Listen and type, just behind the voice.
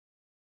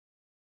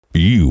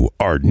You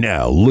are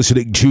now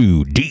listening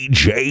to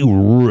DJ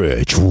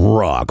Rich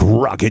Rock,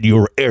 rocking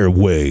your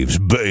airwaves,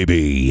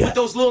 baby. With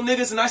those little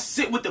niggas, and I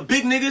sit with the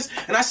big niggas,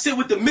 and I sit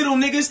with the middle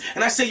niggas,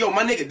 and I say, yo,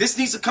 my nigga, this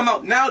needs to come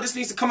out now, this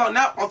needs to come out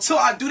now. Until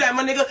I do that,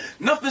 my nigga,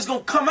 nothing's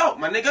gonna come out,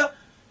 my nigga.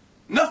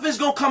 Nothing's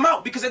gonna come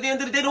out, because at the end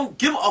of the day, they don't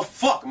give a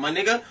fuck, my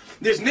nigga.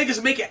 There's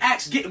niggas making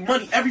acts, getting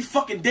money every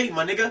fucking day,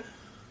 my nigga.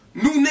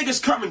 New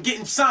niggas coming,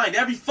 getting signed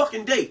every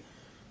fucking day.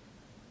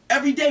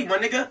 Every day, my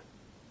nigga.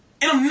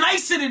 And I'm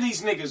nicer than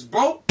these niggas,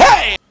 bro.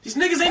 Hey! These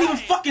niggas ain't even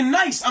fucking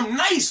nice. I'm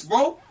nice,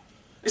 bro.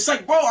 It's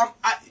like, bro,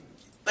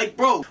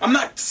 I'm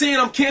not saying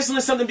I'm canceling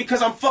something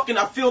because I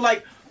feel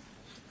like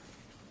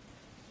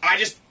I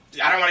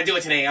don't want to do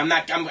it today. I'm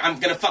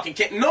gonna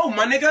fucking no,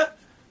 my nigga.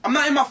 I'm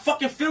not in my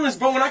fucking feelings,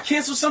 bro. When I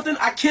cancel something,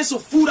 I cancel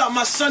food out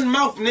my son's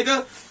mouth,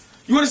 nigga.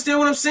 You understand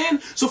what I'm saying?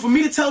 So for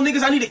me to tell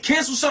niggas I need to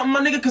cancel something,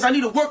 my nigga, because I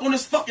need to work on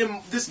this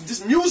fucking,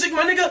 this music,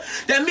 my nigga,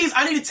 that means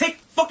I need to take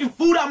fucking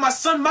food out my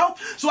son's mouth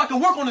so I can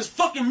work on this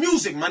fucking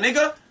music, my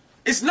nigga.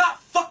 It's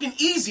not fucking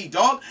easy,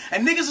 dog.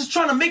 And niggas is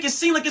trying to make it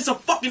seem like it's a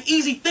fucking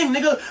easy thing,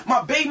 nigga.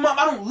 My baby mom,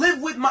 I do not live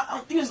with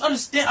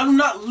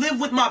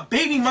my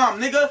baby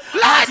mom, nigga.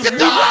 I have to move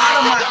her out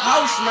of my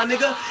house, my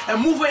nigga,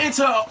 and move her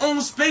into her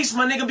own space,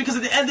 my nigga, because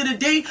at the end of the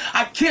day,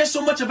 I care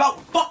so much about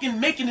fucking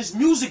making this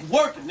music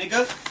work,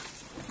 nigga.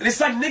 And it's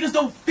like niggas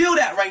don't feel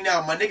that right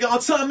now, my nigga.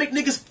 Until I make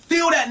niggas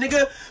feel that,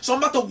 nigga. So I'm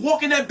about to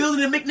walk in that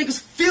building and make niggas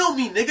feel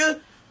me,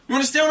 nigga. You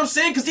understand what I'm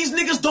saying? Because these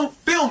niggas don't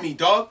feel me,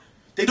 dog.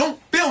 They don't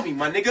feel me,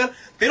 my nigga.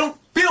 They don't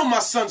feel my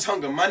son's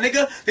hunger, my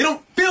nigga. They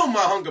don't feel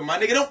my hunger, my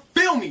nigga. They don't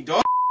feel me,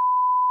 dog.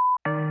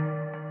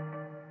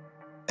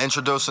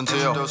 Introducing to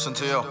you.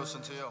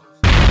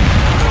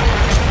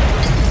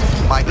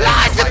 Mike.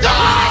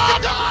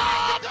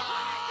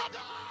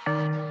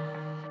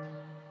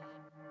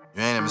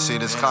 You ain't even see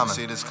this coming.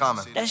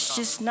 That's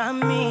just not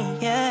me,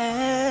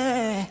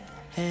 yeah.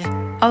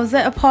 I was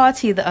at a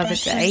party the other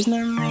day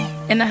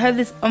and I heard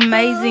this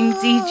amazing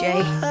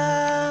DJ.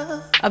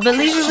 I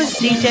believe it was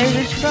DJ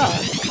Rich Rock.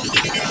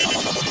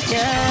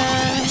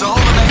 Yeah.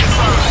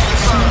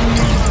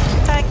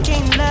 I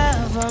can't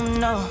love him,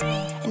 no,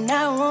 and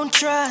I won't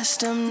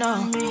trust him,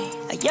 no.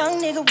 A young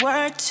nigga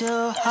work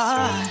too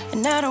hard,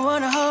 and I don't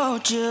wanna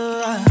hold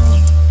you up,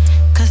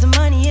 cause the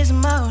money is a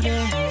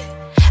motive.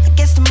 I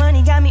guess the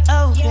money got me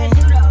open,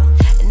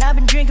 and I've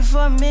been drinking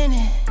for a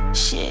minute.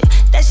 Shit,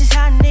 that's just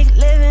how a nigga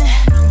living.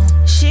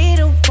 She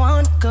don't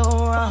wanna go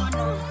wrong,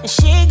 and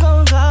she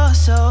gon' go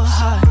so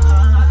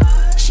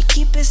hard. She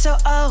keep it so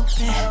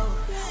open,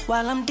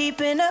 while I'm deep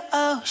in the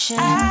ocean.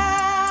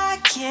 I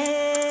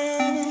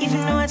can't,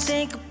 even though I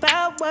think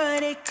about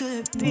what it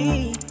could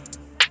be.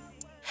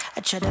 I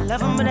try to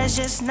love him, but that's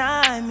just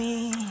not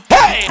me.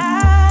 Hey!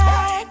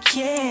 I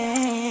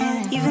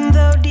can't, even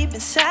though deep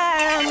inside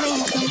I'm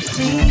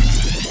incomplete.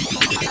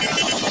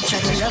 I try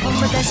to love him,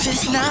 but that's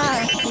just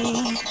not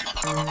me.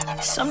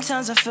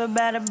 Sometimes I feel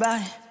bad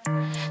about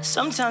it.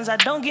 Sometimes I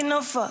don't get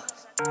no fuck.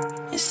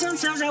 And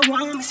sometimes I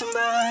want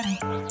somebody,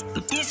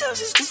 but these hoes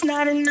is just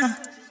not enough.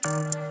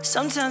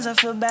 Sometimes I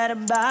feel bad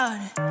about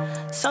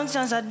it.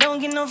 Sometimes I don't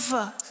get no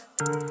fucks.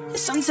 And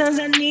sometimes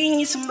I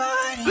need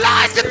somebody,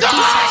 but these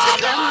hoes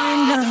is not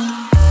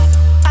enough.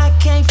 I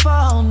can't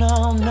fall,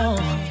 no.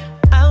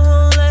 I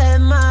won't let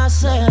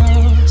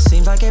myself.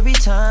 Seems like every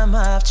time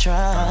I've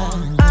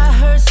tried, I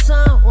hurt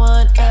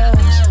someone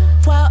else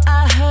while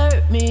I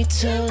hurt me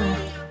too.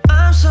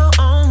 I'm so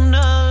on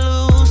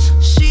the loose,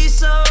 she's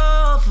so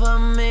over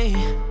me,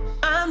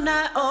 I'm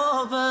not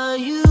over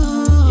you.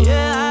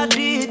 Yeah, I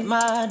did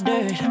my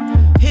dirt,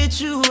 hit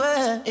you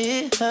where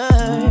it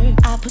hurt.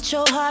 I put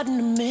your heart in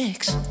the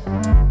mix,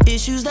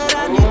 issues that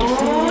I need to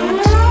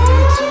fix.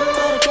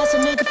 But I guess I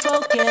need to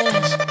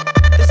focus.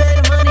 They say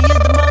the money is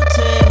the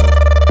motive.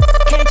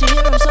 Can't you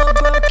hear I'm so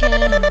broken?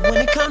 When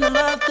it comes to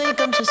love, think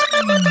I'm just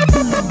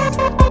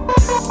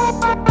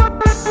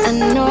I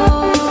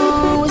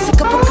know it's a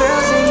couple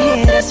girls in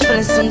here that's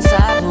feeling some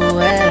type of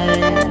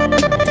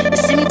way. They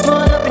see me pull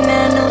up in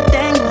that new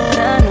thing with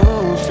a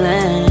new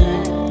flame.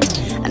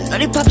 I know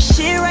they poppin'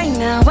 shit right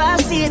now, I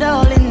see it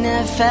all in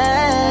their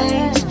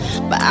face.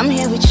 But I'm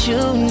here with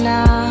you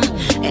now,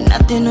 ain't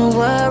nothing to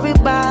worry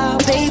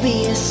about.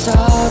 Baby, it's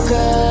all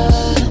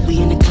good.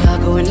 We in the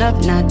club going up,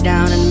 not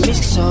down, and the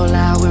music's so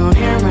loud, we're on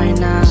here right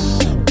now.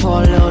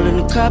 Pour a little in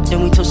the cup,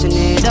 then we toasting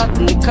it up,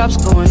 and the cup's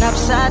going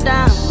upside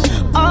down.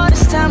 All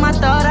this time I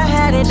thought I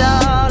had it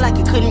all, like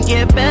it couldn't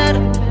get better.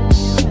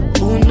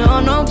 Ooh,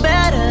 no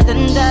better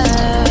than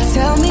that.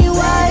 Tell me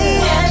why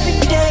every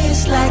day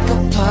is like a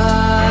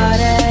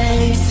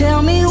party.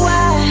 Tell me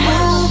why,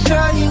 ooh,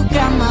 girl, you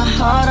got my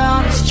heart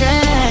on a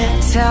string.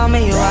 Tell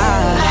me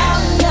why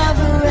I'll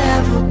never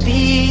ever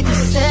be the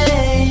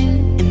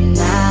same, and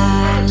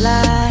I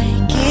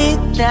like it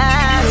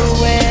that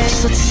way.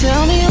 So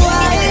tell me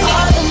why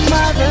all the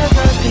mother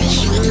girls be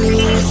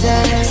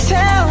choosing.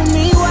 Tell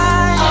me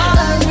why all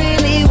I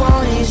really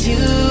want is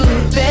you,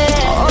 babe.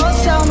 Oh,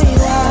 tell me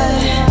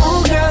why.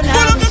 Oh, girl,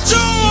 now it's just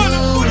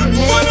you and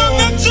me.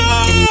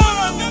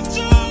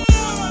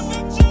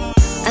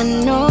 I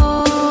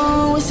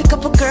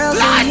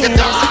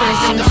feeling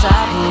some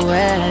type of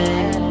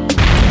way.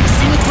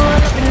 See me pull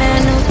up in that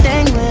new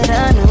thing with a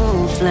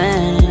new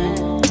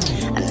flame.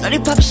 I know they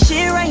poppin'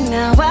 shit right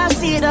now, I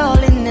see it all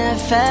in their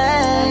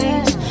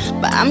face.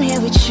 But I'm here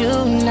with you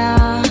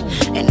now,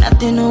 ain't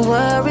nothing to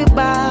worry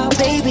about,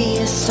 baby,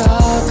 it's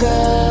all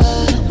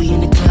good. We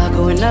in the club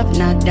going up,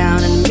 not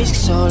down, and the music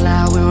so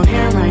loud, we're on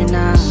him right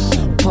now.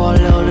 Pour a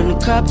little in the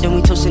cup, then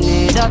we toasting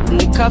it up, and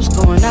the cup's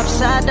going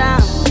upside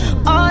down.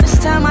 All this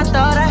time I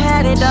thought I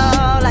had it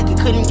all, like it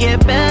couldn't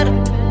get better.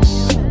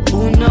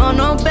 Ooh,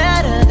 no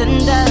better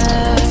than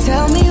that.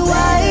 Tell me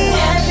why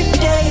every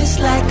day is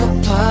like a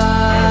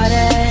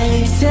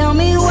party. Tell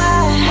me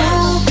why,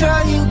 ooh,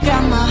 girl, you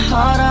got my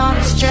heart on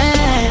the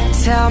string.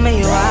 Tell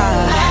me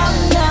why I'll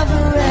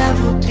never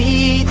ever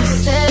be the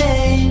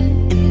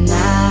same, and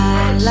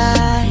I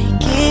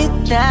like it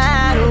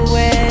that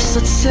way. So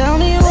tell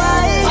me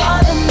why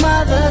all the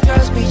mother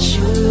girls be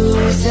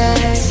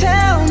choosing.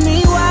 Tell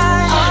me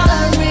why all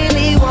I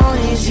really want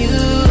is you,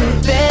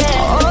 babe.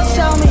 Oh,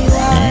 tell me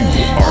why.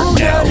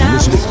 You are now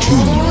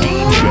listening to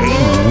DJ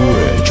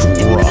Rich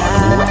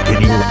Rock,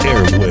 rocking your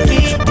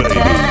airwaves, baby.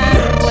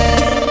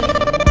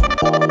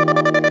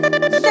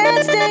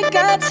 Let's take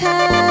our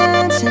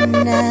time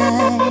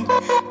tonight,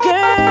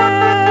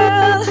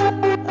 girl.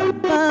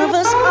 Above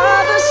us,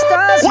 all the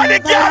stars. What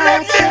it got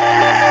in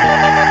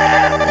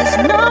there? There's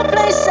no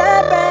place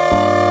I'd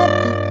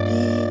rather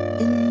be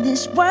in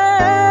this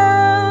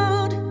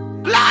world.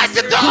 Lies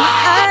the door.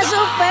 Eyes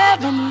are where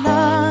I'm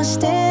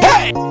lost in.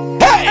 Hey,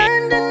 hey.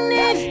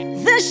 Underneath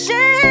the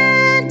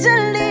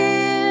chandelier,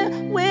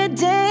 we're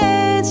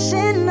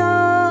dancing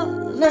all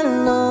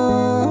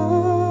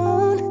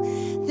alone.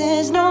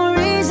 There's no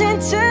reason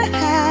to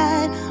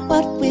hide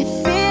what we're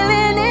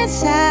feeling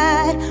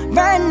inside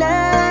right now.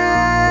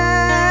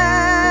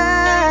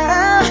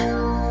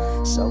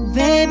 So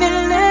baby,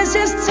 let's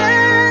just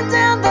turn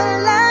down the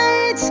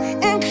lights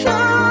and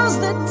close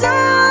the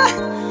door.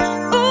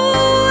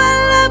 Ooh, I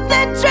love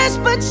that dress,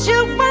 but you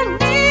won't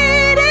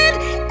need it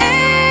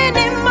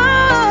anymore.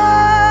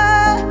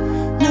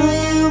 No,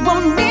 you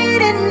won't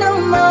need it no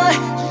more.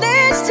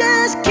 Let's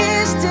just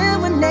kiss till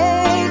we're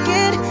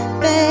naked,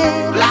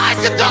 babe.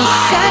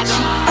 Versace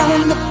on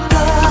the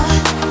floor.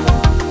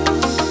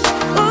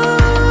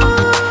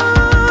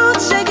 Ooh,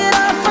 take it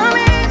off for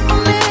me, for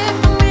me,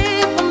 for me,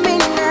 for me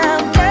now,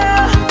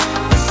 girl.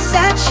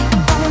 Versace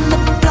on the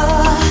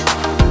floor.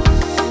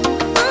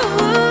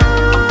 Ooh,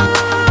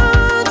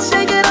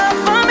 take it off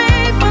for me,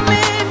 for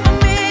me, for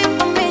me,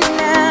 for me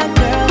now,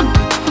 girl.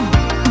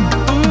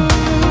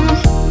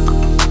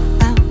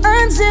 I'll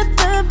unzip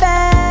the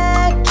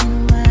back and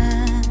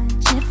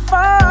watch it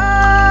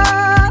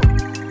fall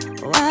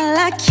while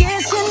I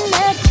kiss your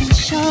neck and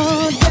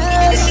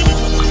shoulders.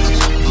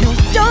 No,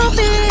 don't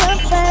be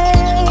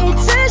afraid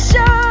to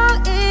show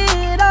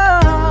it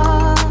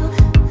all.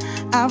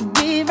 I'll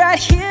be right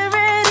here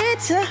ready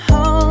to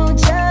hold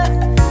ya.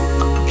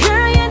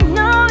 Girl, you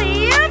know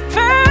you're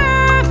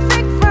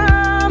perfect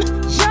from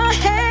your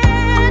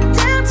head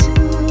down to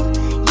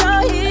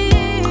your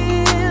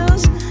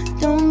heels.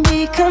 Don't be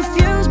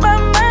confused by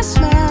my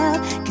smile,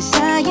 'cause I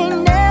ain't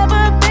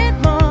never been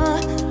more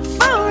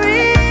for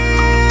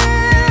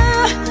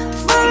real,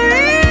 for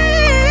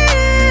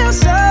real.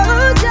 So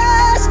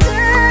just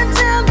turn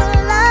down the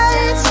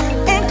lights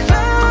and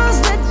close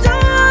the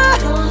door.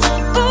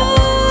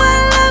 Ooh, I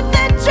love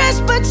that dress,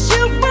 but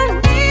you won't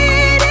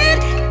need it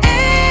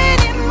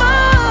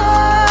anymore.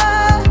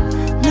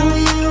 No,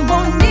 you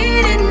won't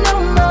need it no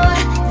more.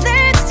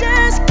 Let's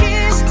just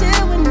kiss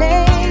till we're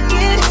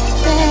naked,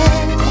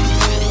 babe.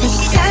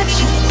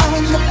 Versace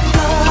on the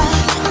floor.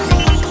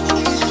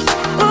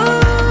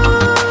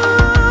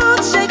 Ooh,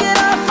 take it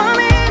off for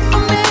me,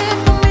 for me,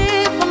 for me,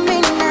 for me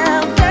now,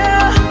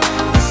 girl.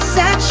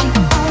 Versace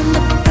on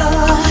the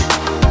floor.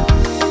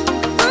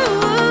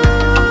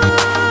 Ooh,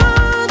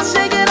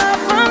 take it off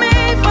for me,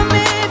 for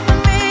me, for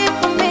me,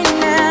 for me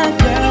now,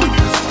 girl.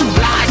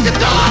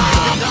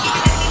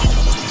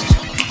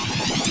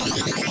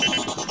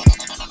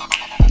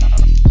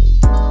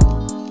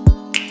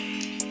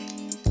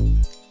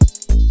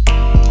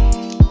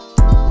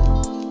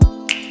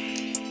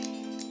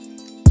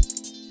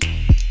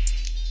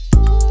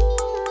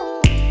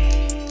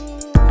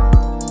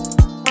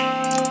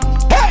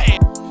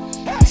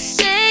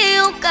 Say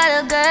you got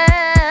a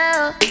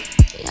girl.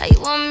 How you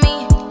want me?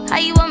 How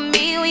you want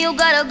me when you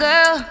got a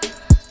girl?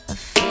 A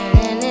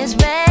feeling is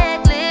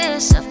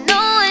reckless of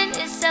knowing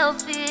it's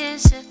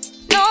selfish,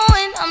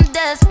 knowing I'm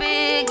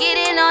desperate,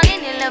 getting all in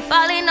your love,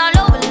 falling all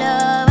over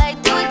love. I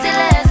do it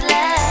till it's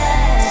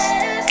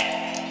last.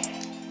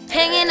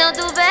 Hanging out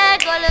the back,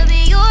 all of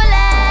it you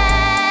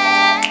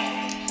laugh.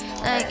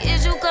 Like,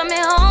 is you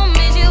coming home?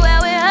 Is you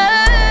out with her?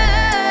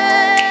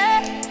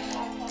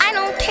 I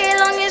don't care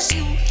long as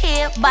you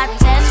here by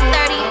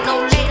 10:30, no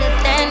later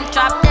than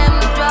drop them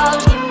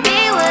drugs. Give me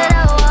what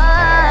I want.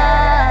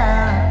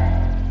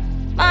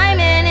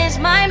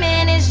 My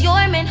man is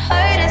your man.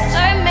 Her is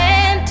her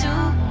man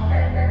too.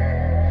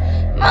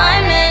 My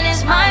man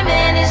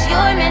is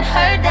your man.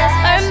 Her, that's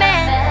her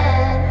man.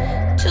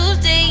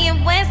 Tuesday and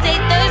Wednesday.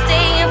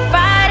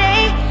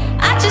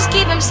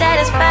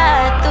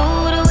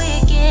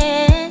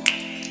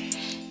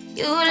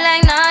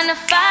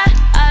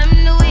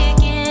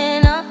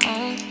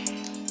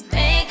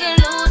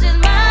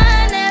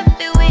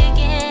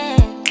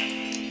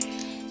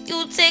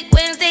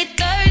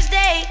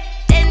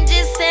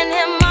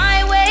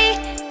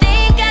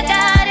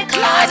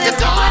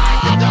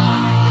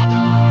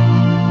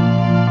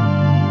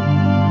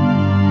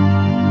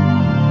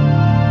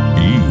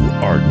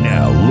 are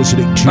now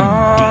listening to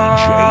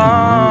DJ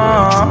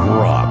Rich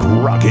Rock,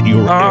 rocking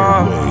your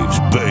airwaves,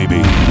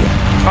 baby.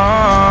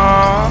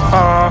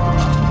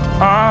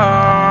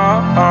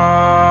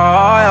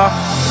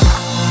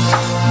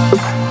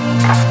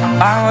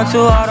 I want to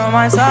order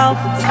myself.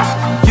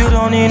 You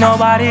don't need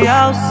nobody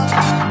else.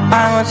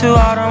 I want to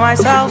order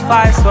myself,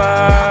 I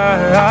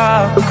swear.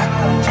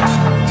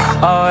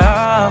 Oh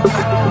yeah.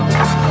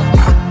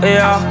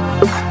 Yeah,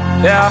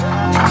 yeah,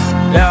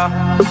 yeah.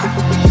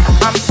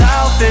 I'm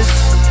selfish.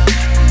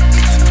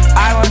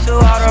 I want to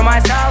order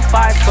myself,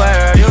 I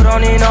swear. You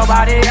don't need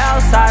nobody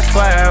else, I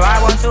swear.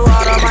 I want to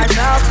order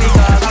myself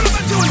because I'm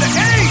doing the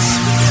Ace!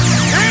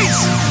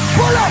 Ace!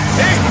 Pull up!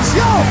 Ace!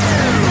 Yo!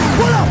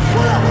 Pull up!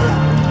 Pull up!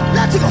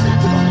 Let's go!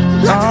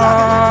 Let's go!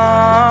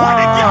 What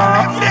did you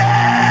have there?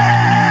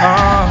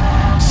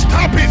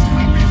 Stop it!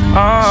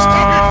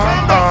 Stop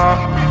it!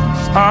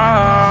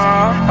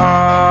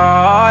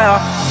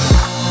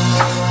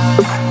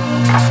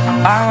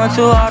 I want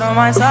to order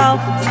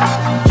myself.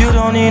 You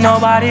don't need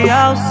nobody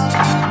else.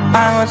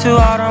 I want to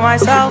order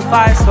myself,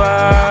 I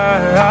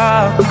swear.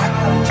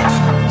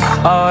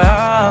 Oh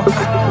yeah.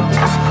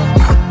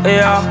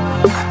 Yeah,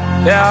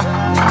 yeah,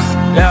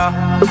 yeah.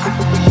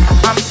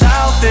 I'm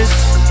selfish.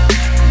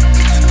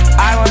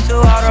 I want to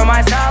order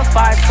myself,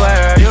 I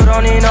swear. You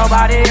don't need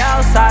nobody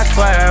else, I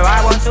swear.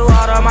 I want to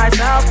order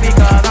myself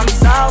because I'm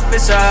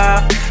selfish.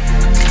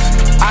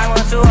 I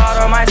want to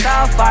order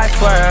myself, I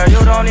swear.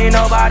 You don't need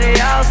nobody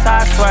else,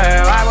 I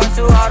swear. I want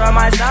to order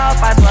myself,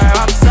 I swear.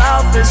 I'm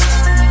selfish.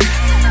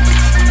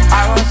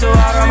 I want to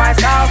order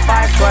myself,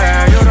 I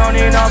swear. You don't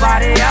need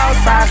nobody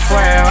else, I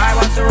swear. I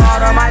want to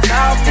order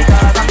myself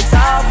because I'm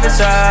selfish.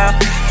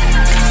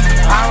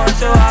 I want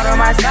to order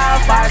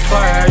myself, I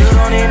swear. You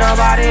don't need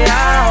nobody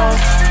else.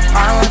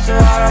 I want to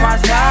order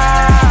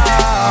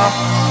myself.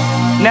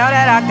 Now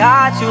that I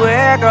got you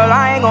here, girl,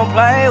 I ain't gon'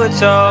 play with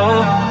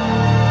you.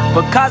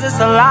 Because it's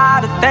a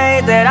lot of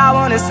things that I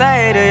wanna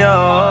say to you.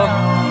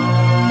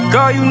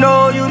 Girl, you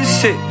know you the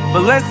shit.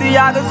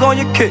 Balenciaga's on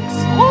your kicks.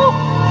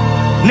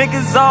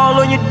 Niggas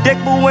all on your dick,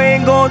 but we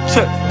ain't gon'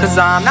 trip. Cause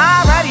I'm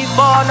not ready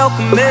for no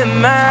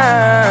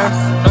commitments.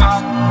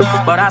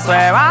 But I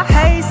swear I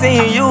hate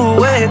seeing you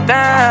with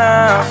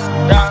them.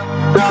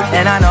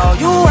 And I know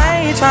you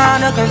ain't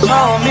tryna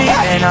control me.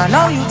 And I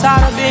know you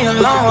tired of being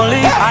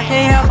lonely. I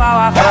can't help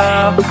how I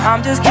feel.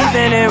 I'm just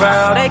keeping it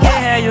real. They can't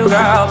hear you,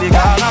 girl,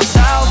 because I'm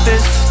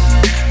selfish.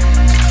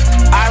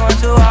 I want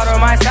to order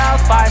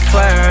myself, I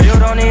swear. You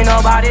don't need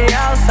nobody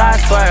else, I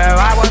swear.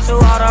 I want to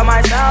order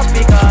myself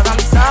because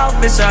I'm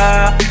selfish.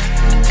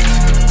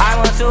 I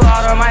want to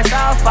order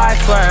myself, I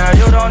swear.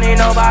 You don't need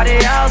nobody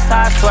else,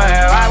 I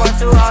swear. I want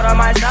to order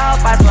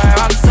myself, I swear.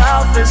 I'm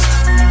selfish.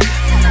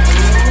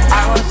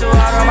 I want to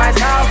order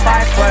myself,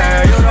 I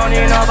swear. You don't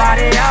need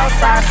nobody else,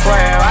 I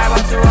swear. I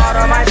want to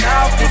order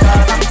myself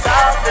because I'm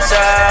selfish.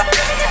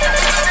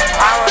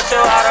 I want to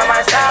order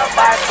myself,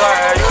 I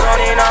swear. You don't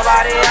need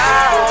nobody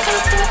else.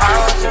 I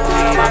want to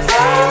order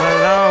myself. Came a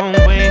long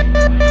way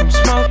from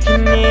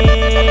smoking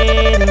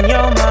it in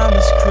your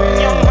mama's crib.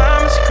 Your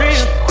mama's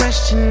crib.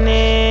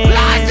 Questioning what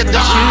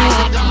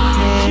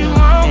you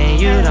want, and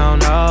you don't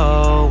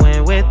know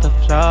when with the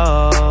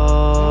flow.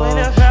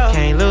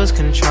 Can't lose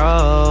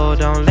control.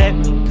 Don't let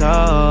me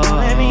go.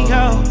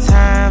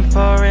 Time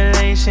for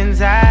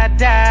relations. I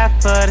die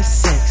for the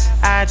sex.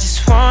 I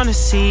just wanna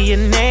see you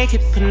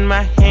naked. Put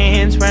my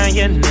hands round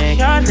your neck.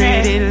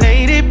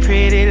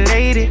 Pretty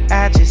lady,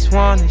 I just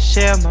wanna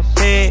share my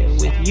bed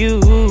with you.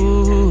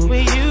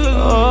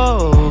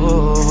 Oh,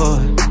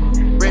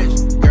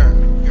 Rich girl,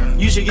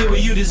 you should get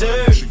what you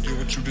deserve.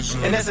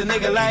 And that's a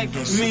nigga like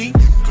me.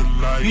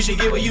 You should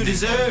get what you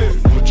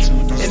deserve.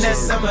 And that's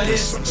some of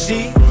this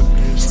D.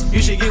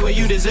 You should get what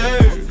you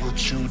deserve.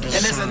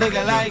 And that's a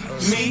nigga like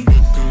me.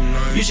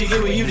 You should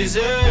get what you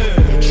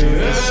deserve.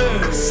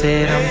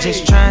 said I'm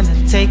just trying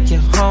to take you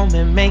home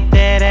and make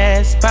that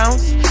ass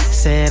bounce.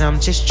 Said I'm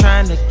just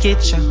trying to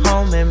get you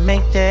home and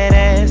make that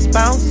ass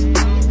bounce.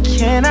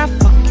 Can I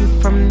fuck you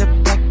from the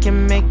back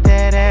and make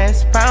that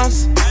ass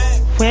bounce?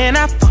 When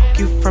I fuck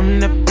you from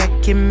the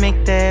back and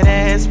make that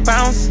ass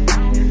bounce.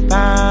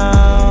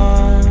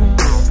 Bounce,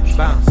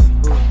 bounce,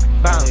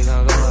 bounce. We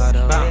gon' go out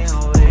the way.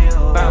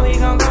 Bounce, we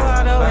gon' go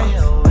out the way.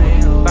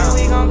 Bounce,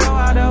 we gon' go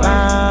out the way.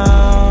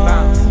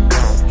 Bounce,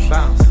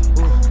 bounce,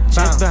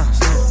 just bounce,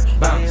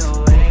 bounce,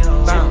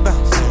 bounce,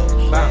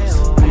 bounce.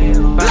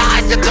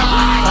 Light the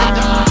dark,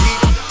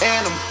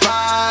 and I'm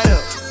fired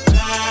up.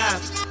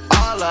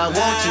 All I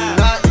want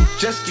tonight is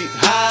just get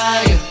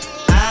higher.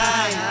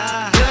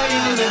 Girl, you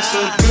look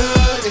so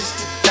good, it's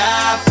to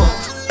die for.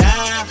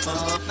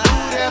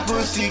 Ooh, that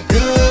pussy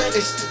good,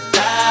 it's to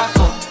die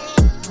for.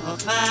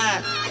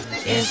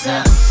 It's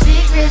a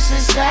secret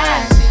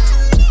society.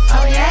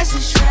 All we ask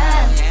is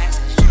try.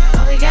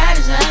 All we got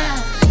is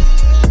love.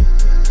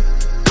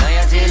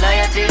 Loyalty,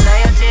 loyalty,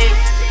 loyalty.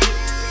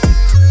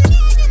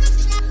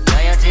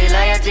 Loyalty,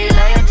 loyalty,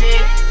 loyalty.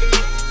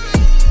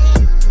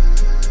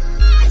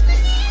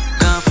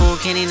 Kung Fu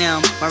Kenny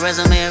now, my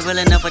resume a real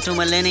enough for 2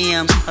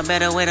 millenniums. A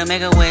better way to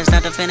make a way,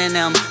 start defending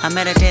them. I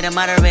meditate and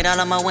moderate all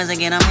of my wins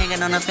again. I'm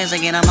hanging on the fence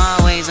again, I'm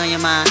always on your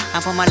mind.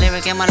 I put my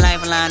lyric and my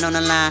lifeline on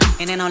the line.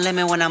 Ain't no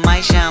limit when I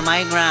might shine,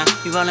 might grind.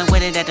 You rolling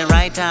with it at the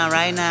right time,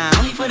 right now.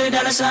 Only for the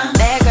dollar sign.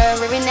 Bad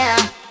girl, ripping now.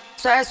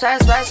 Swerve,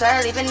 swerve, swerve,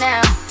 swerve, leaving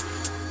now.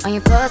 On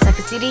your pulse, I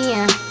can see the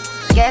end.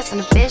 Gas on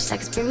the bitch like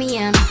it's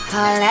premium.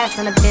 Hard ass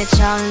on the bitch,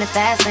 all in the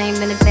fast lane.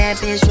 Been a bad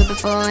bitch with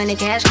before any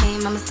cash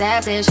came. I'm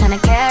established,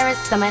 100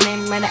 carats on my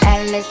name, run the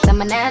atlas. I'm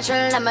a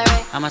natural, I'm a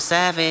ray. I'm a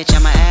savage,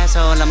 I'm an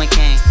asshole, I'm a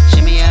king.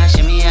 Shimmy ya,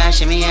 shimmy ya,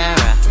 shimmy ya,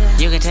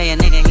 right. You can tell your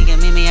nigga he can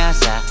meet me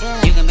outside.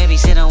 You can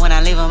babysit him when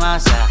I leave him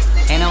outside.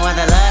 Ain't no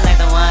other love like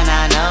the one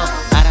I know.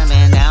 I done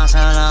been down so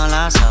long,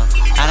 lost so.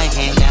 I done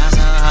came down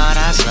so hard,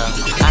 I slow.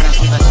 I done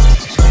sleep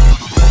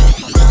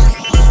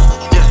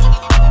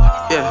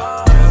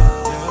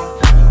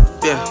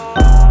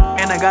Yeah.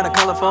 And I got a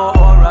colorful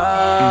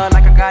aura,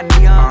 like I got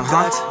neon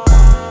guts.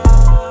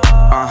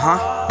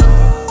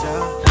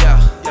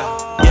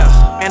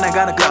 Yeah. And I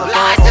got a colorful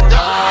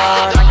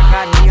aura, like I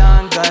got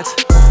neon guts.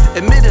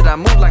 Admitted I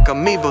move like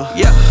amoeba.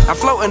 Yeah. I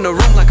float in the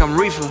room like I'm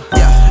reefer.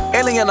 Yeah.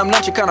 Alien, I'm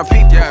not your kind of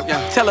people.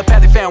 Yeah.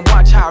 Telepathic fan,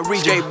 watch how I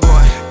read you.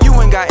 Boy.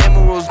 You ain't got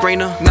emeralds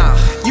greener. Nah.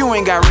 You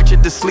ain't got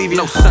Richard to sleeve you.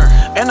 No sir.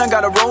 And I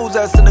got a rose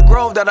that's in the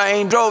grove that I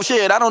ain't drove.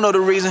 Shit, I don't know the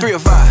reason. 3 or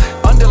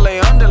 5.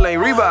 Underlay,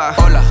 revive.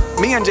 Hola.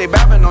 Me and J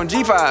Bappin' on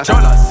G5.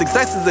 Chola.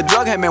 Success is a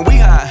drug, hey man, we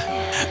high.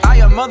 I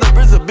your mother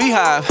is a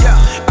beehive.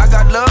 Yeah. I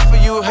got love for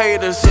you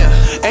haters.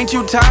 Yeah. Ain't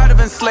you tired of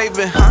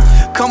enslaving?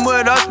 Huh? Come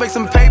with us, make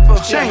some paper.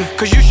 Yeah.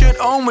 Cause you should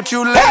own what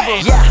you label.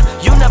 Hey,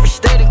 yeah, you never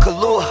stayed in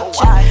Kahlua.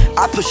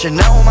 I put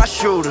Chanel on my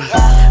shooter.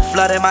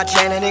 Flooded my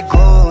chain and it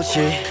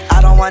Gucci.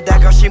 I don't want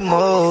that girl, she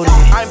moody.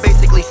 I'm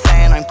basically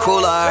saying I'm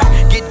cooler.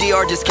 Get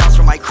DR discounts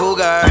from my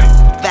cougar.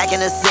 Back in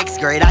the 6th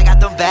grade, I got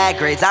them bad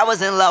grades. I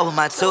was in love with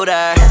my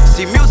tutor.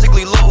 See,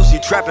 musically lows, you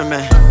trapping,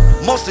 man.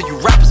 Most of you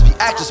rappers be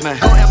actors, man.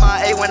 Go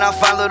MIA when I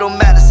find little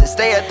Madison.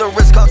 Stay at the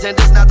Ritz-Carlton,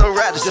 this not the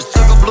Radisson. Just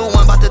took a blue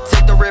one, about to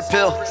take the red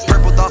pill.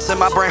 Purple thoughts in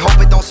my brain,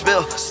 hope it don't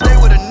spill. Stay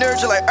with a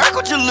nerd, you like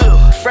Urkel Jalil.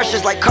 Fresh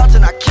is like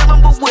Carlton, I kill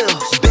him but will.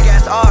 Big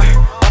ass R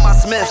on my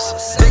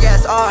Smiths. Big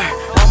ass R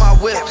on my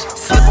whips.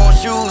 Slip on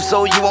shoes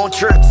so you won't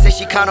trip. Say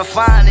she kinda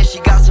fine and she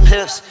got some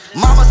hips.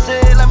 Mama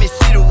said, let me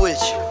see the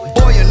witch.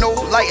 Boy, you know,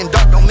 light and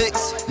dark don't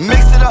mix.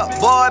 Mix it up,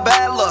 boy,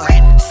 bad luck.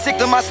 Sick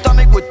to my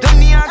stomach with them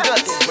neon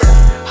guts.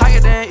 Higher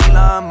than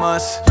Elon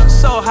Musk,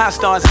 so high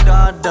stars in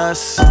the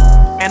dust.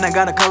 And I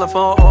got a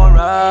colorful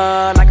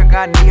aura, like I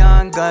got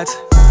neon guts.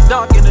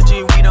 Dark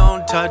energy we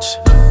don't touch,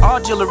 all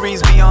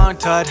jewelry's beyond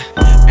tut.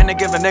 And they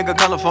give a nigga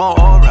colorful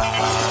aura,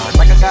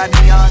 like I got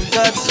neon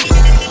guts.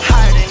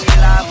 Higher than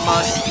Elon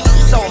Musk,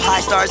 so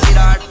high stars in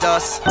our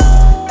dust.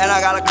 And I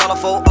got a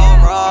colorful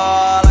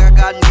aura, like I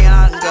got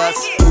neon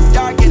guts.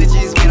 Dark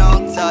energies we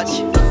don't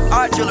touch,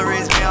 our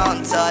jewelry's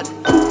beyond tut.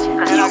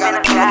 And I got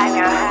a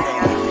colorful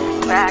aura.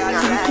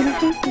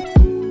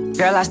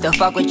 Girl, I still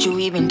fuck with you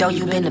even though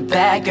you been a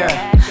bad girl.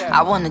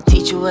 I wanna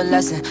teach you a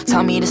lesson,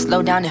 tell me to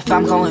slow down if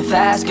I'm going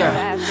fast, girl.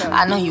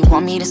 I know you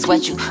want me to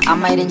sweat you, I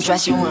might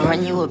undress you and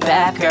run you a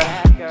bath, girl.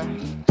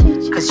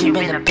 Cause you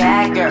been a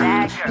bad girl,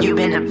 you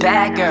been a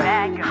bad girl.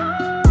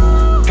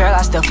 Girl,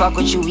 I still fuck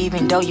with you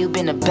even though you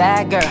been a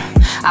bad girl.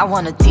 I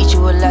wanna teach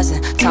you a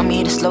lesson, tell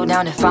me to slow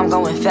down if I'm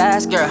going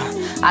fast, girl.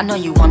 I know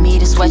you want me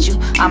to sweat you,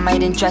 I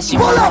might undress you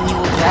and run you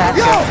a bath,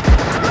 girl.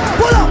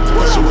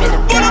 Cause you been a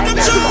bad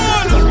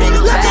girl, you been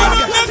a bad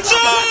girl.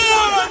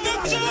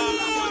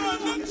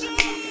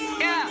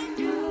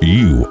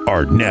 You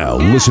are now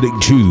listening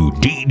to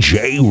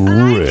DJ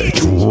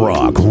Rich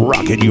Rock,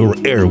 rocking your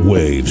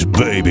airwaves,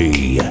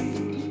 baby.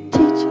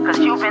 Cause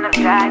you been a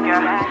bad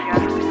girl.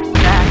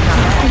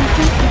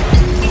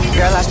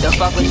 Girl, I still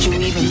fuck with you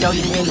even though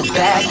you been a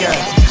bad girl.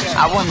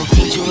 I wanna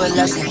teach you a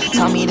lesson,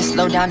 tell me to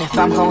slow down if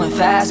I'm going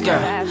fast,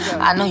 girl.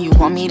 I know you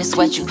want me to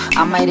sweat you,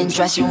 I might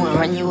undress you and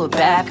run you a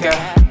bath, girl.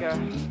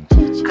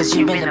 Cause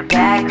you been a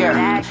bad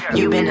girl,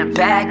 you been a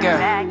bad girl.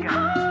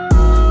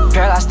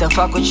 Girl, I still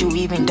fuck with you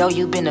even though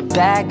you been a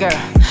bad girl.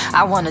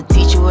 I wanna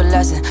teach you a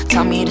lesson,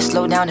 tell me to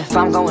slow down if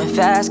I'm going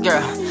fast,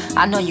 girl.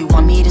 I know you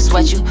want me to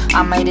sweat you,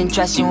 I might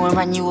undress you and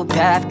run you a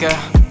bath, girl.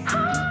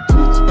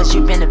 Cause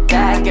you been a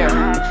bad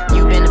girl,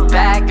 you been a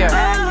bad girl.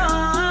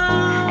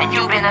 And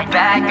you been a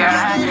bad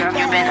girl,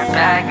 you been a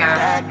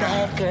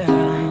bad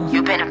girl.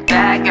 You been a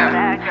bad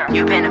girl,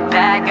 you been a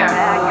bad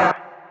girl.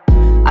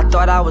 I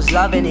thought I was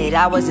loving it,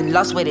 I was in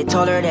lust with it.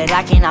 Told her that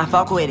I cannot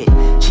fuck with it.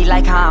 She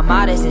like how I'm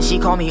modest and she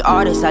call me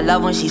artist. I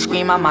love when she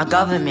scream out my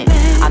government.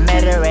 I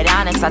met her at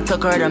Onyx, I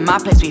took her to my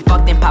place. We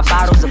fucked and pop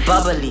bottles of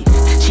bubbly.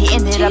 She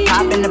ended up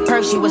popping the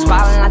perk, she was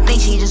wildin'. I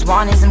think she just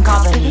wanted some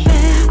company.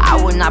 I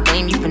would not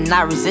blame you for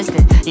not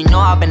resisting. You know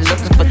I've been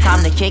looking for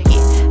time to kick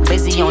it.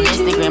 Busy on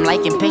Instagram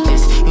liking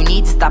pictures. You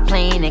need to stop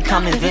playing and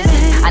come and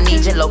visit. I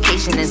need your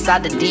location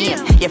inside the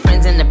DM. Your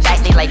friends in the back,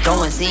 they like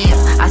go and see him.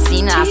 I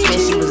seen her, I swear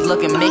she was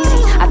looking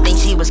mixy. I think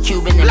she was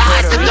Cuban and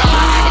Puerto Rican.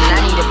 And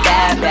I need a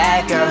bad,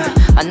 bad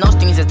girl. I know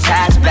strings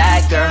attached,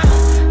 bad girl.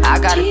 I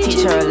gotta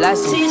teach her a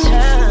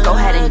lesson. Go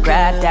ahead and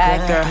grab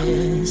that, girl.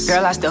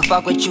 Girl, I still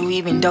fuck with you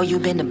even though you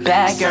been a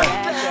bad girl.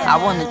 I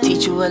wanna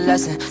teach you a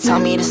lesson. Tell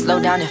me to slow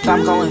down if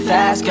I'm going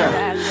fast, girl.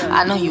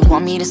 I know you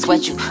want me to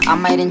sweat you. I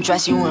might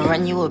undress you and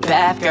run you a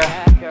bath, girl.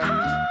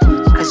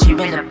 Cause you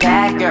been a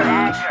bad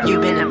girl. You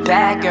been a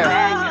bad girl.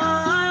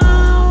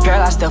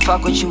 Girl, I still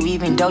fuck with you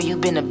even though you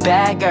been a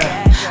bad girl.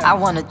 I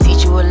wanna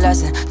teach you a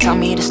lesson. Tell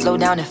me to slow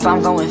down if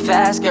I'm going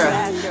fast, girl.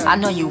 I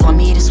know you want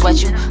me to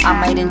sweat you. I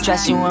might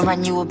undress you and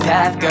run you a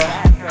bath, girl.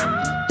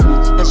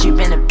 Cause you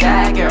been a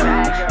bad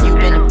girl. You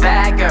been a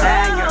bad girl.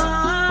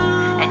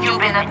 And you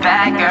been a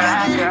bad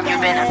girl. You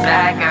been a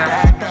bad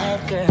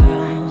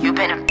girl. You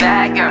been a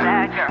bad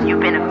girl. You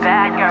been a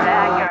bad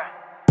girl.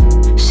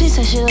 She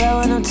say she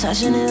love when I'm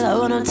touching it,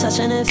 love when I'm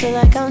touching it, feel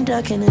like I'm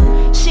ducking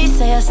it. She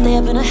say I stay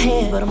up in her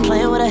head, but I'm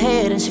playing with her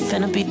head and she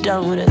finna be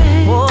done with it.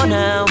 Whoa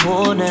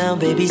now,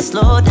 baby,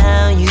 slow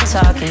down, you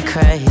talking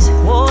crazy.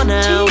 Whoa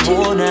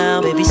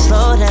now, baby,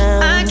 slow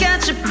down. I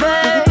got you,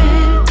 baby.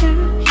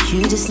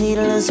 You just need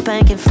a little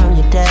spanking from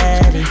your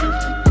daddy.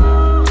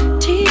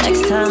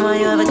 Next time all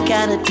you ever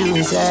gotta do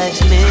is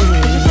ask me.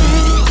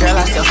 Girl,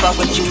 I still fuck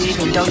with you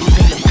even though you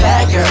been a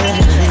bad girl.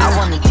 I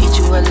wanna teach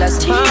you a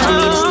lesson. Tell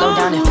me to slow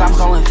down if I'm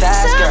going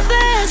fast, girl.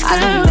 I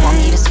know you want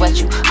me to sweat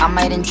you. I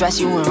might undress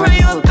you and run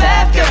you a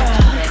bath, girl.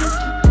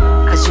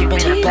 Cause you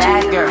been a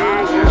bad girl.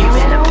 You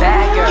been a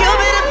bad girl. You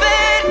been a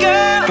bad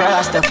girl. Girl,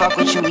 I still fuck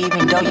with you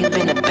even though you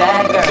been a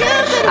bad girl.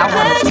 I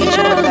wanna teach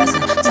you a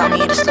lesson. Tell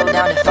me to slow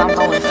down if I'm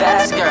going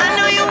fast, girl. I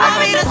know you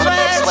want me to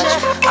sweat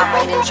you. I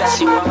might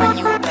undress you and run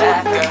you a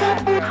bath, girl.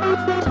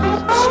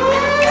 Cause you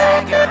been a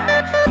bad girl.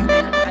 You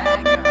been a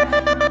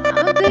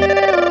I'ma be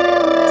real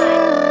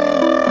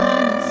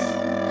honest.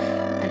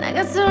 And I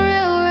got some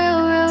real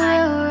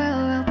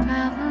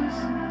problems.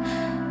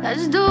 I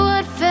just do what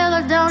I feel,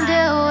 I don't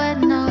deal with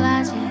no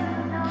logic.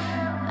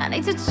 I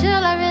need to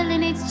chill, I really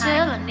need to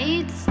chill. I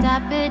need to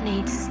stop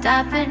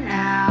it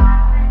now.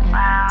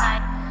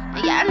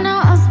 Yeah, I know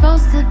I'm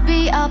supposed to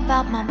be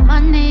about my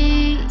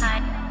money.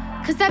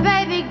 Cause that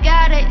baby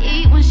gotta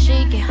eat when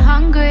she get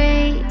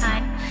hungry.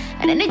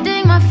 And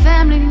anything my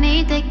family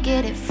need, they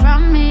get it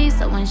from me.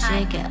 So when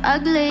shit get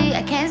ugly,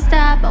 I can't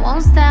stop, I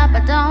won't stop, I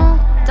don't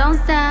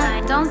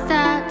stop, don't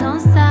stop, don't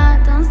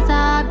stop, don't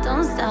stop,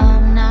 don't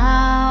stop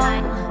now.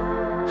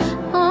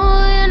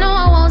 Oh, you know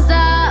I won't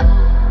stop,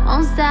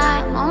 won't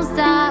stop, won't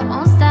stop,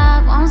 won't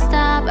stop, won't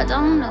stop, I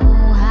don't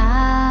know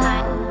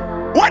how.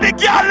 What the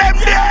girl them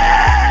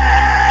there?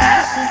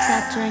 I should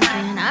stop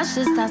drinking, I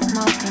should stop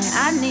smoking,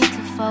 I need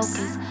to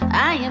focus.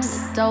 I am the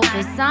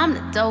dopest, I'm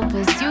the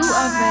dopest, you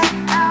already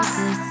know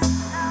this.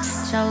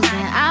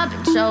 Chosen, I've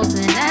been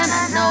chosen, and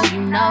I know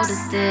you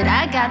noticed it.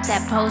 I got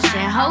that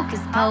potion, hocus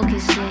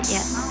pocus shit,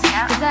 yeah.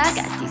 Cause I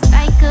got these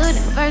fake good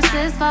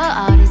verses for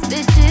all these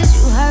bitches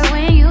you heard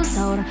when you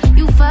told them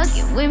you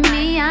fucking with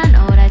me. I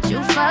know that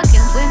you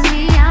fucking with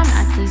me. I'm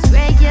not these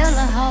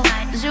regular hoes,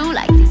 but you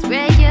like these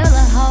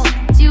regular hoes.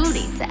 You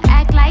need to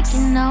act like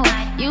you know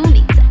it. You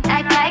need to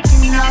act like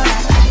you know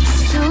that I can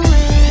do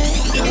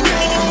it, do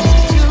it.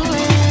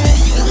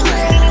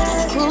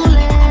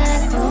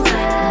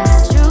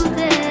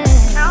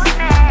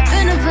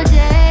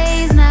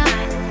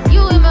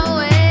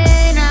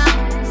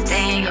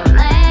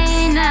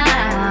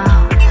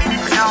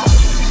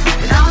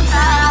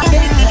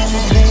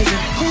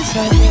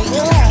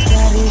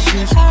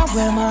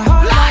 Where my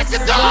heart lies to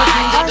die.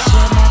 I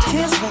shed my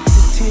tears, fuck the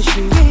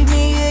tissue. Gave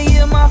me a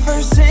year, my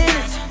first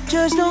sentence.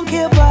 Just don't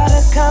care about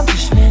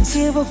accomplishments.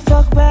 Give a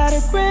fuck about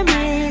a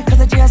Grammy. Cause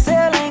the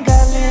JSL ain't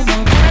got limbo. I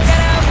got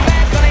out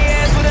back on the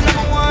ass with a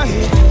 #1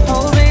 hit.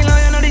 Hoes ain't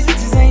loyal, no these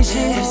bitches ain't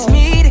shit. It's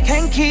me that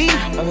can't keep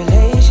a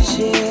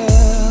relationship.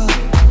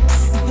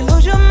 You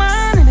lose your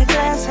mind in a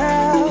glass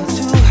house.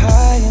 Too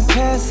high and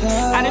pass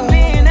out. I done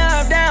been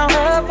up, down,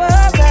 up,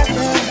 back down.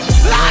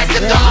 Lies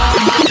to die.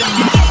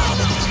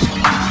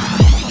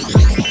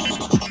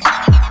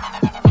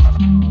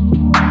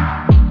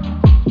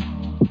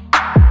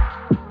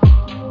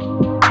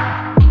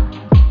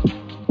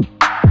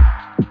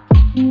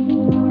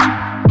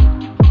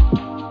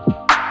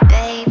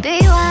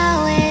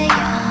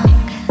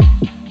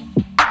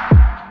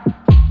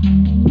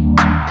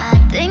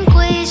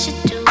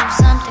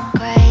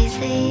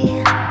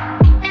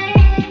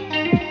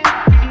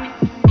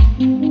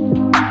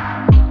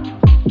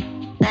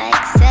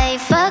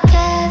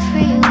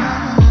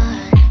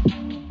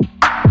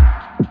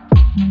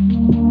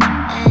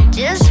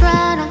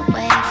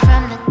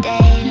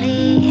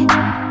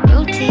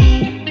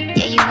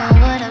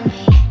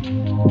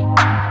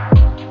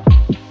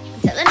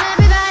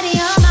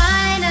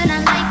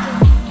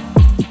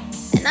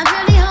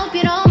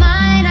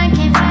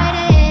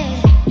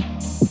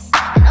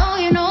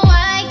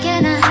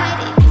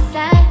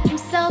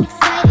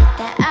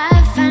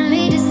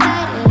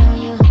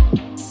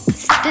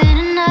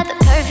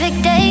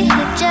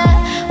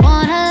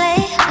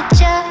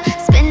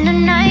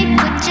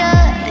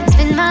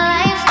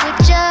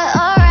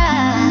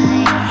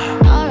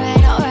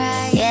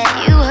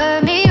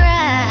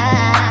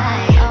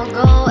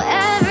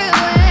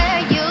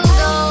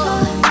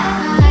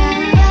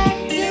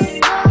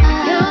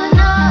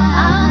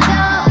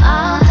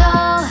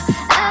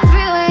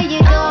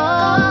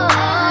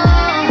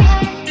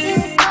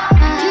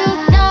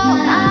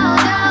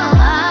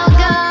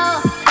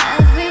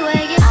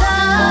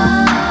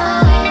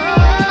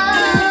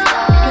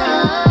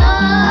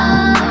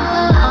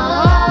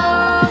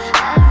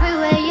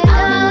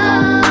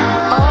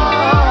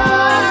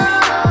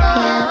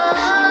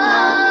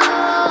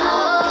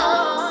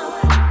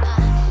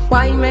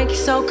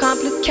 so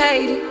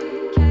complicated.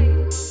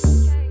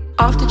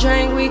 Off the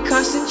drain, we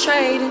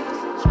concentrating.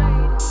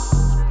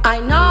 I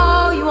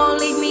know you won't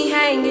leave me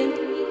hanging.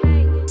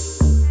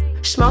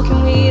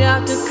 Smoking weed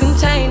out the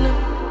container.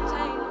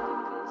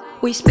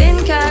 We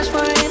spend cash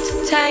for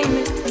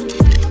entertainment.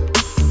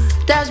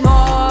 There's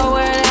more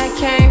where that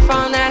came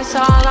from, that's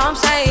all I'm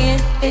saying.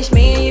 It's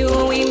me and you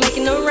and we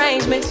making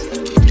arrangements.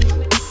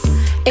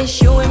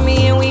 It's you and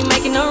me and we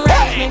making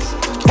arrangements.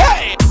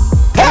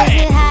 Is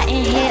it hot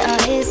in here or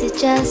is it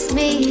just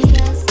me?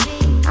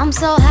 I'm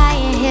so high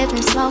in here,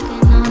 been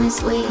smoking on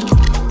this weed.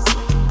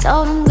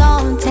 Told him go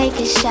and take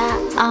a shot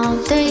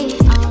on 3.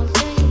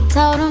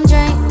 Told him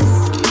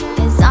drinks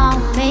is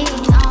on me.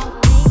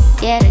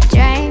 Yeah, the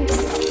drinks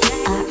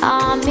are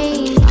on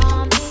me.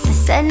 I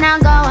said now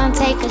go and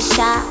take a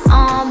shot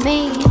on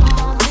me.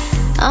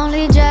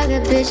 Only drug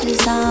a bitch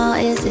is on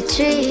is the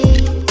tree.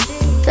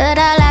 But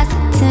I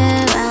lasted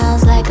 10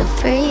 rounds like a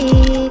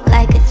freak,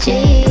 like a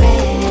G.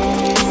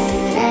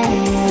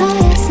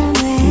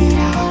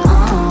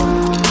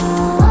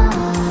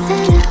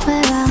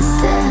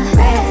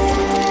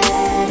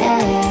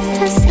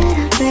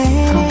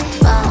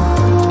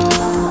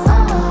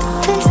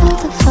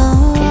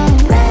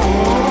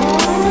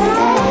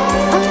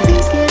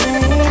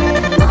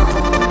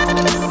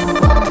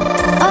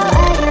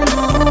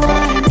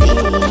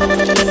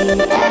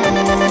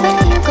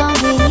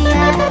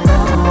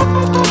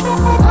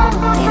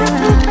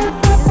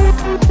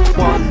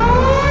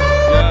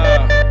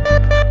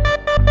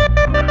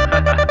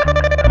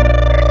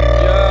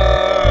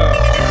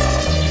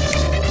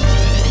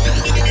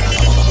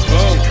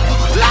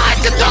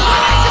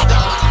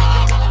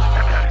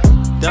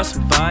 That's a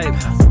vibe.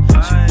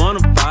 She wanna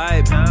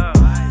vibe.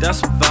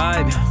 That's a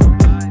vibe.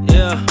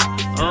 Yeah,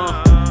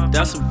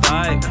 that's a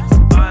vibe.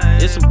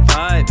 It's a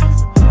vibe.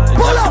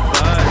 Pull up,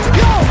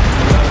 yo.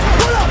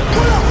 Pull up.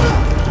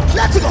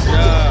 Let's go.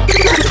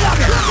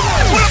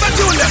 What am I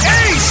doing? The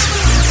Ace.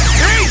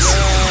 Hey.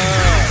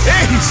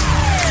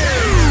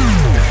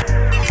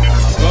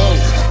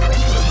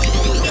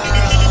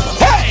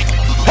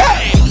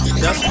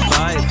 That's a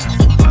vibe.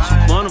 She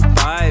wanna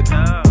vibe.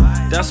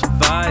 That's a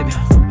vibe.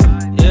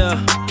 Yeah,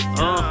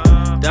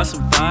 that's a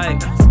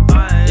vibe.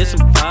 It's a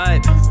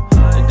vibe.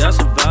 And that's a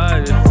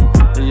vibe.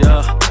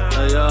 Yeah.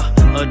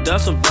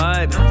 That's a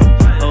vibe.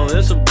 Oh,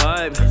 it's a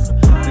vibe.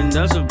 And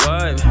that's a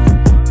vibe.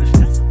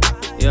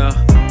 Yeah,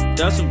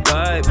 that's a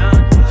vibe.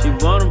 She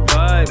wanna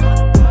vibe.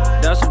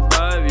 That's a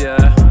vibe.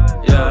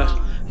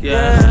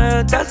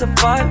 Yeah, that's a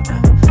vibe.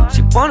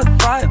 She wanna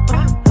vibe.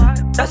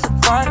 That's a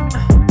vibe.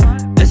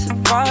 It's a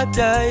vibe.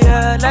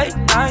 Yeah, late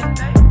night.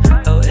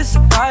 Oh, it's a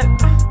vibe.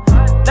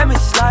 Let me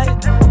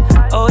slide.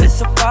 Oh,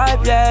 it's a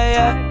vibe,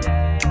 yeah.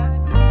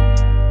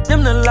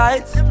 Dim the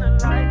lights.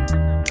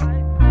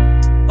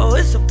 Oh,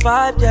 it's a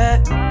vibe, yeah.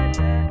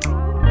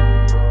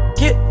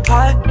 Get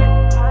high.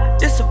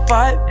 It's a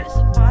vibe.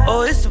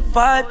 Oh, it's a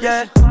vibe,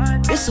 yeah.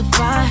 It's a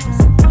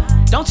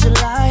vibe. Don't you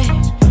lie.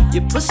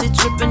 Your pussy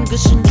dripping,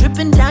 gushing,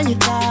 dripping down your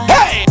thigh.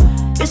 Hey!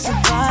 It's a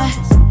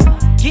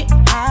vibe. Get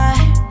high.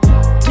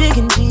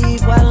 Digging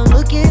deep while I'm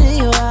looking in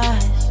your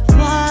eyes.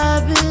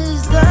 Vibe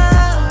is the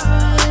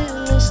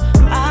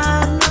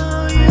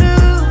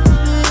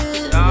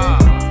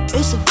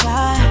it's a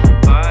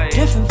vibe,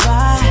 different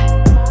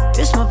vibe.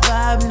 It's my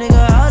vibe,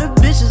 nigga. All the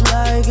bitches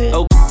like it.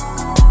 Oh.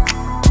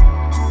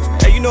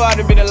 Hey, you know I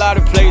done been a lot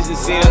of places,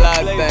 seen a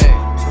lot of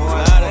things.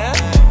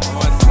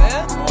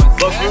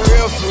 But for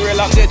real,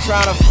 I'm just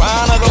trying to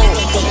find her though.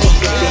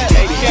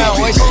 Hey, Count,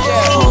 where she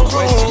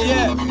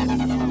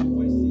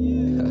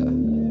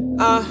at?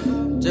 I'm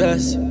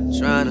just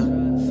trying to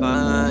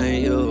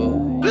find you.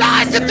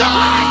 Blast the door!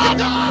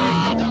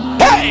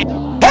 Hey!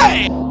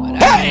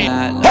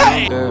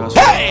 Little girls,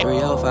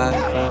 305,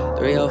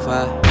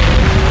 305,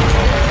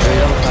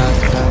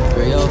 305,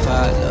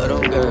 305.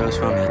 Little girls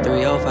from the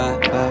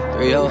 305,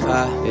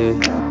 305. Yeah,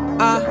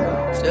 I'm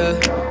just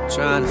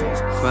trying to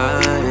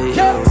find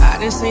you. I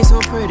done seen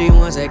some pretty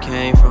ones that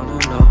came from the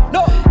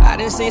north. I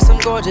done seen some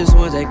gorgeous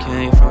ones that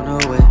came from the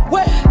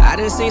west. I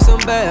done seen some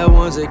bad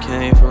ones that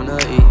came from the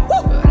east.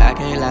 But I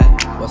can't lie,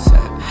 what's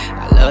that?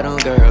 I love them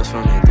girls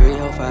from the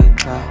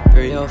 305,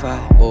 305.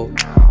 Whoa.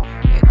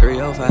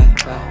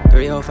 305,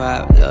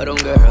 305, love them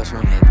girls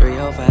from that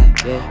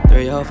 305, yeah,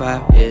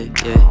 305,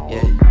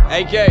 yeah.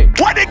 AK,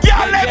 what the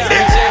y'all let me?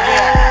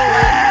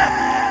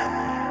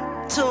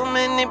 Too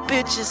many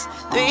bitches.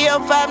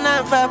 305,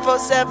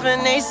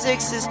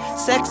 954786s.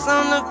 Sex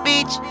on the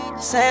beach,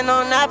 sand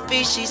on our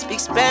feet. She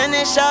speaks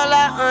Spanish, all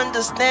I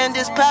understand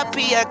is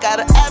papi. I got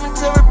an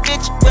aventura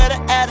bitch with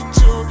an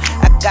attitude.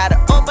 I got her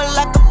open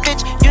like a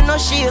bitch, you know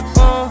she a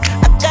goon.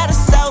 I got a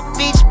South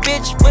Beach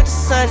bitch with a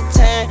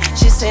suntan.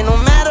 She say no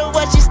matter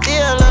what, she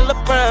still a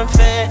LeBron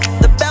fan.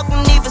 The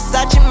balcony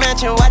Versace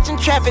mansion, watching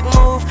traffic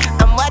move.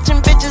 I'm watching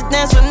bitches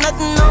dance with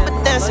nothing on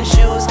but dancing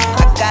shoes.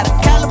 I got a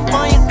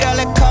California girl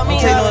that call me.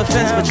 Take no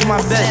offense, but you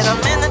my bitch. I'm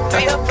in the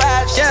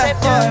 305, she say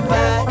boy,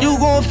 bye. You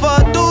gon'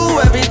 fuck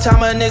through every time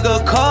a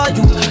nigga call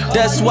you.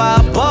 That's why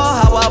I ball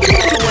how I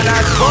ball when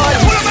I score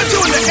you. What am I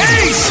doing? The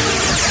Ace!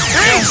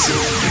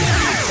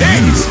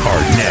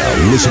 are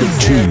now listening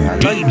to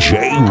DJ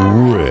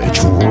Rich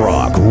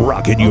Rock,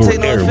 rocking your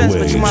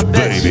airwaves,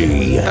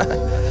 baby.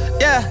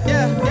 Yeah,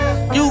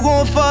 you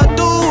gon' fuck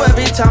through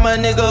every time a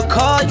nigga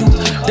call you.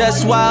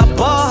 That's why I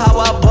ball how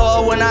I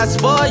ball when I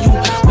spoil you.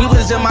 We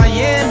was in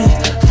Miami,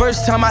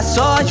 first time I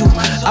saw you.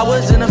 I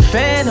was in a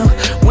Phantom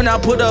when I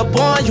put up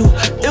on you.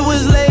 It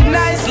was late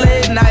nights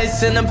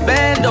in the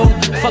bando.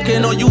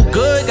 Fucking on you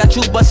good, got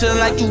you bustin'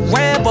 like you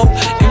Rambo.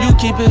 And you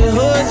keep it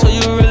hood so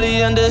you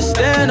really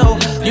understand, oh.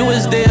 You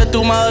was there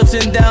through my ups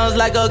and downs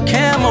like a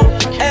camel.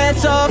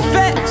 Ass all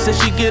fat, said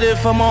she get it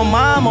from her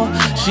mama.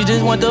 She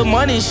just want the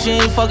money, she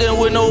ain't fucking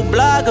with no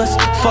bloggers.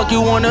 Fuck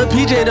you on a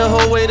PJ the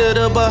whole way to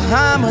the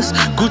Bahamas.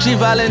 Gucci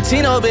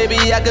Valentino,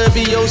 baby, I could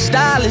be your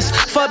stylist.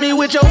 Fuck me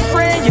with your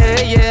friend,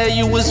 yeah,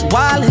 you was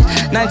wildin'.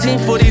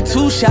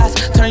 1942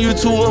 shots, turn you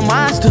to a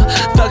monster.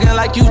 Thuggin'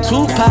 like you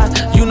Tupac,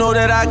 you know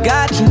that I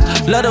got you.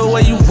 Love the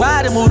way you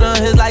ride and move on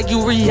his like you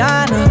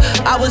Rihanna.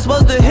 I was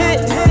supposed to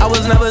hit, I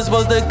was never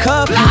supposed to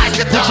cuff you.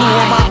 Put you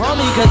on my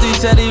homie cause he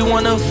said he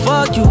wanna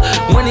fuck you.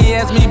 When he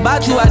asked me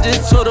about you, I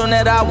just told him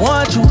that I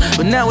want you.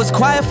 But now it's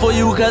quiet for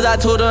you cause I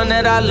told him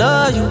that I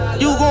love you.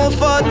 You gon'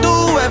 fuck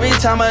through every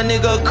time a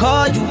nigga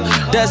call you.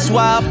 That's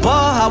why I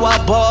ball how I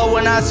ball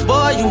when I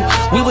spoil you.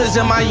 We was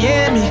in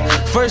Miami,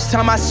 first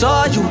time I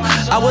saw you.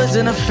 I was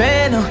in a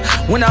Phantom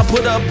when I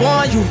put up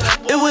on you.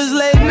 It was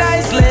late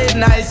nights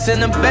in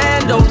the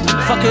bando.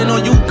 Fucking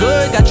on you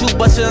good, got you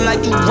bustin'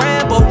 like you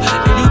Rambo.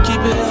 And you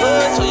keep it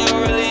hood so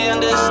you really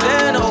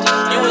understand, oh.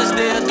 You was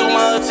there through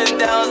my ups and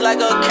downs like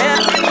a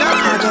cat.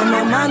 I got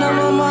my mind on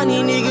my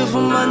money, nigga,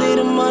 from Monday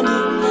to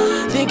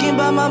Monday. Thinking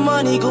about my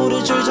money, go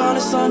to church on a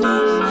Sunday.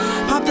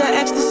 Pop that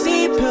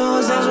ecstasy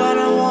pills, that's what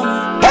I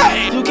want.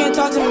 You can't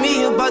talk to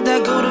me about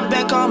that, go to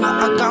back on my.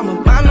 I got my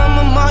mind on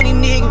my money,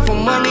 nigga,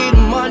 from Monday to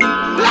Monday.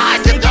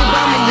 Thinking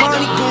about my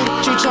money, go to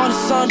church on a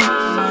Sunday.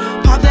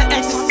 Pop that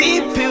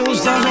ecstasy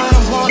pills, that's what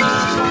I want.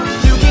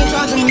 You can't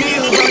talk to me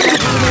about that,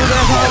 go to back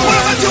on my. What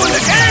am I doing?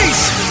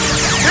 Ace!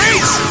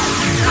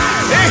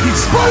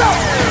 Pull up!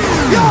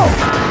 Yo!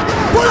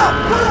 Pull up!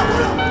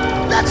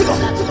 Let's go!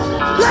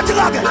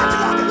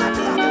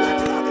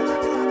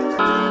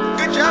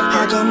 Good job.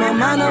 I got my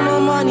mind on my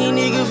money,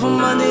 nigga,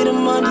 from Monday to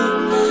Monday.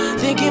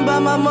 Thinking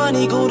about my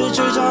money, go to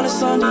church on a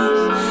Sunday.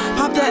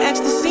 Pop that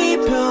ecstasy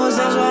pills,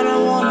 that's what I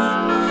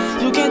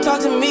want. You can't talk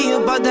to me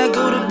about that,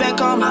 go to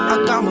back on my.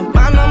 I got my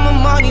mind on my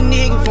money,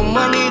 nigga, from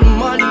Monday to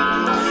Monday.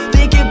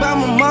 Thinking about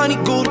my money,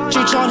 go to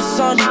church on a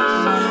Sunday.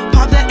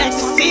 Pop that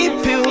ecstasy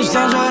pills,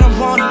 that's what I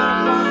want.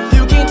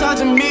 You can't talk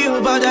to me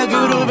about that,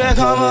 go to back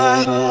on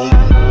my.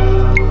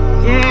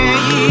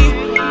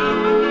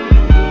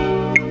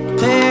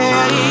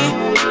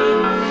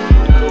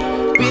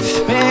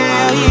 With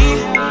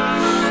Mary,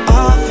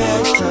 all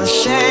thanks to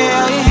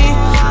Sherry.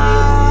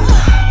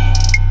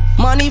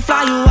 Money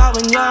fly you out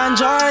when you're in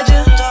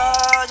Georgia.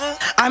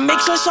 I make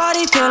sure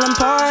shorty feel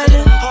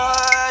important.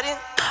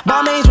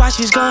 Balmain's while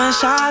she's going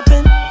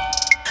shopping.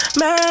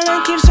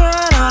 Maryland keeps her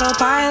on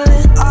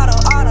autopilot.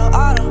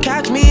 Auto.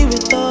 Catch me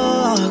with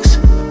thugs.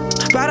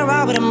 Ride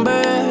around with them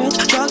birds.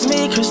 Drugs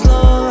make her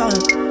slow.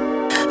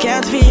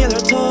 Can't feel her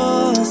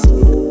toes.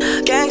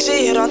 Gang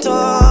shit on tour.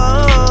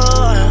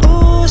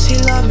 Ooh, she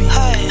love me.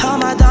 Hey. How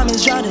my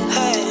diamonds running.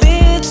 Hey.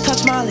 Bitch,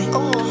 touch Molly.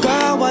 Ooh.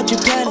 Girl, what you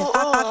planning?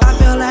 I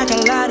feel like a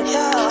lot.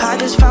 Yeah. I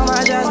just found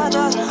my Jasmine.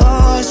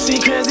 Oh, she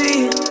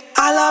crazy.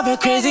 I love her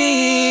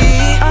crazy.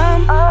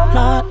 I'm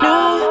not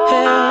new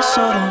here,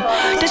 so don't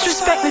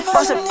disrespect me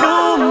for some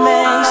blue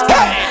man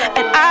style.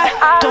 And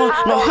I don't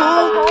know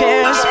who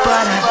cares,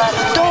 but I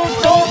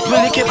don't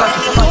really care about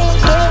you. Don't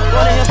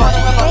wanna hear about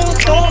you.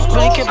 Don't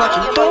really care about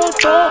you.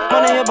 Don't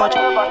wanna hear about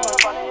you.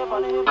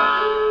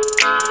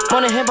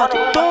 Wanna hear about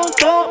you.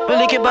 Don't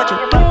really care about you.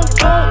 Don't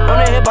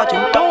wanna hear about you.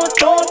 Don't.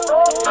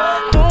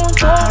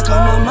 I got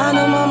my mind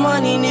on my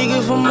money,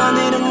 nigga, from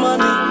Monday to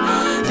Monday.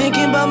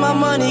 Thinking about my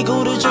money,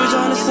 go to church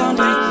on a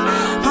Sunday.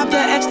 Pop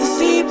that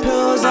ecstasy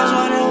pills, that's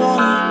what I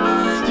want.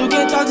 You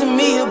can't talk to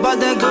me about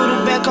that, go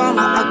to back on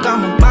my. I got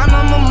my mind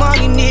on my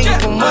money,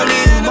 nigga, from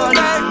Monday to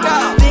Monday.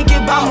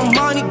 Thinking about my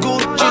money, go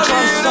to church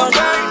on a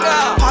Sunday.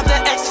 Pop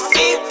that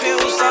ecstasy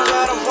pills, that's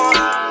what I want.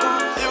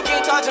 You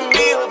can't talk to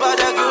me about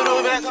that, go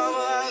to back on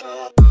my.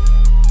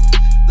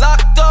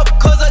 Locked up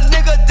cause a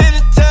nigga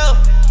didn't tell.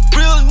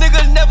 Real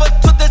nigga never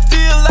took the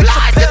deal like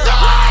Chappelle.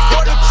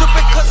 Water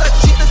trippin' cause I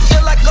treat the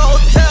jail like a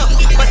hotel.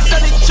 My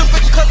sonny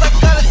trippin' cause I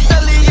got a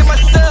celly in my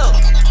cell.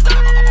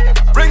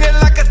 Bring it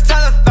like a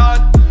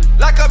telethon,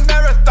 like a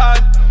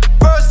marathon.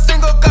 First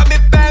single got me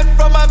banned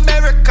from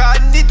America. I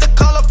need to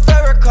call up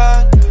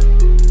Farrakhan.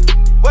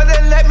 When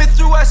they let me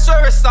through, I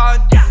swear it's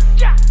on.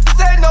 This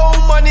ain't no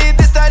money,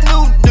 this that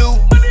new.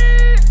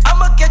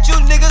 I'ma get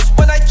you niggas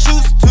when I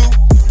choose to.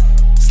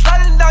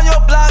 Sliding down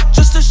your block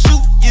just to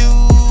shoot you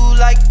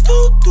like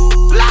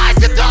doo-doo.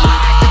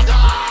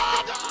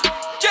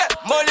 Yeah,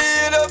 money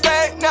in the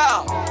bank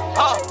now.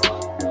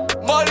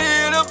 Money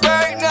in the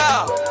bank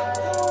now.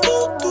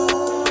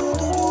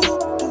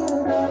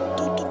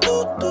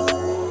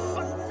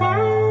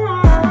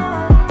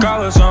 Girl,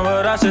 what's wrong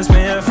with us? Just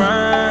being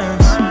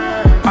friends.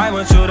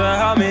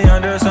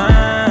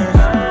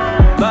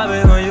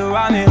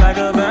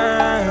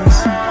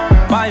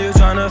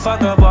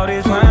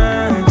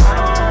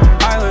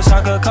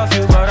 cuff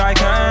you, but I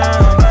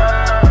can't.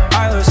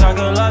 I wish I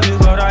could love you,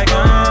 but I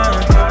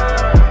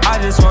can't. I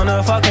just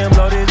wanna fucking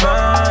blow these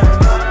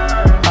bands.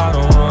 I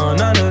don't want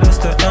none of this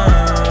to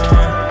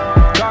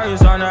end. Girl, you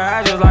starting to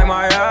act just like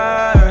my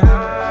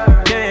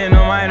ex. Getting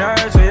on my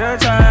nerves for your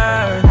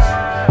text.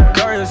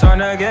 Girl, you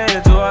starting to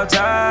get too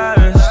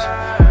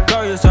attached.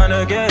 Girl, you starting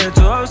to get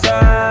too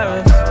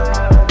obsessed.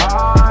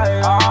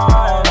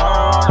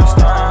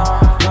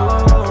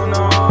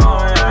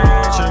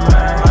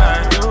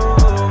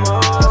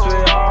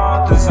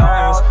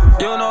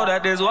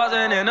 This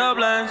wasn't in the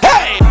plans.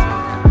 Hey!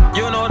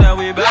 You know that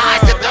we better.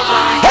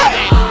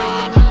 Hey!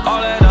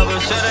 All that other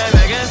shit ain't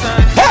making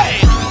sense.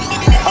 Hey!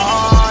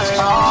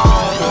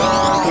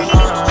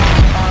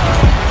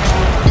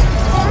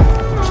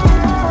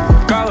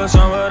 Girl, what's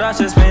wrong with us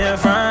just being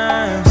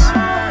friends?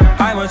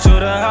 I want you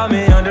to help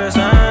me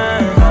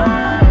understand.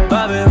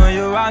 Love it when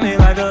you ride me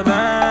like a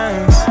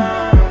Benz.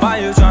 Why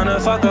you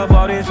tryna fuck up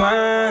all these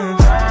plans?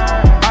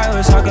 I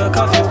wish I could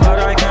cuff you, but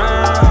I can't.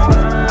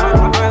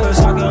 I wish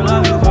I could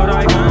love you, but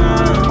I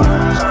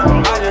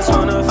can't. I just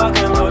wanna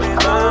fucking blow these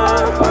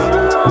bands.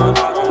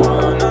 I don't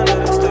want none of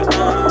this to end.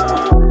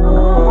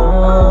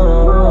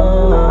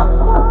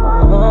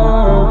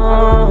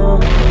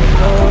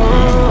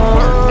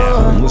 Now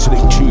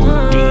listening to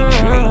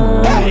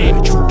DJ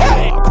Rich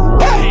Rock,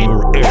 rocking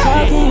your air.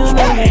 Fucking you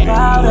make me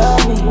proud of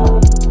me,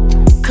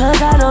 'cause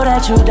I know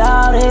that you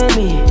doubted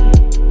me.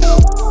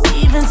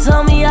 Even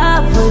told me I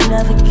would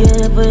never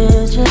get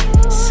with you.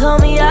 Told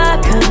me I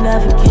could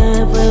never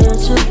get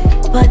with you.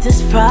 But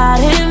this pride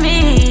in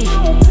me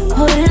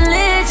wouldn't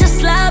let you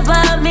slide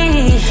by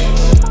me.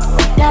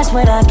 That's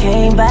when I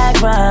came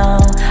back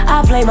round.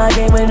 I played my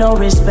game with no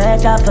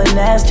respect. I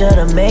finessed you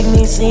to make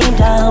me seem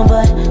down,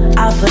 but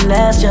I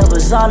finessed you,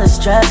 was all the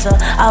stressor.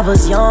 I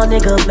was young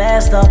nigga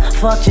messed up,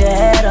 fucked your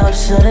head up,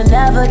 shoulda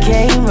never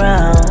came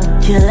round.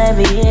 You let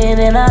me in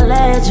and I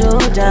let you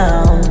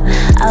down.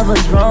 I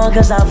was wrong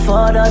 'cause I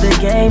fought up the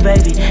game,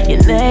 baby.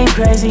 Your name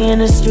crazy in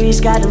the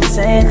streets, got them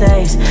saying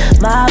things.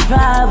 My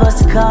pride was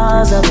the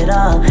cause of it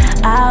all.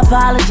 I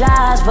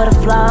apologize for the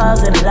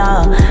flaws in it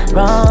all,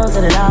 wrongs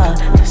in it all.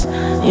 'Cause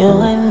you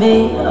and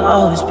me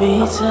always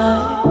be tight,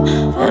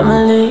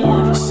 Emily,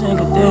 every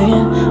single day.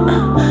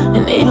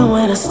 And even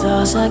when I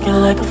start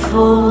acting like a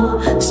fool,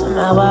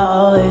 somehow I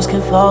always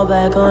can fall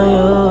back on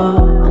you.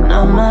 And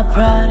all my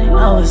pride ain't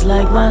always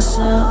like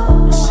myself.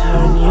 It's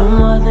hurting you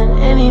more than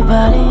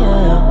anybody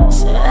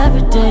else. So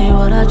every day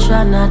what I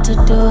try not to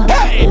do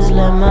is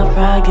let my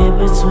pride get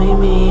between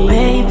me.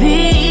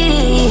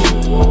 Baby,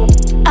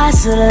 I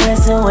should've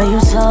listened when you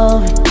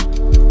told me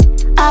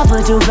I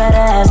would do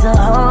better as the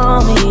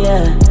homie,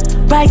 yeah.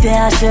 Right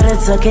there I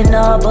should've took it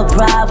up, but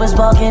pride was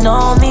walking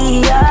on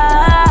me.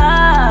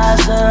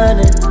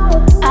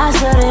 I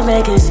shouldn't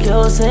make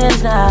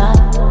excuses now,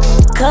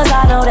 'cause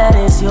I know that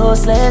it's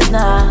useless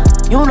now.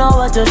 You know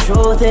what the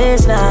truth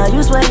is now.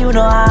 You swear you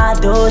know how I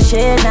do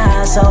shit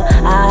now. So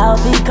I'll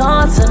be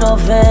gone to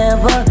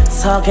November,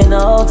 talking to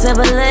old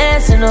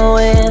Timberlands in the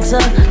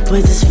winter.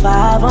 With this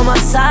 5 on my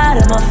side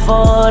and my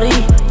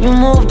 40. You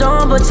moved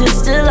on but you're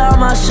still on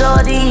my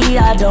shorty.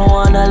 I don't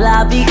wanna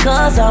lie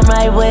because I'm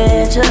right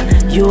with you.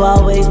 You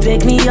always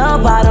pick me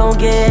up, I don't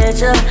get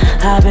you.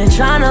 I've been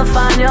trying to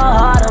find your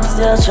heart, I'm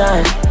still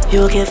trying.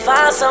 You can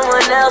find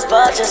someone else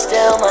but you're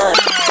still mine.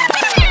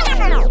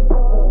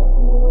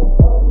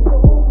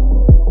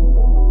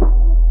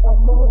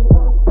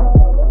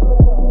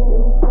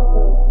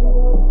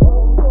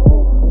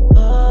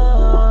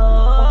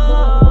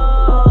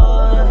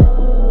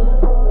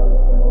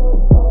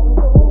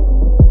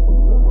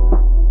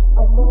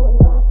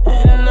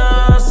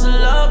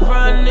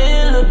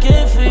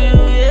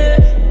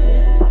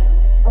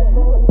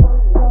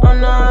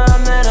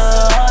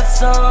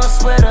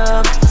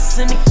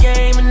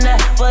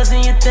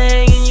 Wasn't your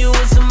thing and you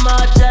was a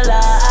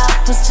Margiela.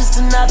 I was just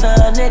another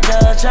nigga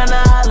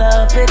tryna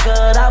holler,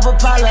 figured I would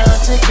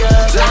politic ya.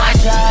 So I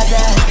tried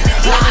that.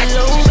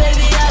 Hello,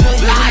 baby, I know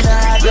you denied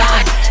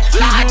that.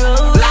 Keep it real,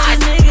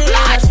 nigga, and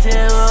I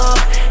still roll.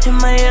 In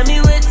Miami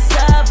with the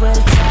side, where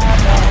the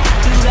top at.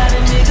 You got a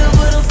nigga,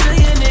 but I'm still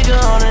your nigga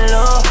on the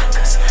low.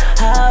 'Cause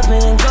I've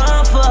been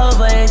gone for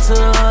way too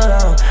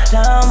long.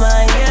 Down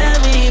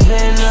Miami,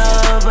 been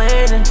up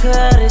waiting,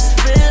 'cause this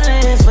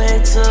feeling's way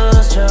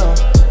too strong.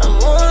 I'm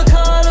one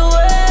call away.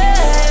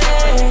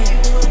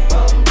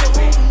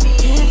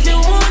 If you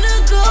wanna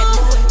go,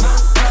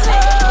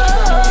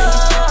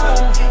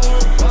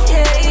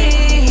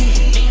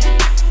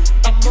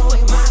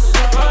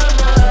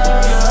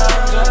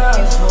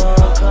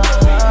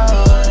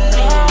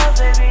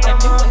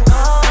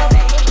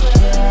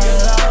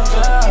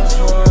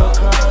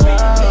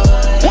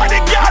 What the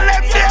girl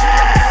left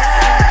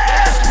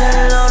there?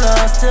 Still on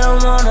her, still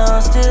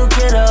wanna, still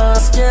get her,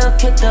 still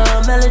kick the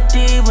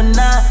melody when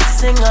I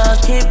sing her.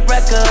 Keep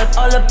record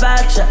all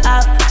about you.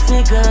 I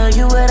figure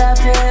you would have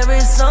to hear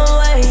it some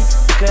way.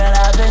 Girl,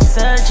 I've been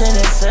searching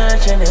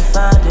and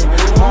finding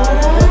all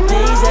of the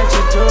things that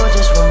you do.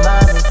 Just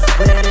remind me,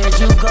 where did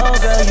you go,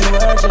 girl? You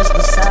were just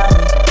beside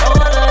me.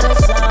 All of the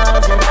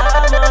times that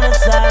I wanna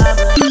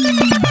time.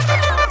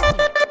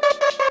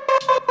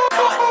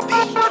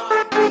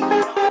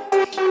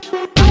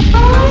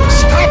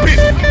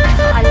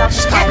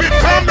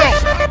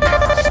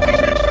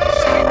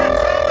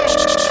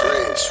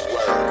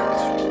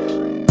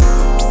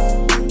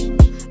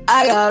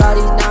 I got all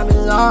these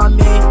diamonds on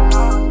me.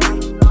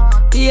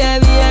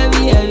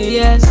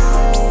 VVS.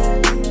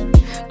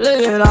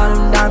 Look at all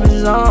them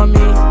diamonds on me.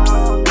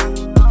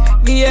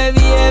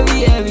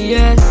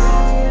 VVS.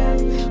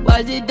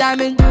 Watch the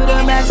diamond through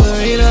the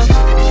Macarena.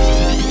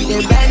 The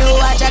brand new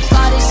watch, I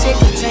call this shit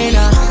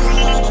Katrina.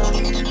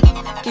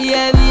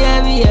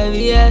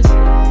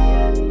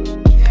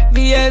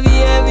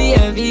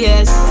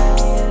 VVS.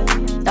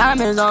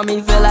 Diamonds on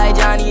me feel like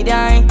Johnny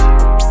Dang.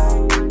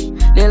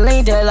 They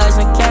lean there like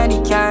some candy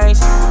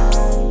canes.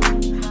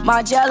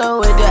 My jello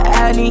with the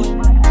Annie.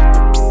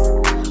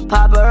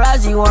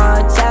 Paparazzi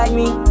wanna tag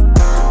me.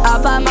 I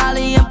pop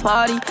Molly and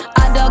party.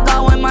 I duck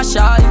out with my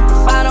shawty.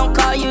 If I don't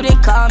call you,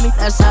 then call me.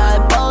 That's how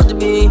it's supposed to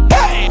be.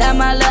 That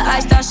my little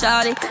iced out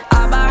shawty.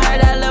 I bought her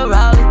that little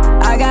Raleigh.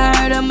 I got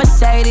her the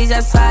Mercedes.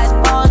 That's how it's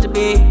supposed to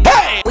be.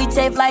 We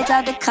take flights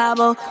out to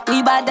Cabo.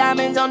 We buy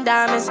diamonds on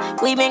diamonds.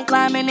 We been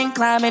climbing and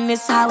climbing.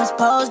 This how it's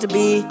supposed to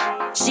be.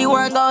 She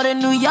wanna go to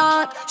New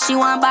York. She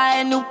wanna buy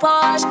a new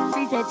Porsche.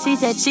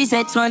 She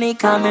said 20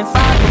 come and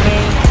fuck with me.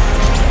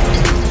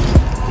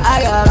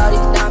 I got all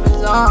these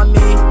diamonds on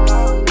me.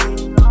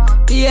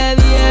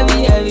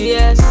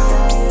 VVS.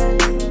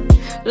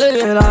 Look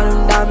at all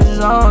them diamonds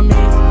on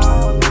me.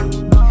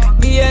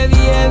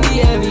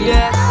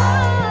 VVS.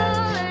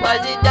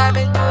 Watch the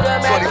diamonds through the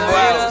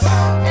Macarena.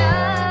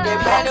 They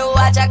brand new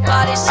watch, I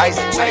call this shit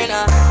Katrina.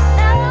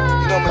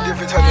 You know I'm a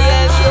different type of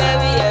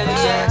nigga.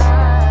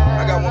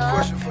 I got one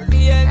question for you.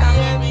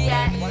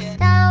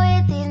 Down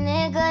with these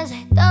niggas, I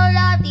don't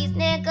love these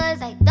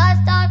niggas, I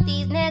dust off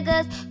these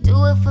niggas.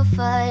 Do it for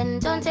fun,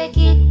 don't take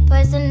it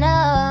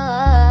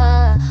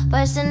personal.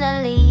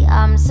 Personally,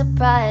 I'm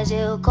surprised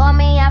you call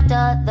me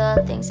after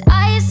the things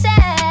I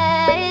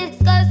said.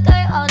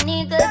 Skirt all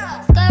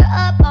niggas, skirt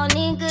up all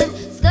niggas,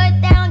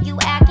 skirt down, you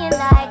acting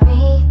like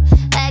me,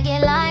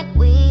 acting like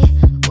we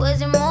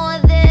wasn't more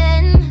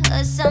than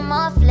a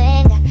summer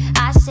fling.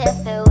 I said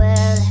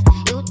farewell,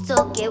 you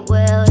took it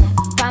well.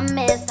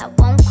 Promise I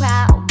won't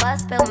cry over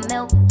spilled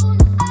milk.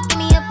 Give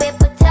me a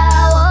paper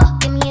towel,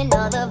 give me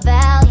another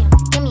volume,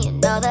 give me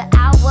another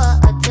hour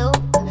or two,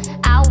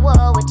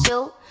 hour with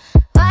you.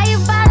 Why you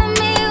bother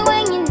me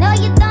when you know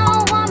you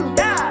don't want me?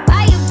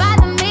 Why you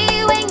bother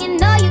me when you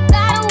know you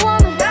got a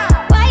woman?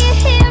 Why you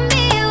hit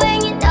me when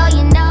you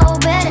know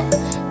better?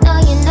 Know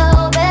you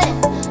know better,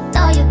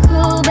 know your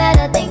crew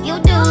better than you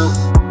do.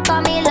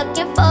 Call me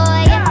looking for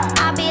you,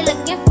 I'll be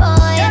looking for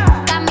you.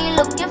 Got me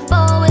looking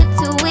forward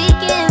to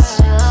weekends.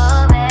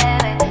 Sure,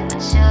 baby,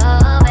 but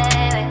sure,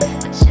 baby,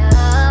 but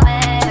sure,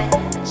 baby,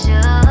 but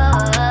sure.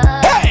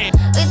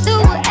 We do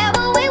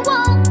whatever we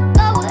want,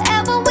 go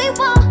wherever we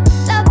want,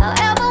 love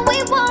however we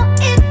want,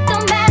 it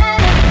don't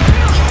matter.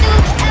 We do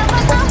whatever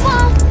I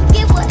want,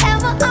 get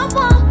whatever I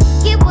want,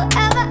 get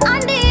whatever I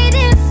need.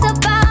 It's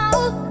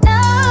about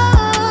love.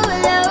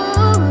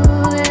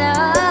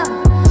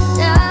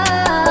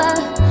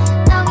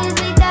 Long as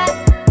we got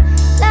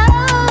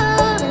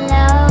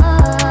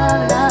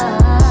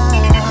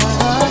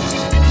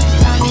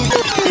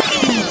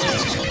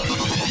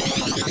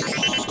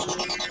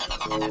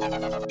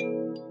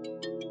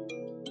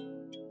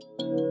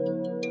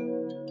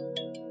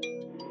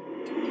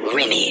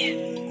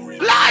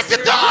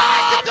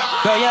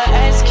Girl, your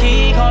ass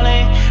keep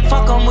calling.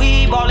 Fuck 'em,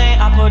 we ballin'.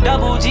 I put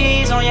double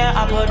G's on ya.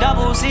 I put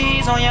double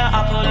C's on ya.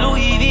 I put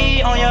Louis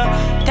V on ya.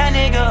 That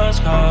nigga a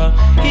scrub.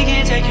 He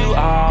can take you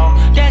out.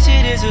 That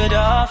shit is a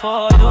dog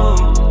for you.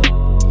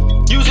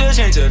 You just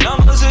change the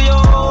numbers of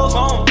your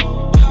phone.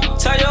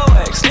 Tell your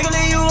ex, nigga,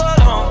 leave you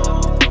alone.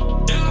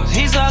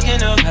 He's stuck in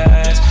the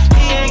past.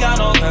 He ain't got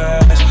no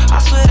cash. I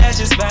swear that's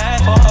just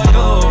bad for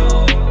you.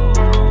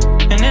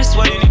 And this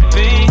way you need to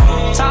be.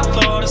 Top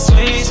floor the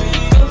suites.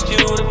 You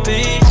the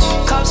beach,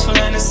 cups full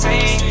in the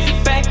sea,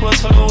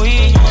 backwards for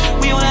Louis.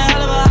 We on a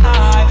hell of a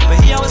high,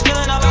 but he always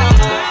killing up our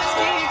lives.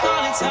 He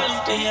calling, tell him,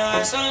 leave your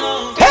ass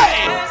alone.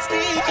 Hey!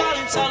 He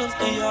calling, tell him,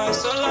 leave your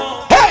ass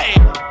alone. Hey!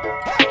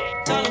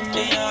 Tell him,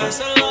 leave your ass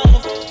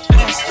alone.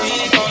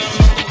 He calling,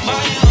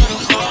 body on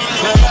the phone.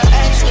 Girl, your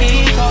ex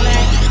keep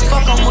calling.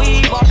 Fuck 'em,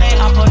 we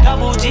ballin'. I put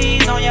double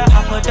G's on ya,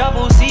 I put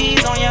double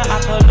C's on ya, I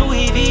put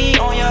Louis V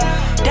on ya.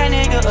 That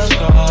nigga a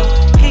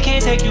scrub, he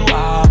can't take you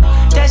out.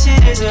 That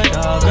shit is a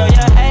dog, girl,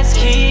 your ass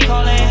keep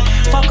calling.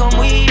 Fuck 'em,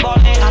 we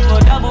ballin'. I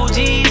put double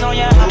G's on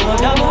ya, I put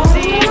double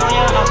C's on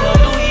ya, I put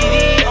Louis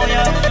V on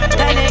ya.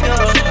 That nigga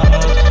a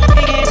scrub,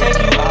 he can't take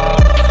you out.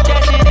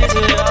 That shit is a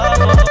dog.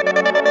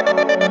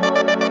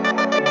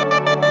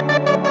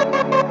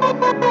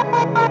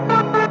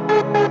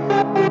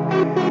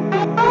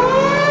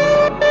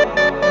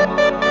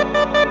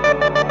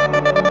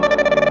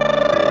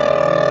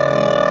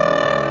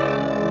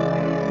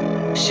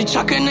 She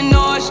chucking the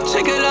noise,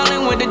 take it all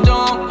in with the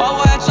dawn. All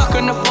while I talk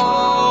on the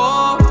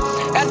phone.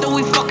 After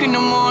we fucking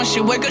them on,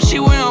 she wake up, she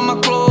wear on my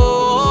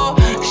clothes.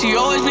 She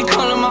always be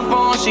calling my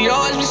phone, she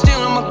always be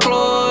stealing my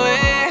clothes.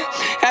 Yeah.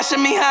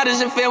 Asking me how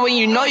does it feel when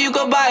you know you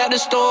go buy at the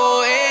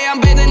store. Yeah. I'm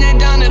bending it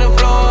down to the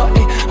floor.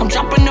 Yeah. I'm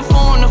dropping the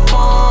phone on the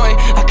phone.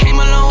 Yeah. I came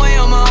a long way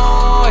on my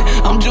own.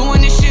 Yeah. I'm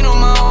doing this shit on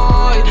my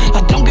own. Yeah.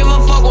 I don't give a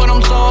fuck what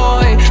I'm told.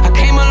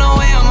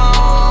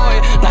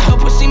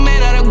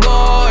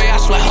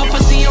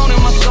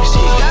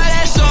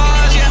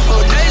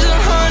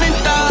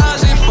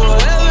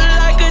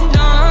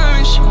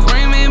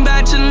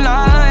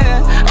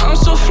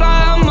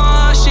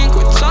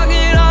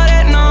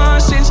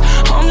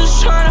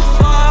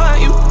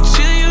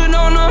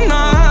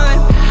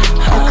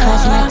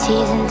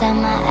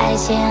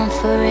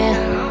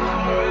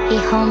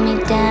 hold me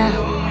down.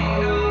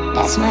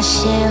 That's my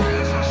shield.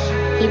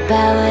 He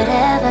buy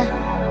whatever,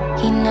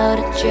 he know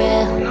the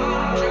drill.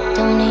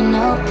 Don't need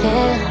no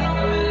pill.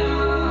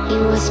 He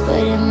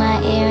whispered in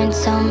my ear and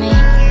told me,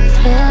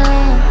 feel.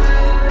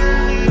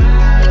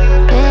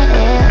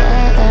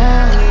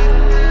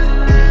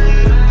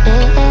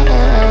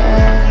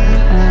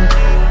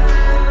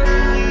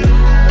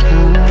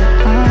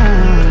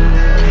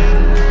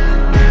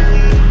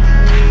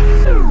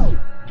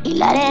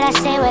 Love that I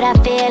say what I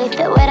feel, you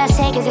feel what I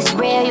say cause it's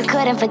real, you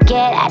couldn't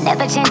forget. I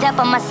never change up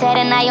on my set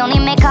and I only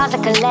make calls to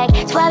collect.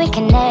 That's why we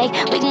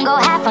connect, we can go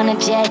half on a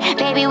jet.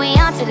 Baby, we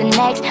on to the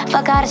next,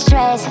 fuck all the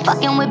stress.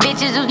 Fucking with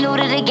bitches who's new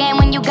to the game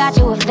when you got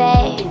you a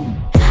vet.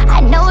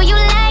 I know you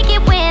like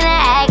it when I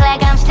act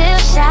like I'm still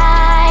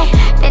shy.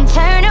 Then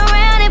turn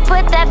around and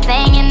put that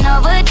thing in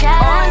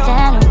overdrive. On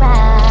down the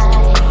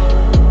ride,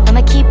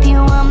 I'ma keep you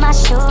on my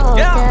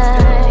shoulder.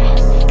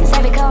 Cause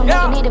every cold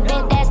nigga need a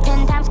bit that's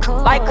 10 times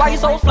colder. Like why you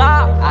so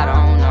fly? I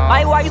don't know.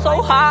 Like why you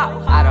so hot?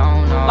 I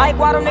don't know. Like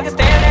why them niggas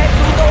stand at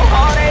you so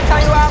hard every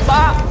time you ride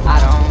by? I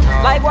don't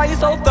know. Like why you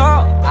so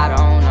thorough? I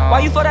don't know. Why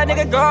you for that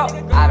nigga girl?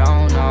 I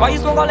don't know. Why you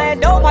smoke all that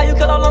dope? How you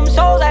kill all them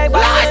shows?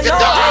 Everybody wanna know.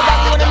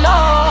 Everybody wanna know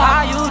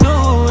how you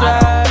do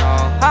that.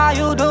 How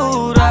you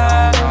do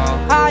that?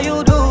 How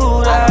you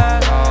do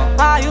that?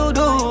 How you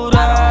do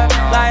that?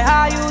 Like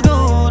how you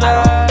do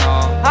that?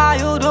 How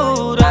you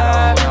do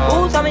that?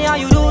 Ooh, tell me how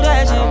you do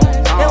that shit.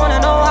 They wanna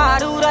know how I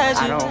do that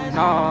shit. I don't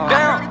know.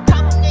 Damn.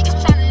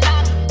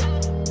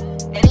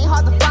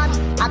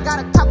 I got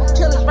a couple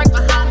killers right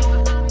behind me.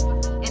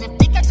 And if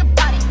they catch a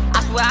body,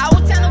 I swear I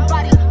won't tell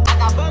nobody. I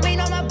got Balmain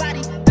on my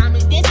body,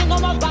 diamonds dancing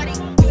on my body.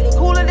 You look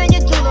cooler than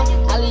your jeweler,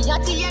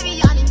 Alianti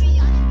Ariani.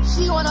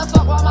 She wanna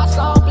fuck while my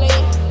song play.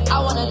 I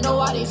wanna know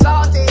why they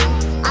salty.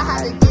 I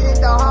had to get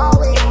in the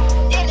hallway.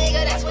 Yeah,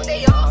 nigga, that's what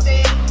they all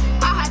say.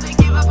 I had to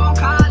give up on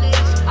college.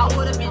 I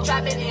would've been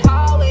trapping in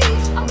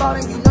hallways. I'm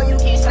ballin', you know you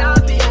can't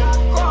stop it.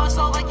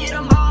 Crossover, get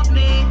them off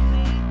me.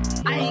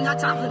 I ain't got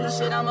time for this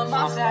shit, I'm a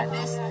mouse at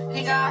this.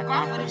 Nigga, I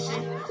grind for this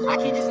shit. I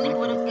can't just link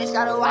with a bitch,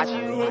 gotta watch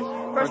you hit.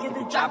 First get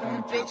the drop on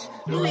the bitch.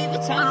 Louis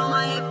Vuitton on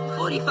my hip,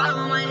 45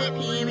 on my hip.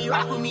 He ain't me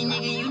rock with me,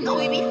 nigga, you know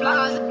he be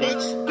fly as a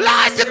bitch.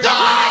 Fly as a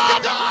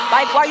dog!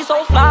 Like why you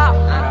so fly? I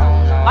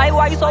don't know. Like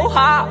why you so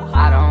hot?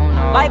 I don't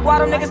know. Like why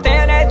them niggas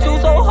stand at you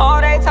so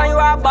hard every time you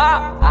ride by?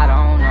 I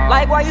don't know.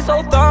 Like why you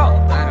so thorough?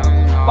 I don't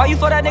know. Why you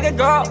for that nigga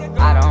girl?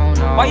 I don't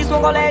know. Why you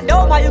smoke all that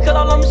dope? How you kill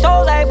all them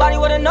shows? Everybody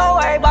wanna know,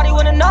 everybody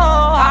wanna know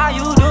how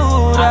you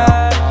do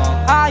that.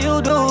 How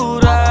you do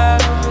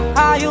that?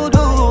 How you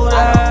do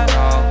that?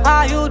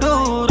 How you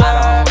do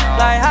that?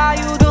 Like how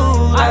you do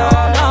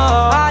that?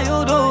 How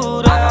you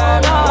do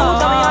that? Ooh,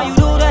 tell me how you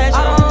do that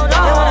shit.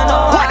 They wanna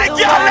know how you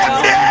do that.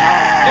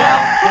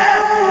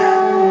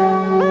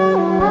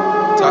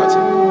 Talk to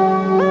me.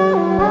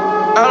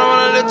 I don't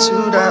wanna let you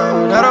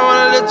down. I don't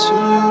wanna let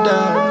you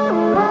down.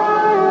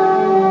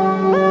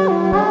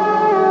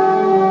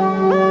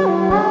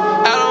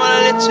 I don't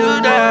wanna let you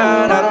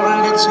down. I don't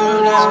wanna let you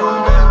down.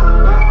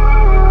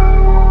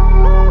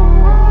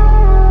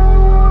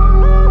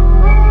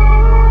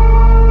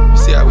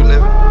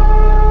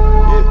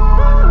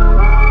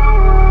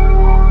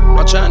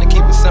 Trying to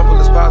keep it simple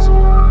as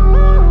possible.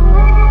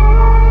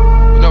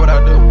 You know what I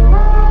do?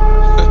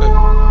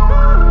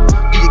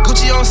 Get your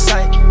Gucci on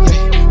sight,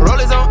 yeah.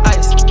 Rollers on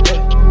ice,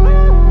 yeah.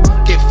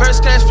 Get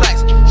first class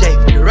flights, yeah.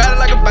 Ride it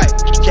like a bike,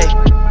 yeah.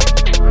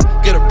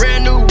 Get a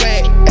brand new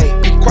wag, hey.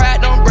 Be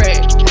quiet, don't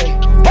brag, hey.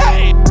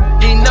 Hey,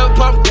 you ain't never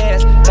pump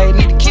gas, hey.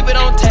 Need to keep it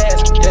on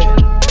task, yeah.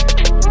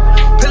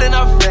 Pulling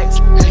off racks,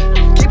 hey.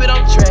 Keep it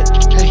on track,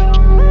 hey.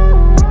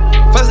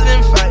 Fussing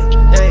and fighting,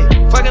 hey.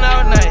 Fucking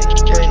all night,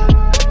 yeah.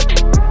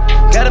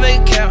 Gotta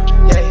make it count,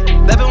 yeah.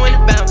 Love it when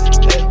it bounce,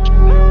 yeah.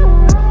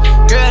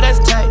 Girl, that's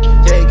tight,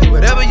 yeah. Get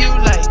whatever you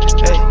like,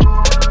 hey.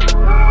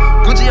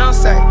 Gucci on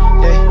sight,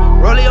 yeah.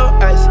 Rollie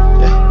on ice,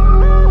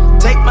 yeah.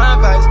 Take my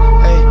advice,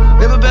 hey.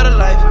 Live a better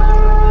life.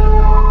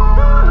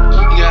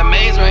 You got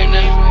maze right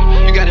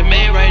now, you got it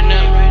made right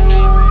now.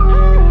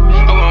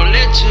 I won't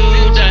let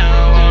you down,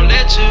 I won't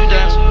let you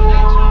down.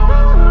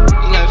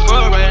 It's like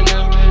for right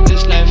now,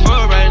 it's like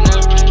for right now.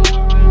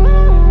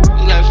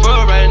 It's like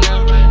for right now,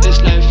 it's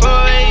like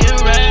for you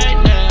right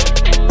now.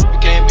 You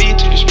can't be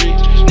to the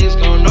streets, niggas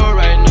gon' know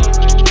right now.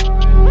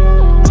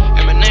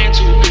 And my name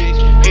too big,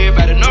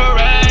 everybody know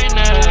right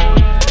now.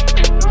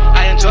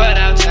 I enjoyed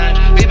our time,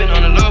 we been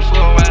on the low for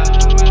a while.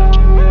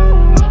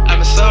 I've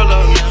been solo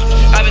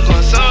now, I've been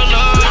going solo now.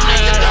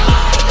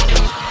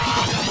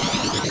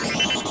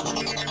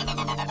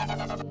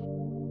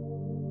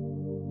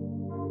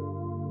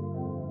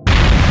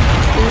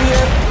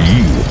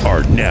 You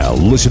are now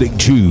listening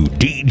to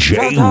DJ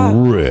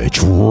Rich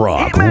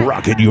Rock,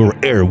 rocking your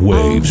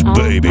airwaves,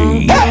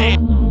 baby. Hey!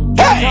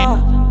 Hey!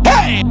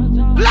 Hey!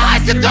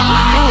 Lies the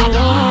dog!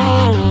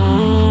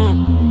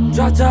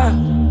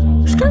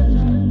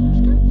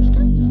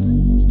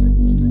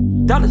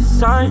 Dollar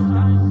sign.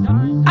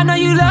 I know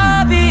you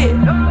love it.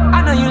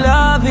 I know you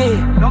love it.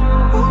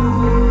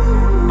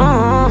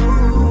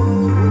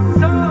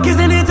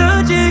 Kissing and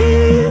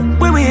touching.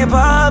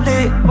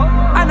 public.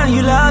 I know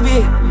you love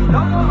it.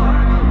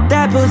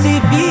 That pussy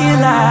feel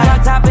like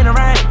drop top in the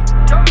rain.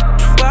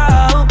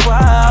 Whoa,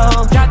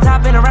 whoa, drop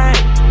top in the rain.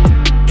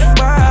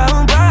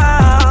 Whoa,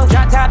 whoa,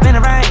 drop top in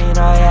the rain.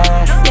 Oh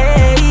yeah,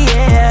 yeah,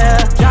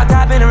 yeah. Drop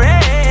top in the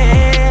rain.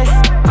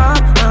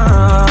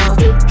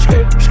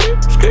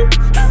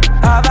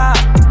 How about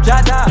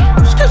drop top?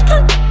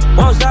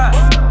 Won't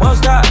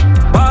stop,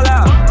 ball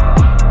out.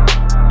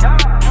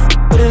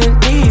 Put it in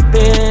deep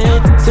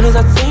end. Soon as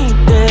I seen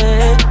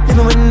it,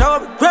 living with no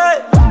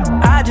regret.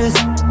 I just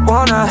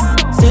wanna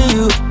see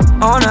you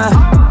on a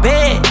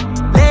bed,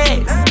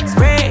 legs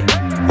spread.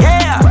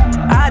 Yeah,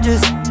 I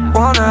just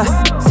wanna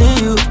see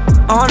you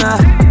on a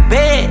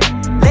bed,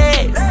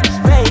 legs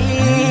spread.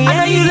 I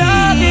know you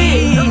love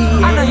it.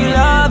 I know you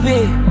love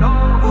it.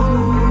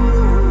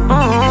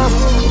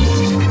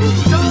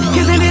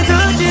 Kissing and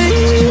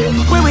touching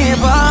when we in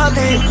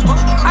public.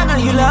 I know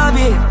you love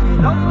it.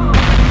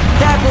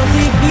 That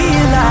pussy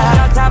feel like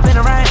drop top in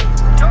the rain.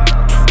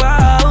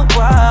 Whoa,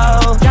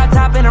 whoa, drop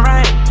top in the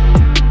rain.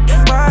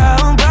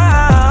 Whoa,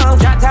 whoa,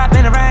 drop top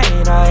in the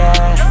rain. Oh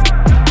yeah,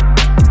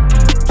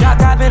 drop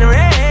top in the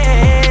rain.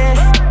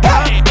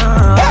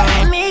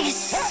 Me get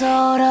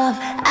sold up,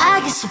 I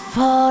get you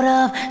pulled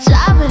up.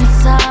 Shopping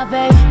inside,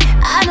 baby.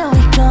 I know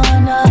we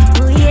going up.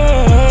 Oh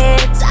yeah,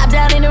 top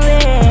down in the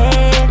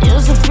red.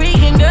 You're so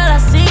freaking girl, I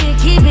see it.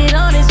 Keep it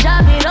on this,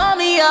 drop it on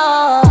me,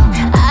 y'all.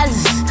 I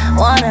just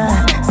wanna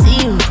see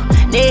you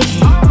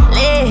naked,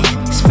 legs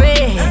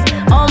spread.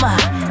 Oh my,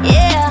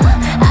 yeah.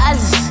 I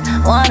just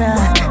wanna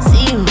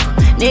see you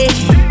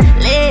naked,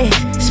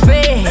 legs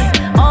spread.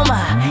 Oh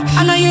my, I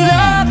know you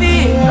love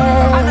it.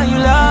 I know you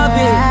love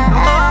it.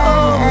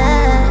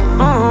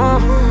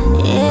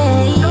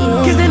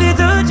 Kissing and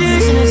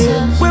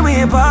touching when we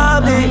in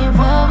public.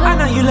 I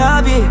know you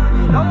love it.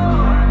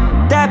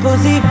 That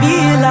pussy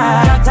feel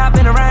like drop top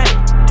in the rain.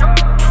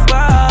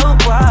 Whoa,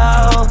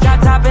 whoa, drop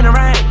top in the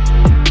rain.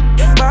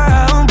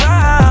 Whoa,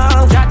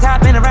 whoa, drop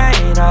top in the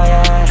rain. Oh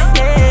yeah,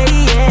 yeah,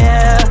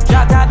 yeah.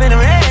 Drop top in the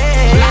rain.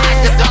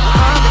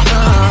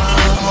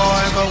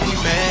 Boy, but we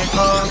back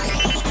up.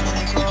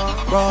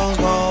 Rose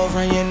gold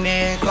from your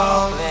neck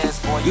up.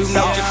 You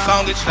know the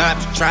longest time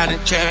you tryna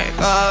check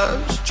us.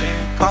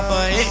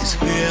 Papa X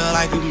feel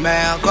like you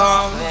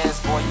Malcolm.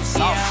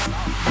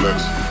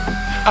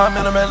 I'm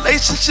in a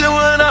relationship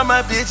with all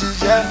my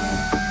bitches, yeah.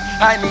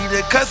 I need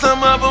to cut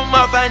some of them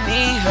off, I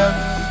need her.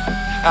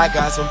 I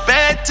got some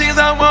bad things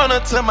I want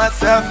her to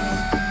myself.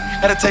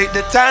 Gotta take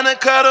the time to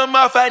cut them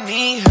off, I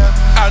need her.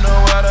 I know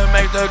how to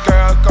make the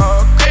girl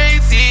go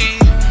crazy.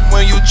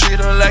 When you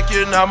treat her like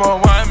your number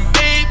one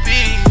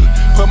baby.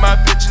 Put my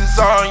bitches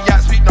on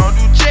yachts, we don't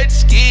do jet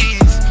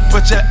skis.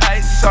 Put your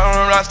ice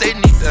on rocks, they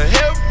need to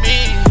help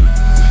me.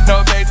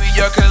 No baby,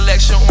 your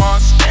collection won't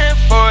stand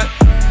for it.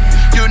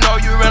 You know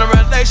you're in a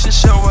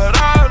relationship with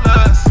all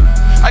us.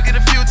 I get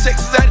a few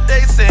texts out of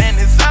day saying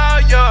it's all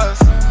yours.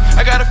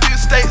 I got a few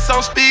states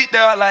on speed,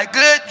 they're like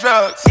good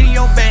drugs. Get in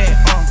your bag,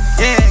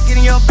 yeah, get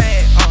in your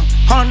bag,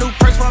 Hold a new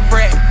purse for a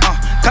bread,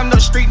 come to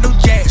the street, new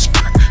jazz.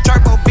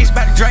 Turbo bitch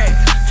bout to drag.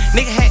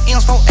 Nigga had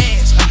M's for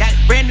ass, got a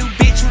brand new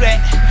bitch, who that?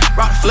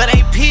 Rock the flood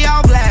AP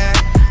all black.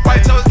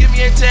 White toes give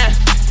me a 10,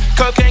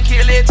 cocaine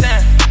kill it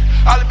 10.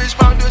 All the bitch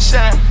wanna do is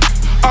shine.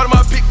 All of my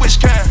pick which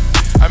kind.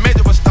 I made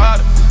it a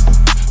starter.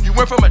 You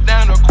went from a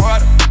down to a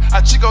quarter.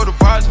 I Chico the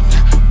project.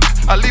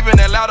 I live in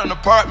that loud an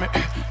apartment.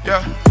 Yeah.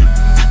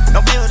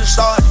 No bill to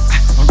start it.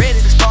 I'm ready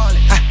to start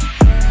it.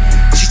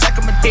 She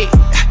sucking my dick.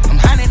 I'm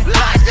hot in the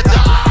closet.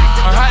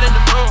 I'm hot in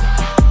the room.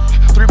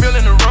 3 bill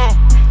in the room.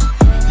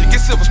 You get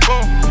silver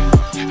spoon.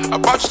 I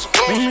bought you some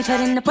when we cut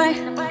in the park,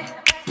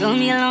 gonna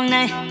be a long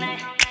night.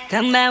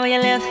 Come by where you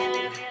live,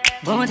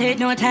 won't take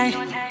no time.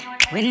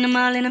 When I'm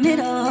all in the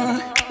middle,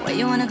 where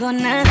you wanna go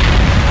now?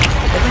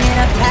 Open it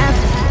up top.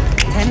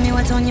 Tell me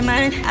what's on your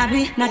mind. I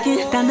be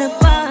knocking down the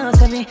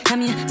walls every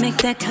time you make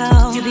that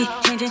call. You be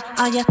changing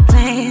all your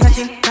plans, but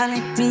you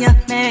calling me a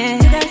man.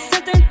 There's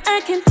something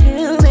I can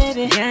do,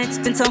 baby. Yeah, it's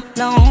been so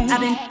long.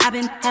 I've been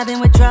having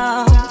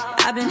withdrawals.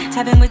 I've been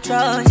having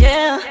withdrawals.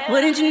 Yeah,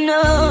 wouldn't you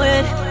know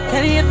it?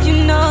 Tell me if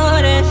you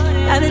notice.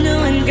 I've been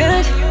doing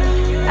good.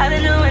 I've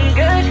been doing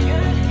good.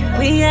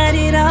 We had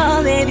it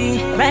all,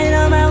 baby. Right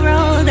on my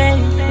road,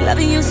 baby.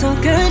 Loving you so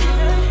good.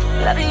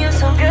 Loving you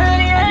so good,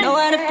 yeah. I know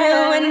how to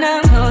feel when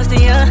I'm close to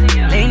you.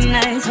 Late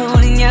nights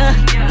holding you.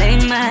 Lay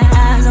my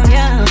eyes on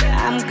you.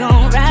 I'm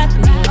gon' rap for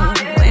you.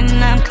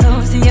 When I'm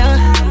close to you.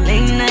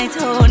 Late nights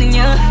holding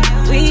you.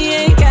 We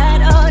ain't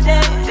got all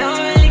day.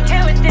 Don't really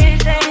care what they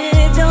say.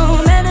 It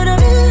don't matter to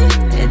me.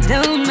 It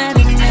don't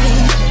matter to me.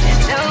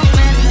 It don't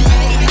matter to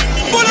me.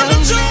 Pull up the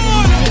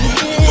tune.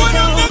 Pull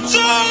up the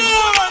tune.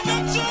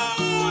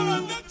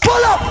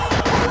 Pull up.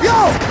 Yo.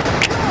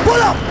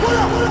 Pull up. Pull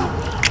up. Pull up.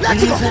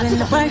 Let's go.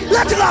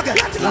 Let's go.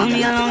 It's gonna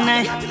be a long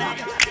night.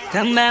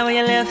 Come by where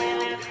you live.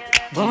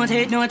 Won't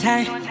take no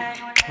time.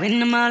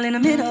 When I'm all in the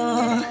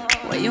middle,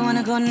 where you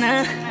wanna go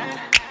now?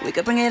 We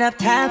could bring it up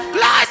top.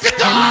 Every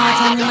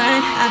time you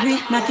mind, I be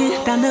knocking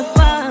down the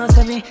walls.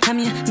 Every time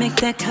you make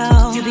that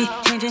call, you be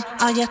changing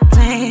all your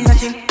plans.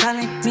 But you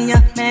calling me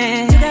your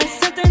man. You got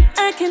something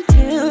I can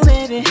do,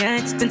 baby. Yeah,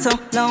 it's been so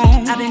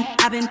long. I've been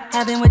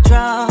having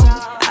withdrawals.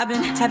 I've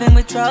been having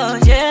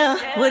withdrawals, yeah.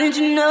 Wouldn't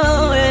you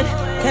know it?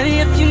 Tell me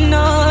if you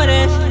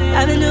notice.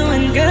 I've been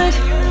doing good.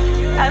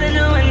 I've been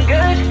doing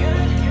good.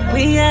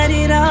 We had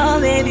it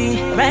all,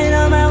 baby. Right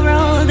on my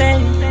road,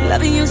 baby.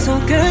 Loving you so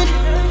good.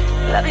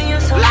 Loving you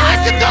so good.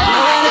 I know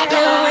what I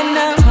feel when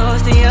I'm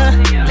close to you.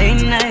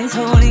 Late nights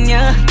holding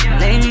you.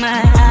 Lay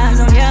my eyes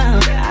on you.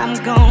 I'm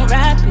gon'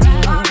 ride for you.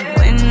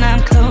 When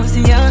I'm close to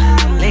you.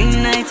 Late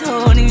nights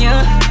holding you.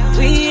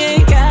 We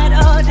ain't got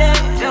all day.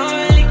 Don't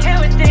really care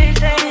what they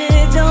say.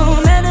 It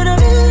don't matter to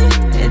me.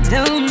 It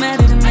don't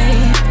matter to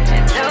me.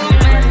 It don't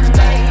matter to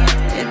me.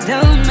 It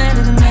don't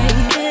matter to me.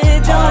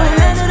 It don't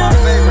matter to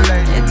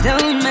me. It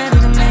don't matter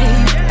to me.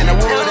 And I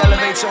would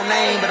elevate your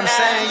name, but I'm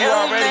saying you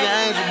already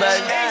an angel,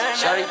 baby.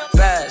 Shawty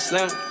bad,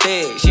 slim,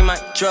 thick. She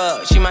might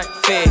drug, she might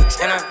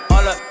fix. And I'm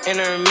all up in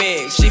her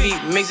mix. She be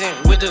mixing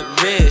with the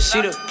wrist.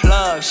 She the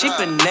plug, she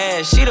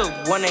finesse. She the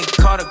one they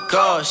call the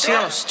goal. She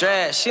don't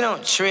stress, she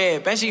don't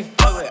trip. And she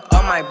fuck with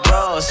all my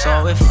bros.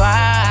 So if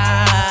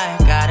I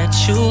gotta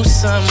choose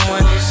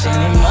someone,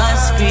 then it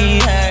must be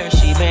her.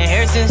 She been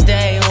here since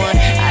day one.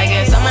 I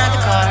guess I'ma have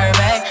to call her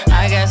back.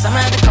 I guess I'ma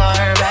have to call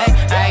her back.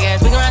 I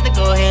guess we gon' have to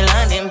go hit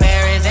London,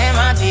 Paris, and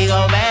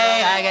Montego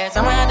Bay. I guess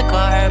I'ma have to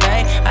call her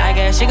back. I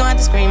guess she gon' have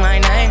to scream my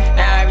name.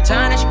 Now every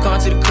time that she come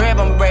to the crib,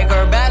 I'ma break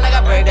her back like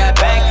I break that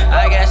bank.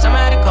 I guess I'ma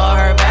have to call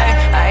her back.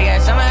 I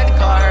guess I'ma have to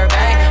call her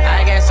back.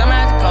 I guess I'ma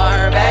have to call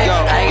her back.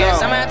 I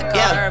guess I'ma have to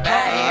call her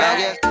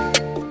back.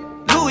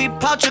 Louis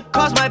Poucher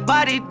cost my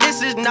body,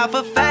 this is not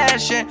for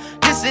fashion.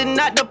 This is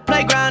not the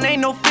playground,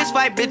 ain't no fist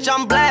fight, bitch,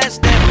 I'm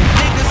blasting.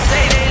 Niggas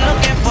say they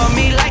looking for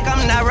me like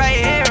I'm not right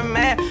here,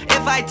 man.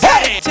 If I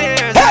take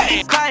tears, I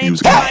be crying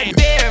to my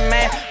beer,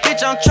 man.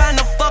 Bitch, I'm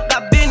tryna fuck,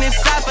 I've been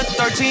inside for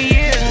 13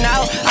 years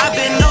now. I've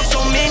been on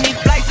so many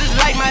flights, it's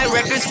like my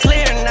record's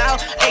clear now.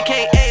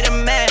 AKA the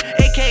man,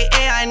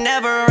 AKA I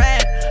never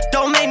ran.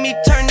 Don't make me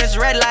turn this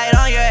red light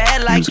on your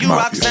head like you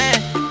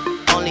Roxanne.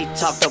 Only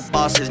talk to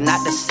bosses,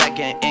 not the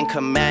second in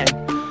command.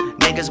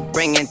 Niggas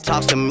bringing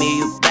talks to me,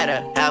 you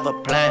better have a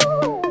plan.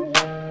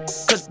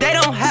 Cause they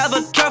don't have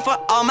a cure for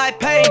all my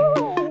pain.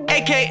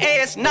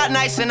 AKA it's not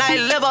nice and I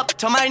live up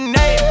to my name.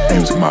 Yeah,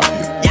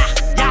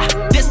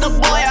 this the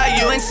boy, are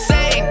you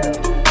insane?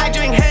 I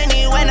drink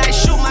Henny when I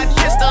shoot my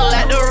pistol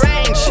at the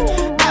range.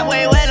 That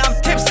way when I'm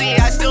tipsy,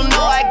 I still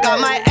know I got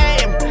my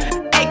aim.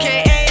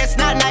 AKA it's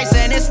not nice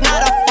and it's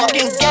not a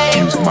fucking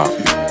game.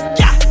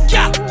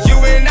 Yeah, you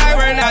and I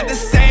were not the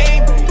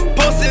same.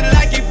 Posted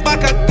like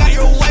Ibaka, got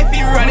your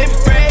wifey running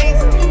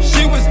frames.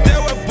 She was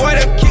there with boy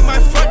to keep my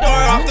front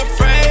door off the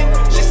frame.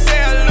 She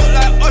say I look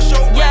like Usher.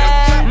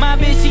 Yeah, my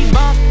bitch, she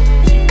bump.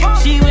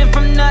 She went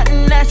from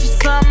nothing, now she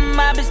something,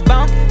 my bitch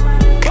bump.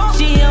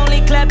 She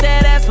only clap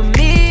that ass for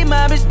me,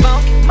 my bitch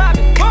bump.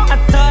 I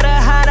taught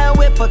her how to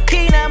whip a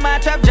key, now my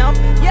trap jump.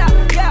 Yeah,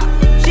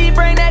 she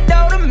bring that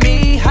dough to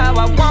me, how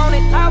I want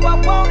it,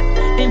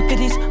 Them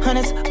 50s,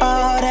 100s,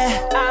 all that.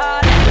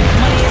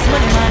 Money is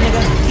money, my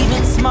nigga,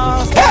 even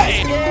small stuff.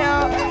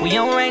 We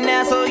on right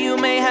now, so you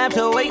may have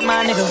to wait,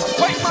 my nigga.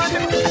 I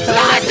told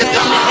that cash in the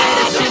air,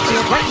 that shit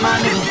feel great, my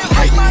nigga.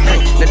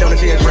 Now don't it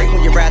feel great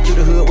when you ride through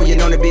the hood when you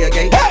known to be a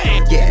gay?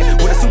 Yeah,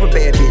 with a super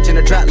bad bitch in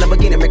a drop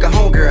Lamborghini, make a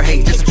homegirl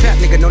hate. Just a trap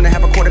nigga known to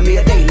have a $250,000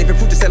 a day. Living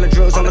fruit to selling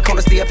drugs on the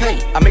corner, still pay.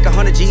 I make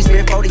 100 G's,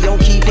 spend 40 on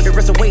key, put the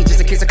rest away just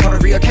in case I caught a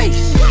real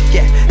case.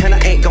 Yeah, and I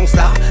ain't gon'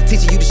 stop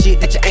teaching you the shit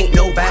that you ain't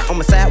know about. On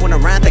my side when I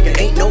rhyme, think it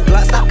ain't no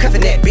block. Stop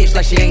cuffing that bitch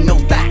like she ain't no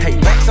back. Hey,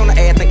 racks on the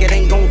ass, think it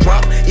ain't gon'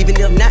 drop. Even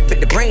if not,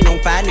 but the brain on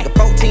fire. Nigga,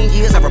 14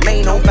 years, I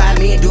remain on fire.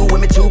 Me and do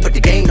women too, but the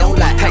game don't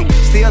lie. Hey,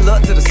 still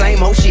up to the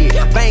same old shit.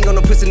 Bang on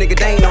the pussy, nigga,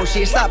 they ain't no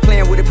shit. Stop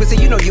playing with it, pussy,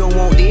 you know you don't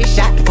want this.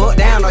 Shot the fuck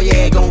down, or your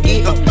ass gon'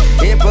 get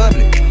in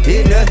public,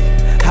 it's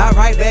nothing. I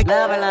right back,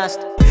 love and lust.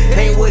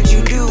 Ain't what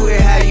you do,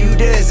 it how you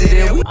does it.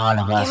 And all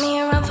of us. Give me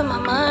a run for my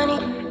money.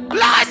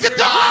 Blast it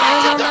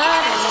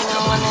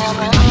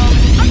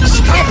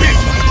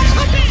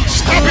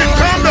Stop it,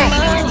 calm down.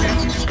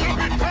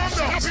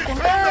 Feeling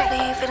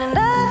lovely, feeling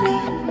lovely,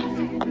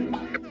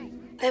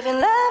 living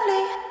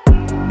lovely.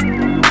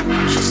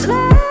 She's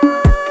lovely.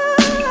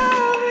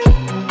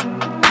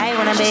 I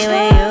wanna be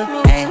with you.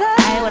 Ay,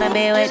 I wanna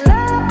be with.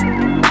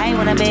 I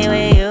wanna be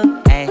with you.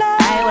 Ay,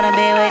 I wanna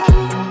be with.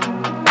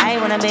 I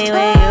wanna be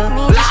with you.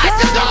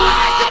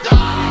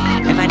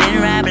 If I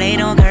didn't ride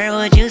blade on curve,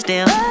 would you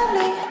still?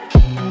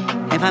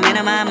 If I'm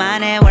in my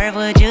mind at work,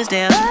 would you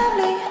still?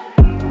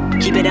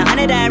 Keep it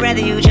 100, I'd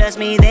rather you trust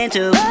me than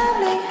to.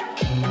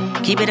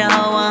 Keep it a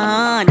whole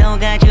 100, don't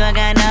got you, I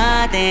got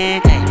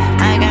nothing.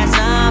 Ay, I got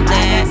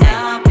something.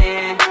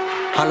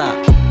 Hold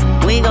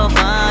up, we gon'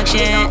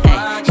 function.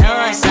 Ay, no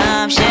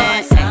assumption.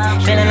 Ay,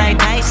 feeling like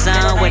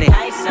Tyson with it.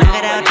 Knock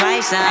it out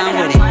twice, I'm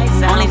with it.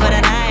 Only for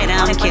the night,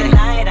 I'm kidding.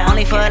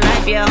 Only for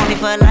life, yeah, only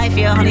for life,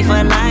 yeah, only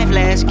for life,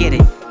 let's get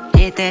it.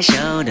 Hit that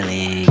shoulder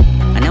lean,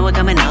 I know it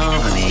coming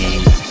over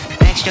me.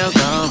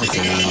 backstroke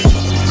overseas.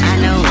 I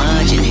know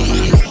what you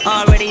need.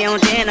 Already on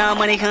 10, all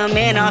money come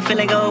in, all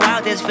feeling go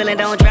out. This feeling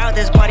don't drought,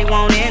 this party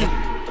won't end.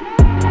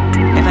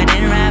 If I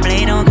didn't ride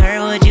blade on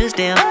curve, would you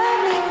still?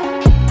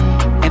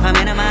 If I'm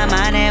in my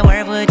mind at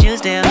work, would you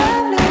still?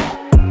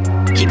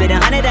 Keep it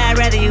 100, I'd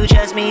rather you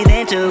trust me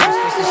than to.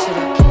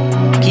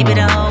 Keep it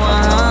a whole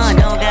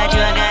 100, don't got you,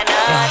 I got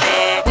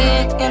nothing. We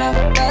ain't gonna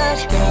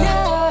rush,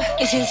 girl.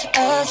 It's just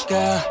us,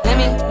 girl. Let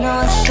me know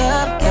what's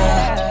up,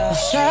 girl.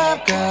 What's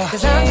up, girl?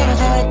 Cause I'm gonna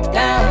throw it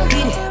down.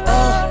 Beat it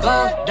up,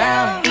 go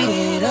down.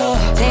 Beat it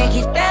up. Take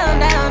it down,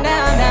 down,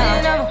 down,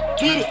 down. I'ma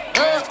beat it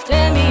up.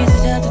 Let me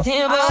switch up the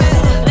tempo.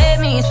 Let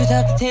me switch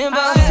up the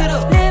tempo.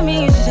 Let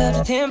me switch up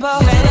the tempo.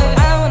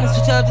 I wanna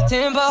switch up the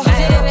tempo.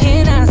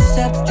 Can I switch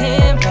up the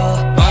tempo?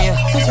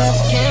 Switch up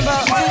the tempo.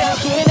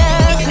 Can I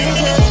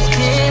switch up the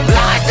tempo?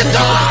 Lock the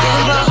door.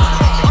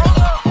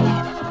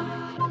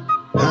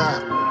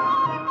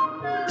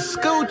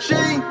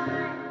 Scoochie,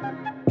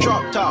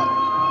 drop top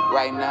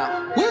right now.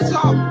 What's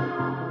up?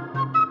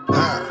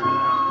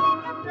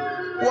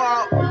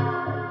 Wow.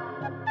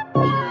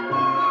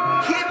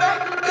 Hit back,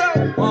 go.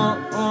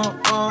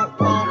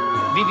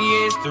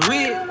 VVS the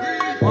red.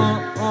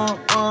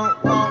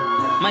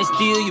 Might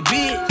steal your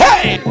bitch.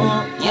 Hey!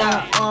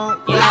 Yeah.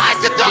 Lock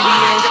the door.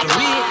 VVS the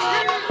red.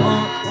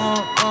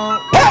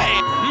 Hey!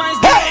 Might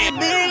steal your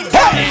bitch.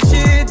 Turn that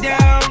shit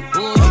down.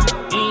 Ooh,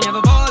 you ain't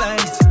never ball like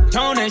this.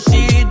 Tone that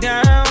shit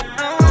down.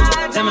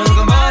 Tell me who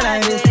can ball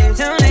like this.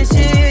 Tone that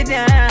shit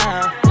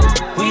down.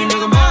 Who you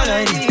nigga ball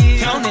like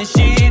this? Tone that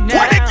shit down.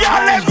 What did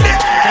y'all left there?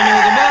 Tell me who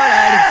can ball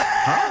like this.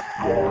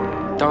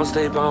 Don't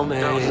sleep on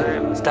me.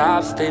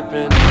 Stop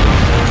sleeping.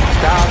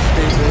 Stop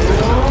sleeping.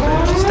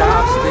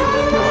 Stop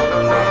sleeping on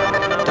me.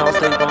 Don't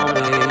sleep on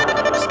me.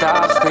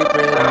 Stop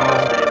sleeping on.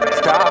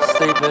 Stop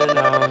sleeping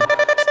on.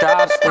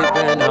 Stop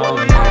sleeping on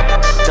me.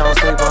 Don't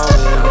sleep on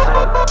me.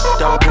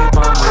 Don't creep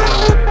on me.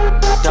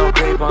 Don't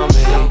creep on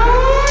me.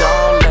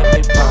 Don't let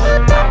me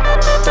find out.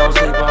 Don't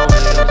sleep on me.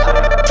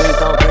 Please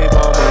don't creep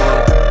on me.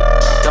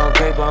 Don't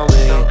creep on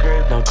me.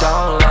 No,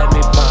 don't let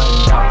me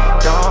find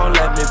out. Don't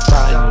let me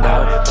find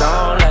out.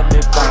 Don't let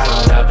me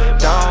find out.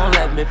 Don't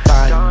let me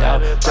find out.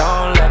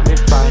 Don't let me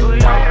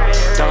find out.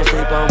 Don't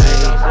sleep on me.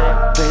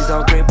 Please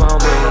don't creep on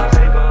me.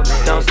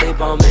 Don't sleep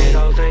on me.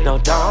 No,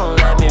 don't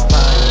let me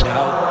find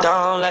out.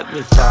 Don't let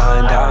me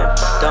find out.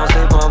 Don't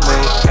sleep on me.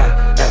 Hey,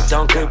 hey,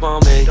 don't creep on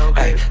me.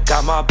 Hey,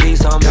 got my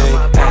piece on me.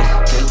 Hey,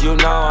 you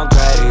know I'm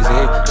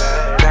crazy.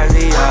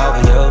 Crazy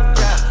over you.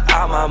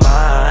 Out my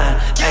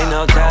mind. Ain't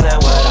no telling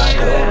what I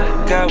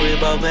do. Girl, we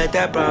both made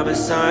that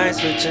promise, so I ain't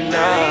switching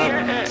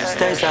up.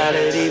 Stay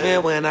solid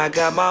even when I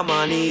got my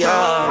money up.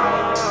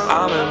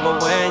 I remember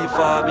when you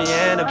fought me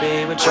in a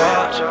beamer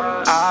truck.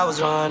 I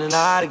was running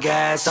out of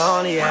gas,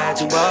 only had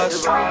 $2.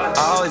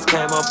 Always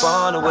came up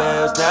on the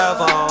wheels,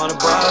 never on the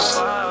bus.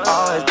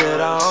 Always did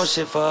our own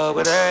shit, fuck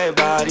what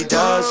everybody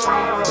does.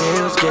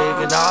 We was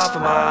kicking off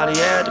from Molly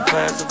at the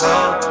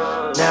festival.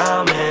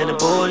 Now I'm in the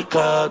booty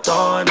club,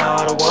 throwing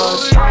all the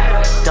ones.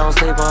 Don't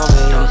sleep on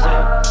me,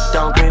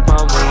 don't creep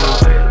on me.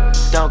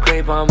 Don't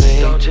creep on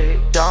me,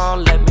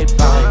 don't let me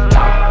find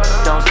out.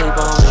 Don't sleep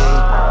on me,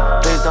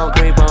 please don't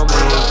creep on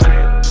me.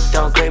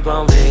 Don't creep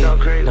on me,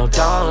 no,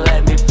 don't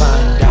let me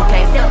find out. You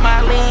can't sip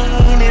my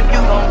lean if you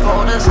gon'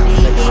 go to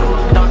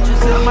sleep. Don't you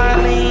sip my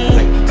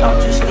lean,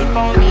 don't you sleep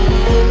on me.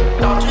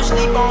 Don't you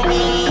sleep on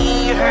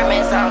me,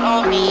 Hermes out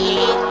on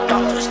me.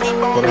 Don't you sleep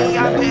on me,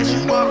 I pass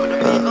you up with a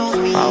big old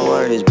sweet. Our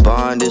word is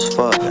bond as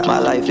fuck. My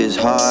life is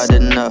hard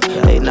enough.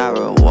 They not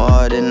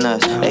rewarding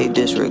us. They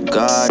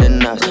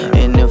disregarding us.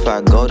 And if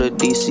I go to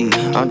DC,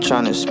 I'm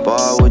tryna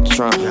spar with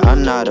Trump.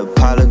 I'm not a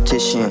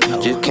politician.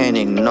 Just can't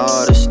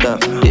ignore the stuff.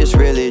 This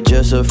really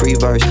just a free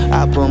verse.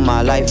 I put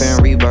my life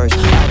in reverse.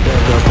 I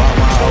dug up all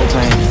my old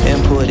pain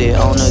and put it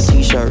on a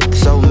t-shirt.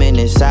 So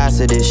many sides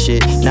to this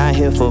shit. Not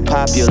here for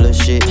popular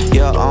shit.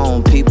 Your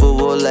own people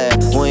will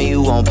laugh when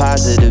you on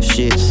positive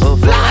shit.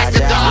 Before I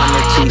die,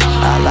 I'ma teach.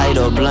 I light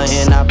a blunt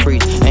and I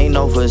preach. Ain't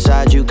no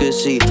facade you could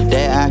see.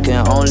 That I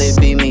can only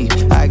be me.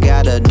 I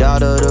got a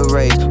daughter to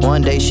raise.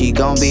 One day she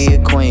gon' be a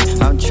queen.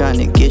 I'm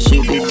tryna get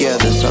shit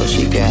together so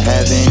she can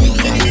have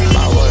anything.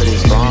 My word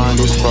is bond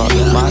as fuck.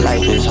 My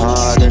life is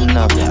hard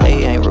enough.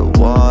 They ain't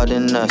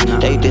rewarding us.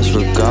 They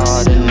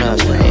disregarding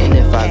us. And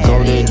if I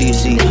go to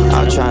DC,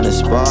 I'm tryna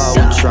spar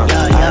with Trump.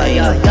 I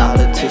ain't a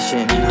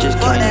politician. Just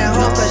can't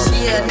ignore.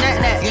 She a nut.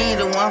 You ain't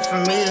the one for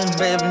me,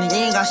 baby.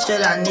 You ain't got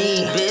shit I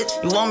need, bitch.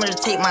 You want me to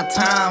take my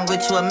time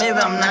with you, or maybe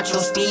I'm not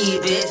your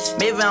speed, bitch.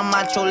 Maybe I'm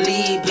not your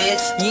lead,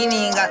 bitch. You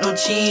ain't got no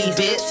cheese,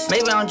 bitch.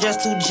 Maybe I'm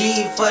just too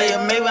G for you.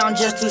 Maybe I'm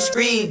just too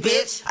screed,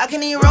 bitch. I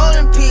can even roll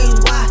in peace,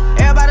 why?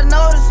 Everybody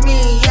notice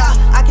me, yeah.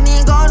 I can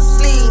even go to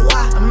sleep,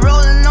 why? I'm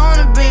rolling on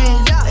the beam.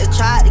 They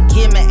tried to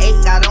give me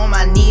 8, got on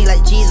my knee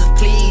like Jesus,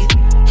 please.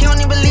 He don't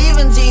even believe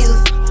in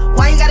Jesus.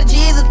 Why you got a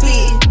Jesus,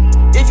 please?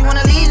 If you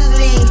wanna leave, just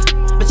leave.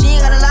 But you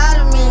ain't gotta lie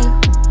to me.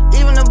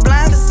 Even the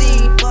blind can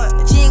see, but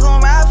you ain't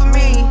gon' ride for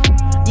me.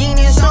 You ain't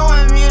even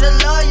showing me the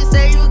love you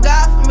say you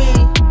got for me.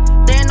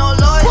 There ain't no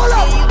loyalty,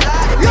 you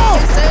got it. You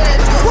say that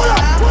you gon'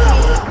 lie for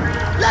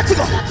me. Let's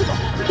go.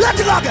 Let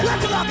it go again.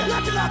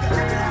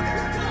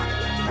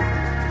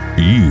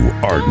 You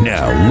are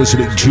now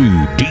listening to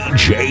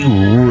DJ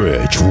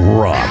Rich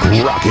Rock,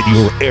 rocking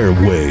your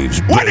airwaves,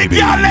 baby.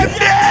 On the lips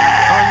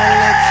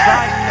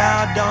right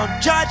now,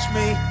 don't judge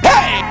me.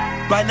 Hey!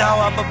 Right now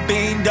I'm a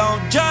bean,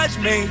 don't judge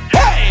me.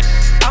 Hey!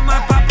 I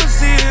might pop a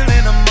seal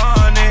in the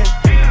morning.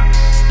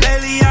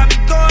 Lately I've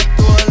been going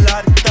through a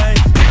lot of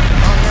things.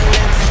 On the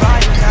lips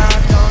right now,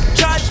 don't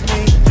judge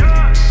me.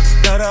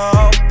 Got a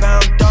whole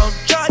pound, don't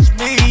judge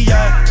me,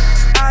 yeah.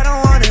 I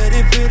don't want it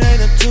if it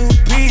ain't a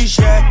two-piece,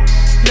 yeah.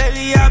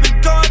 Lately I've been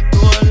going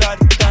through a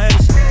lot of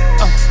things.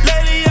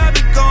 Lately I've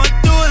been going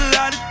through a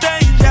lot of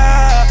things,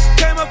 yeah.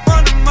 Came up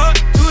from the mud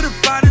to the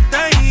finer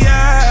thing,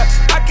 yeah.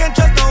 I can't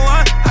trust no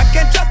one, I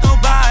can't trust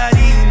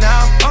nobody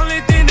now.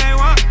 Only thing they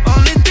want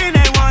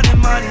is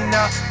money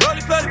now.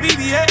 Rolling for the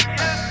BBA,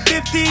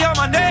 50 on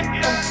my neck.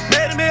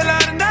 Made a meal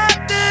out of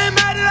nothing,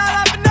 made it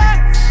all up in that.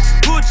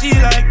 Gucci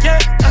like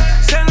that,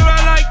 send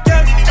around like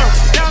that.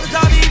 Diamonds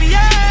on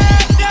BBA,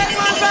 that's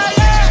my fire.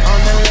 On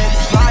the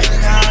lips right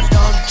now,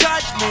 don't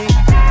judge me.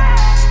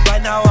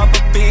 Right now I'm a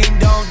bean,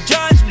 don't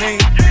judge me.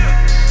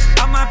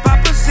 I might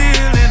pop a seal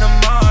in the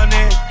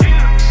morning.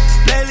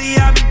 Lately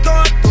I've been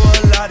going through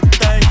a lot of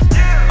things.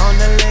 On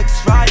the lips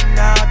right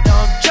now,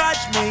 don't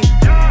judge me.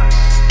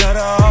 Got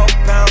a whole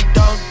pound,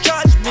 don't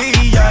judge me,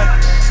 yeah.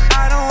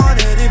 I don't want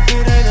it if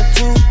it ain't a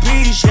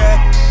two-piece, yeah.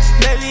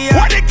 Lately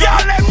I've been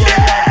going through a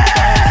lot of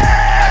things.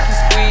 I can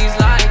squeeze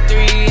like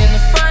 3 in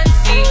the front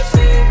seat.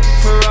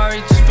 Ferrari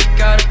just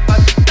forgot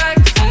about the back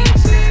seat.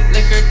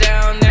 Liquor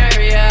down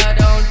there, yeah,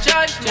 don't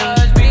judge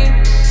me.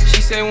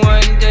 She said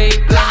one day,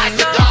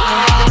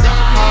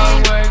 hard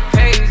work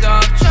pays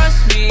off,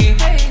 trust me.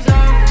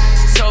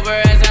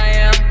 Sober as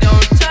I am,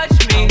 don't touch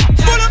me.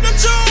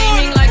 See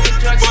me like a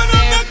drug,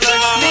 and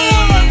flush me.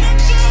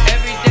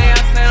 Every day I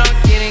plan on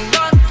getting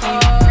lucky.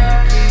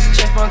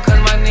 Chest bump cause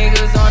my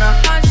niggas on a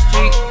hot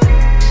street.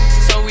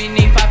 So we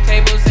need 5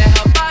 tables and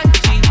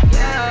hibachi.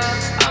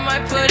 I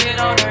might put it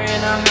on her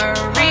in a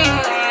hurry.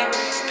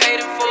 Paid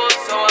in full,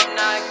 so I'm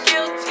not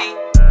guilty.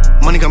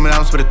 Money coming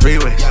out, split a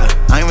 3-way.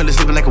 I ain't really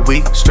sleeping like a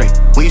week straight.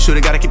 When you shoot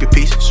it, gotta keep your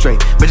peace straight.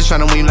 Bitches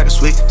tryna win you like a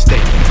sweet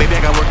steak. Baby,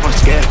 I got work on the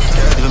scale.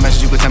 Leave a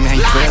message, you can tell me how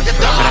you feel.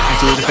 But I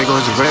ask you, is it fake or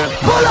is it real?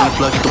 On the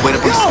plug, get the weight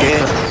up on the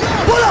scale.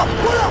 Pull up.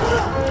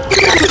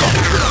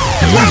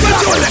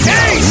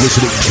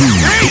 Listening to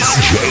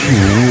DJ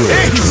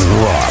Rich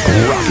Rock,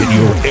 rocking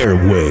your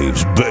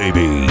airwaves,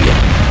 baby.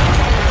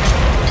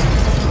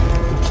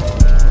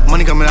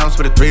 Money coming out,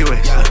 split a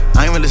 3-way.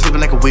 I ain't really sleeping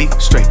like a week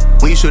straight.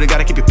 When you shoot it,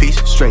 gotta keep your peace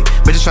straight.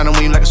 Bitches tryna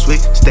win you like a sweet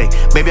steak.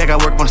 Baby, I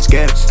got work on the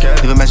scale.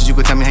 Leave a message, you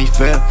can tell me how you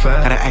feel.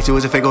 Gotta ask you,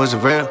 is it fake or is it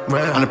real?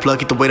 On the plug,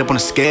 get the weight up on the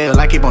scale.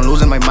 I keep on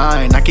losing my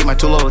mind. I keep my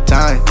tool all the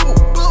time.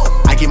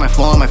 I keep my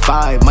 4 on my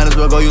 5. Might as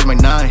well go use my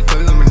 9.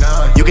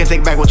 You can't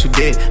take back what you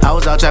did. I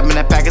was out trapping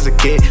that pack as a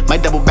kid.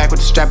 Might double back with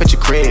the strap at your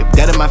crib.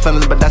 Dead in my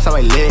feelings, but that's how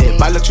I live.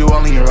 I looked you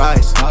all in your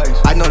eyes.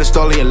 I know this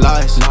all of your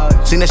lies.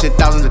 Seen that shit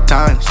thousands of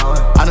times.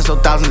 I done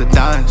sold thousands of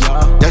dimes.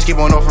 Just keep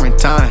on offering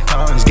time.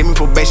 Just give me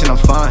probation, I'm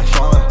fine.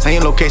 Send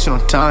your location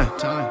on time.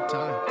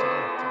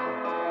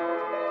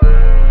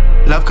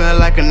 Love cut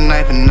like a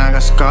knife and I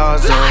got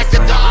scars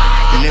open.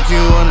 And if you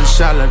want a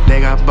shot, look, they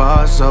got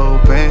bars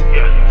open.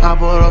 I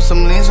put on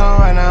some leans on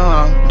right now,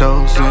 I'm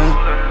dozing.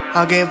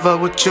 I can't fuck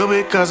with you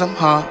because I'm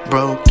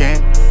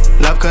heartbroken.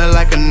 Love cut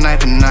like a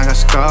knife and I got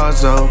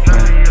scars open.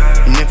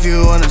 And if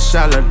you want a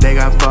shot, look, they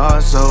got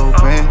bars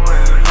open.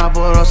 I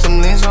put on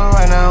some leans on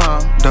right now,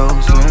 I'm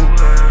dozing.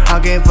 I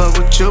can't fuck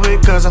with you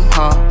because I'm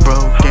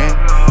heartbroken.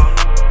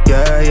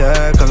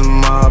 Yeah, cause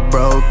I'm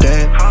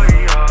heartbroken.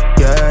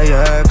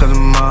 Yeah, cause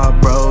I'm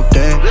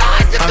heartbroken.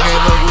 I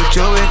can't fuck with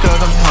you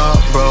because I'm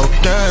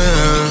heartbroken.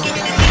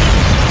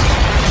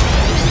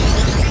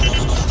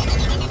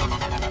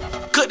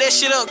 Cook that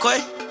shit up, Quay.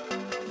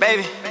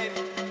 Baby.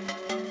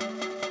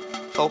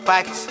 4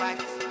 pockets.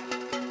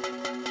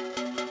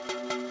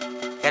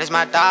 That is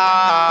my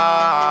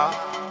dog.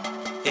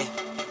 Yeah.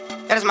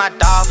 That is my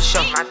dog for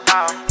sure.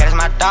 That is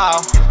my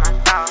dog.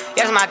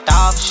 That is my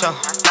dog for sure.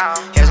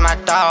 That is my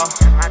dog.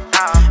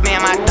 Me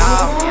and my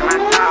dog. We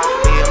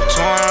them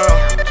 2 in a row.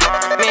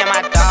 Me and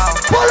my dog.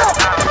 Pull up.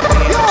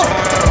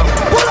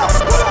 Pull up.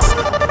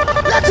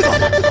 Let's go.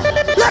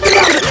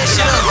 Let's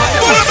go.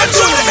 Pull up and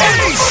turn the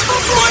bass.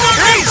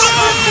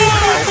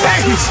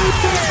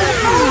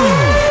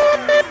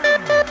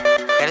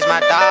 That is my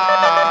dog.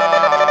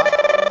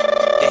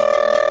 Yeah.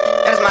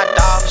 That is my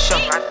dog for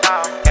sure.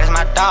 That is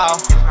my dog.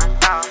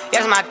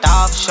 That is my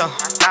dog for sure.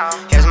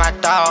 That is my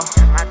dog.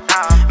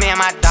 Me and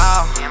my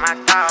dog.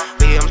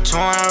 We them 2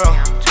 in a row.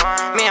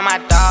 Me and my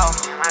dog.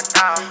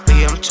 We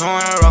them 2 in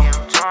a row.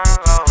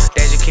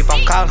 They just keep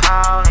on calling.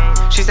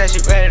 She said she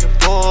ready to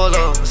pull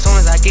up. As soon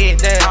as I get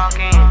there,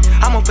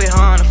 I'ma put her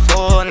on the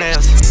full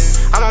nails.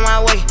 I'm on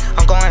my way,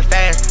 I'm going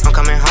fast. I'm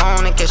coming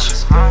home to get you.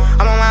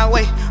 I'm on my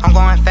way, I'm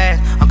going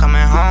fast. I'm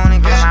coming home to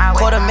get you.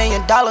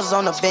 $250,000 $100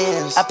 on the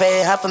Benz. I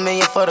paid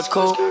 $500,000 for the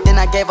coupe. Then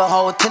I gave a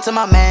whole 10 to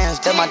my mans.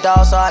 That's my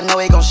dog, so I know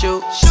he gon'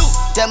 shoot.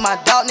 That's my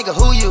dog, nigga,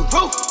 who you?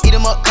 Eat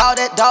him up, call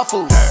that dog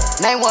food.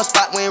 Name one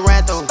spot we ain't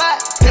ran through.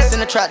 Piss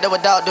in the trap, that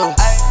what dog do.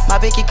 My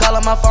bitch keep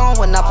calling my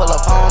phone when I pull up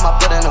home. I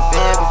put in a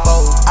fib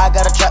before. I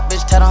got a trap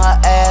bitch tat on her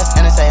ass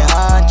and it say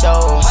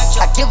honcho.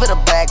 I give her the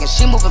bag and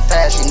she moving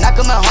fast. She not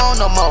coming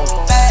home no more.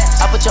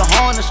 I put your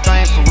horn on the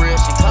string for real.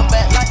 She come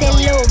back like say,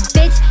 little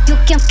bitch, you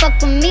can fuck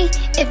with me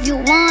if you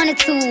wanted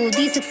to.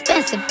 These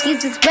expensive,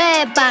 these is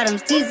red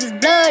bottoms, these is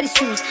bloody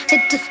shoes.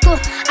 Hit the school,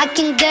 I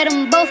can get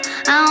them both.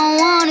 I don't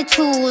wanna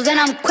choose, and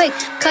I'm quick,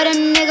 cut a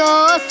nigga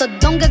off, so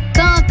don't get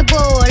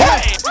comfortable.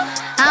 Look,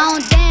 I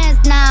don't dance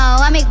now,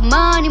 I make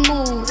money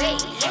move.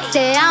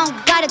 Say I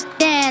don't gotta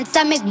dance,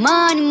 I make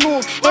money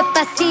move. If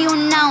I see you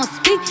now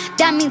speak,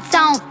 that means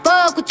I don't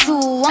fuck with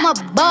you. I'm a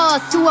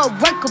boss, you a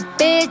worker,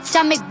 bitch.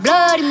 I make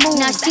bloody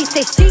moves. Now she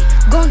say she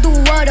gon' do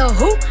what or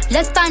who?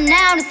 Let's find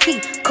out and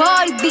see.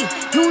 Cardi B,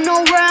 you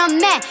know where I'm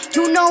at,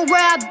 you know where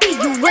I be.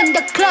 You in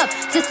the club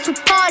just to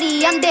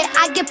party. I'm there,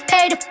 I get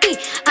paid a fee.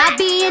 I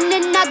be in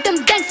and out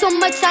them banks so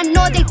much, I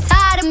know they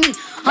tired of me.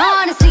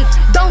 Honestly,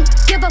 don't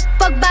give a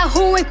fuck about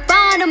who in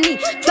front of me.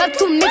 Drop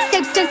 2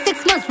 mixtapes in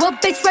 6 months.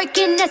 What bitch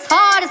working as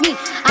hard as me?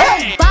 I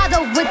don't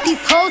bother with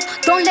these hoes.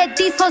 Don't let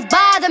these hoes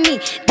bother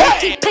me. They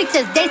see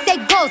pictures, they say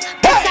goals.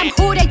 Bitch, I'm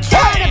who they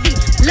tryna be.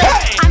 Look,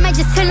 I might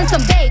just chill in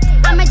some babe.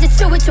 I might just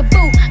chill with your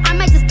boo. I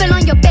might just spill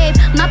on your babe.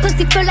 My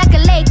pussy feel like a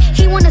lake.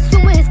 He wanna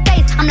swim with his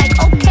face. I'm like,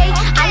 okay.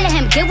 I let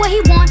him get what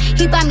he want.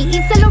 He buy me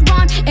East Saint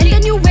Laurent and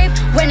the new whip.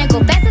 When I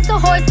go fast as a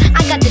horse,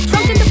 I got the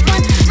trunk in the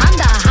front. I'm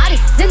the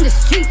hottest in the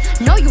street.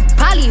 Know you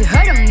probably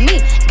heard of me.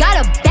 Got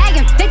a bag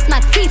and fix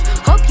my teeth.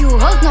 Hope you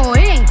hoes know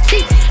it ain't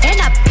cheap. And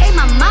I pay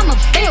my mama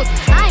bills.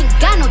 I ain't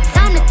got no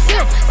time to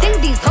chill.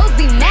 Think these hoes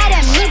be mad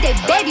at me. They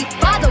baby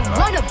father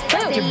wanna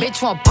bill. Your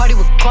bitch want party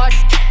with Cardi.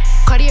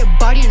 Cartier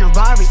body in a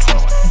Rari.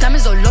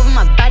 Diamonds all over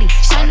my body,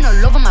 shining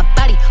all over my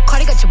body.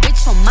 Cardi got your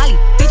bitch on Molly.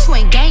 Bitch, you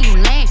ain't gang, you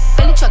lame.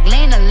 Billy truck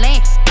laying the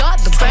lane. You're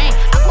the brain.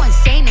 I go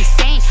insane.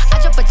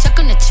 I drop a check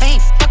on the chain.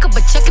 Fuck up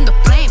a check in the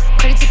flame.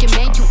 Cardi took your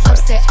man, you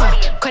upset.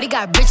 Cardi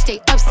got rich, they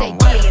upset.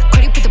 Yeah.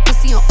 Cardi put the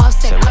pussy on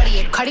offset.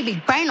 Cardi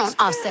be brain on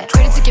offset.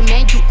 Cardi took your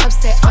man, you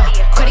upset.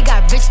 Cardi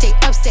got rich, they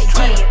upset.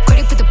 Yeah.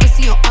 Cardi put the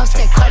pussy on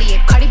offset.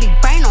 Cardi be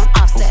brain on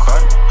offset.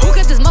 Who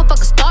got this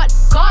motherfucker started?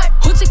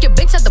 Who took your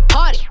bitch at the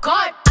party?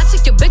 I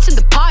took your bitch in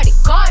the party.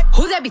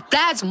 Who that be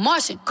fly as a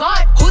Martian?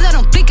 Who that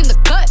don't flick in the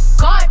cut?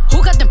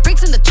 Who got them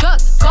freaks in the truck?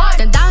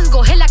 Them diamonds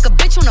go hit like a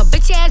bitch on a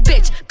bitch ass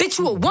bitch. Bitch,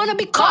 you a wanna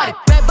be caught.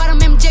 Red bottom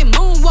MJ,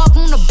 moonwalk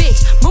on a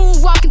bitch.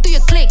 Moonwalking through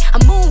your clique.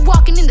 I'm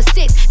moonwalking in the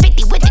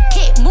 650 with the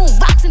kid.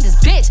 Moonwalks in this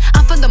bitch.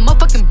 I'm from the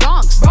motherfucking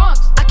Bronx.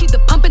 I keep the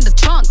pump in the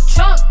trunk.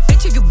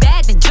 Bitch, if you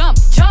bad, then jump.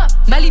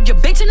 Might leave your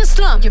bitch in the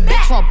slum. Your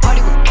bitch want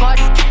party with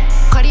Cardi.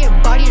 Cardi a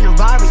body in a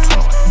Rari.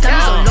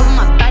 Diamonds all over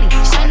my body,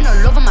 shining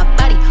all over my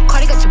body.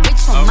 Cardi got your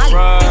bitch on Molly.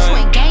 Bitch, you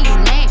ain't gang, you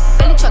lame.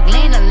 Billy truck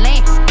laying the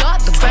lane. You're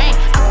the brain.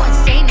 I go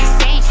insane.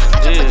 I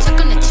drop a check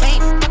on the chain.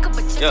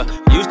 Yeah,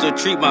 used to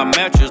treat my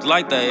mattress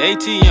like the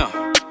ATM.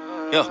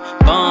 Yeah,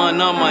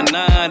 bun on my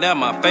 9, that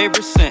my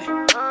favorite scent.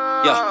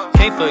 Yeah,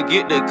 can't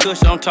forget the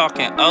kush, I'm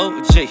talking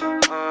OG.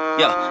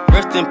 Yeah,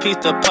 rest in peace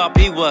to Pop,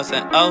 he was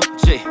an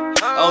OG.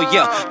 Oh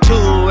yeah,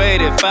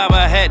 285,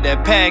 I had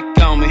that pack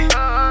on me.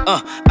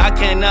 I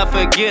cannot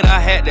forget I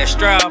had that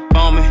strap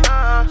on me.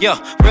 Yeah,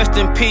 rest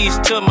in peace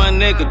to my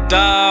nigga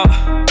dog.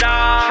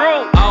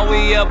 All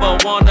we ever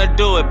wanna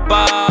do is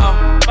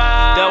ball.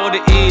 That was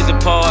the easy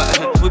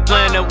part. We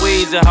playing that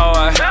Weezy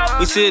hard.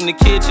 We sit in the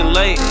kitchen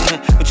late.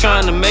 We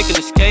trying to make an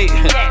escape.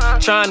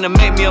 Trying to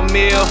make me a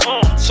meal,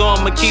 so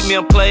I'ma keep me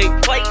a plate.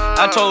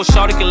 I told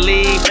Shawty could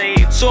leave,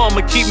 so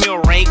I'ma keep me a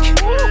rake.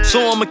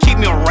 So I'ma keep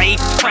me a rake.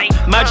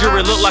 My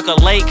jewelry look like a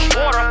lake.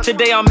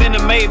 Today I'm in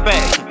the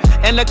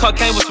Maybach, and the car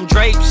came with some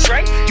drapes.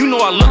 You know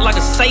I look like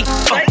a safe.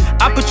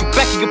 I put you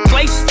back in your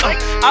place.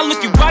 I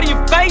look you right in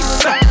your face.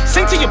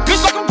 Sing to your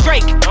bitch like I'm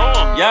Drake.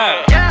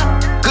 Yeah.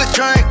 Good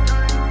drink,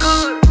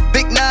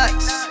 big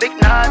nuts,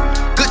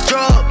 good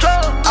drugs.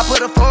 I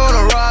put a phone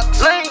on rocks.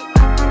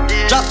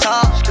 Drop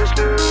top,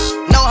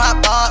 no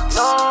hot box.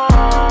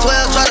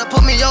 12 try to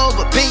put me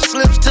over, pink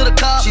slips to the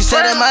cop. She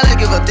said that might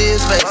give her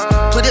this face.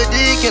 Put a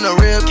dick in a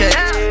real case.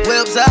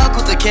 Whips out,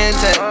 Kuta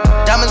Kente.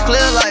 Diamonds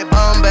clear like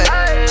Bombay.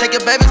 Take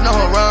your babies, know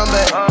her run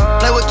back.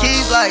 Play with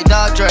keys like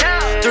Dr.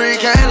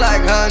 3K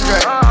like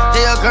 100.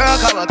 Yeah, a girl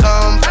call her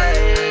comfy.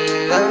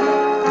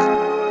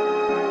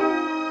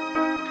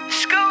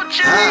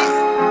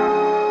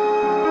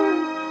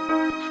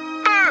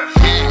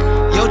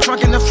 Yo,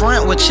 trunk in the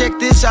front, well check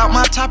this out,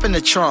 my top in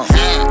the trunk.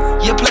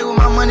 You play with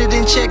my money,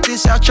 then check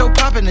this out, your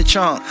pop in the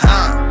trunk.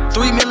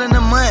 $3 million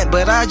a month,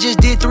 but I just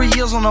did 3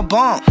 years on a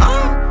bump.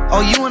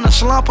 Oh, you in a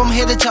slump, I'm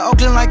headed to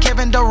Oakland like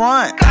Kevin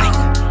Durant.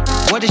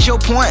 What is your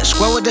point?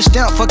 Square with the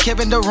stamp for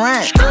Kevin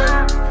Durant.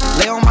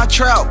 Lay on my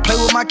trout, play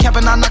with my cap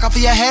and I knock off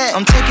your hat.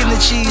 I'm taking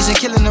the cheese and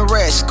killing the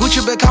rest.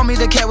 Gucci been call me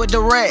the cat with the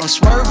rat. I'm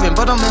swerving,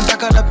 but I'm in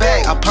back of the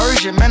bag. A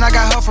Persian, man, I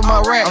got her from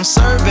Iraq. I'm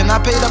serving, I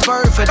paid a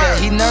bird for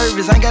that. He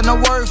nervous, ain't got no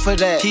word for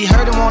that. He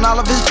heard him on all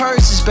of his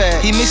purses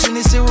back. He mixing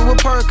his cereal with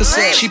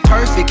Percocet. She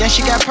perfect and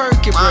she got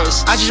perky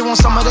breasts. I just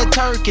want some of that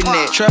turkey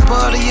neck. Trapper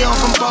of the year, I'm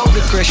from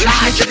Boulder Crest. You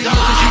snitch of the year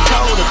cause you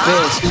told the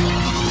best.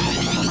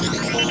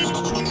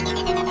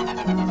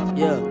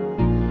 Yeah.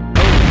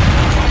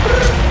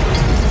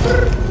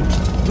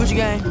 Gucci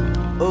gang,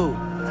 oh.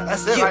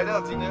 That's it right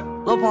there,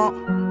 T-Now. Lil Pump,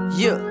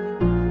 yeah.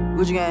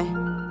 Gucci gang,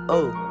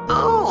 oh.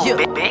 Yeah.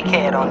 Big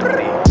head on the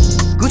beat.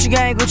 Gucci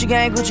gang, Gucci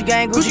gang, Gucci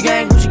gang, Gucci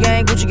gang, Gucci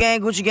gang, Gucci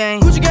gang, Gucci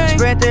gang, Gucci gang.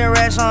 Spread their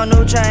racks on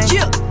new chain.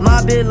 Yeah.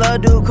 My bitch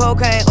love do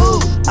cocaine.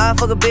 Ooh. I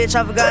fuck a bitch,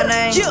 I forgot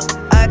name. Yeah.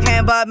 I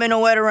can't buy me no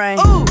wetter rain.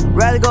 Ooh.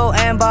 Rather go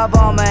and buy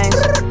ball mains.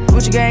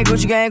 Gucci gang,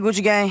 Gucci gang,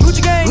 Gucci gang,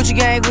 Gucci gang, Gucci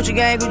gang, Gucci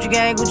gang, Gucci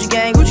gang, Gucci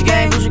gang, Gucci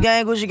gang, Gucci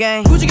gang, Gucci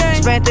gang, Gucci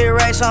gang. Spent 3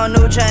 racks on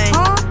new chain.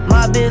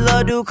 My bitch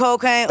love do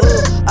cocaine.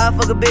 Ooh, I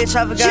fuck a bitch,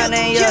 I forgot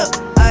name. Yeah,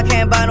 I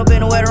can't buy no bitch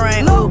no wetter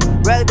rain. Ooh,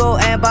 rather go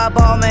and buy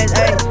ball mains.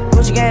 Ayy,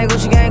 Gucci gang,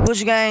 Gucci gang,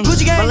 Gucci gang,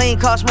 Gucci gang. My lean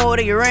cost more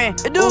than your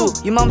rent. It do. Ooh,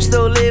 your mama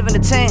still live in the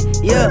tent.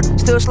 Yeah,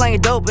 still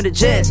slanging dope in the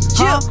jets.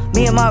 Yeah,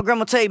 me and my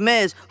grandma take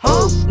meds.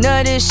 Ooh,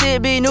 none of this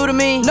shit be new to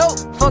me. Nope.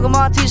 Fuck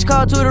my teacher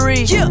called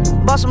tutory. Yeah,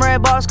 bought some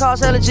red bottles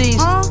cost allergies.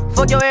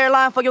 Fuck your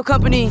airline, fuck your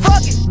company.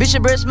 Fuck it. Bitch,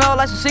 your breath smell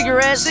like some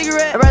cigarettes.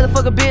 I'd rather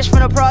fuck a bitch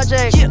from the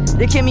project. Yeah.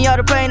 They kick me out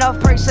the plane off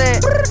Perk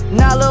set.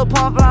 Now Lil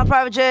Pump flying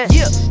private jet.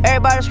 Yeah.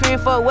 Everybody scream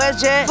fuck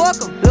WestJet.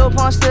 Fuck em. Lil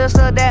Pump still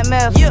that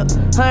meth. Yeah.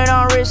 100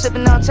 on wrist,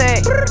 sippin' on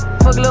tag.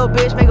 Fuck a little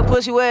bitch, make a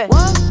pussy wet.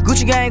 What?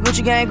 Gucci gang,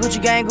 Gucci gang, Gucci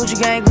gang, Gucci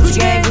gang, Gucci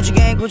gang, Gucci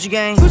gang, Gucci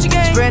gang, Gucci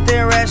gang. Spread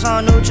their racks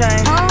on new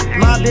chain.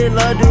 My bitch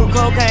love do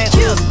cocaine.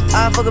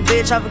 I fuck a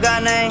bitch, I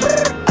forgot name.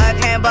 I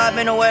can't buy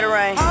me no wetter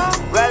rain.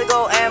 Rather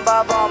go and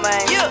buy ball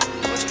main.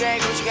 Gucci gang,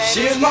 Gucci gang.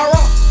 She is my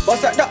rock,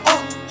 bust at the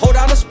hold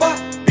down the spot,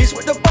 beast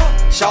with the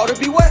bar. Shout to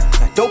be wet,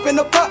 like dope in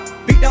the pot,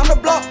 beat down the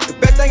block. The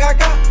best thing I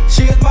got.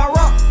 She is my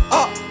rock,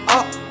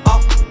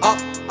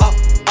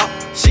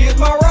 She is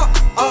my rock,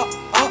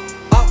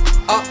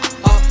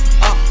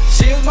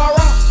 She is my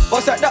rock,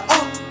 bust at the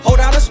hold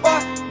down the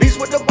spot, beast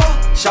with the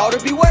bar. Shout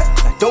to be wet,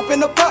 like dope in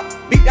the pot,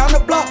 beat down the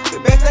block. The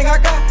best thing I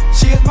got.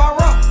 She is my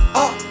rock,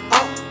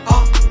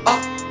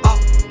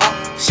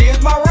 She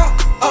is my rock,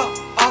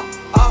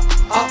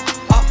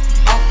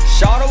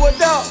 Shout her with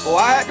dog, oh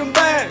I had them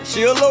bands.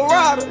 She a little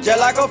rider, just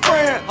like a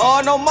friend.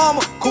 Oh no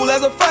mama, cool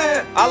as a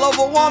fan. I love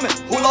a woman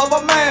who love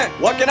a man.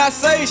 What can I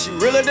say? She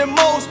realer than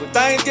most. When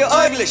things get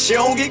ugly, she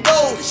don't get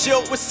gold. She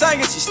up with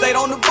singing, she stayed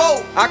on the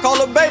boat. I call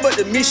her babe, but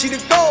to me she the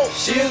gold.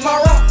 She is my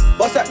rock,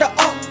 bust at the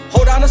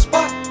hold down the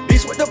spot,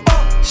 beast with the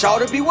bar.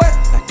 Shout to be wet,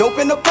 like dope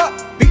in the pot,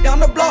 beat down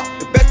the block.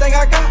 The best thing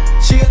I got.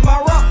 She is my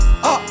rock,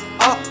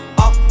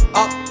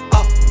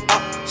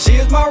 She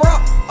is my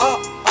rock,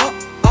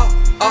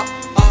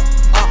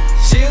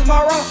 She is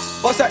my rock,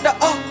 bust at the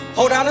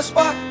hold down the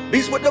spot,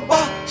 beast with the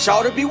bar.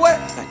 Shout to be wet,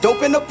 like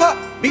dope in the pot,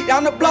 beat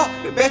down the block.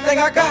 The best thing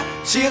I got.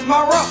 She is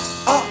my rock,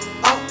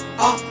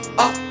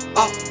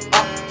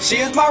 She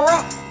is my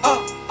rock,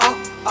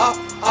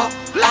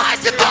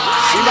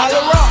 She my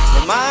little rock,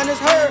 but mine is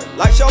hers.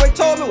 Like she always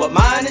told me, what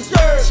mine is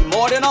yours. She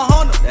more than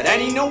 100, that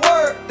ain't even a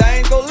word.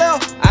 Things go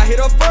left, I hit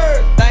her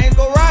first. Things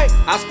go right,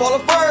 I spoil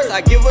her first.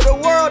 I give her the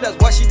world, that's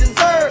what she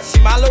deserves. She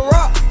my little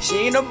rock,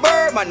 she ain't a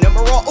bird. My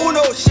numero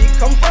uno, she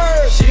come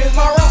first. She is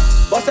my rock,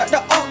 bust at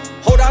the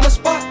hold down the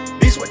spot,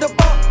 beast with the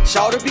bar.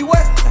 Shout to be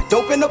wet, like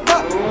dope in the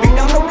pot, beat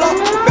down the block.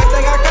 The best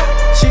thing I got.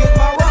 She is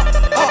my rock,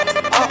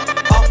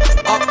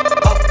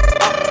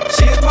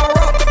 She is my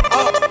rock,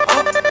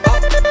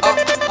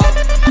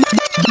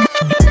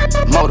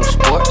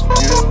 Motorsport,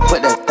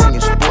 put that thing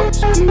in sports.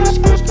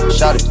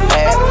 Shout it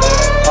bad,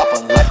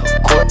 poppin' like a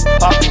court.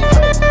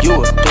 You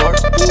a dork,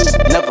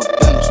 never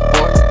been a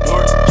sport.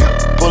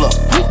 Pull up,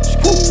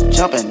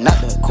 jumpin' out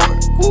the court.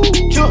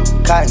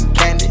 Cotton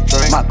candy,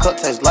 my cup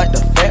tastes like the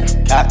fair.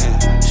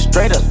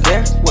 Straight up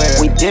there,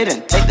 we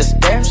didn't take the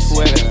stairs.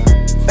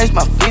 Face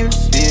my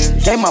fears,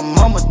 gave my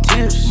mama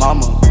tears.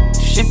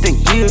 Shifting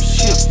gears,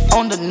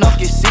 on the knuck,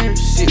 get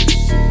serious.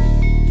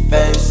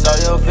 Face all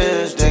your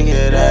fears, then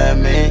get at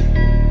me.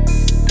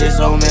 There's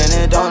so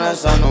many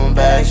donuts on them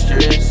back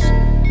streets.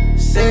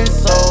 Sit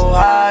so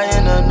high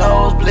in the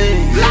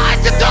nosebleed. Feel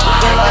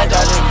like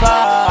I did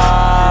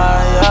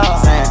fire.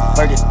 Saying,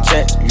 Fergie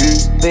check,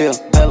 Bill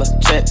Bella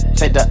check.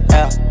 Take the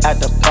L at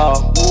the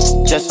ball,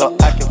 just so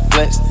I can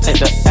flex. Take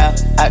the L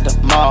at the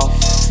mall.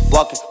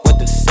 Walking with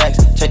the sex,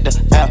 check the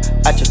L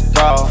at your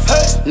bra.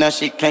 Now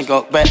she can't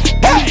go back.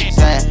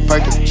 Saying,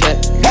 Fergie check,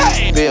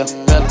 Bill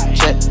Bella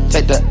check.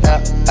 Take the L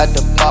at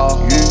the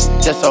ball,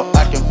 just so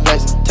I can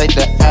flex. Take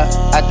the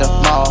L at the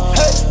mall.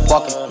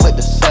 Walking with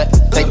the sex,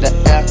 take the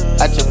L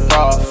at your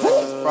bra.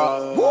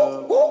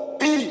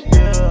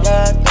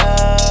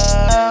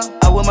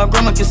 I wish my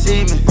grandma could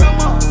see me.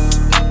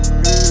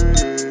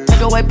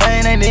 Take away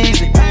pain ain't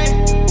easy.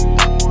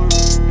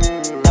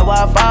 That's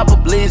why I vibe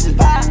with blizzard.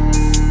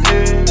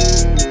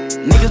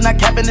 niggas not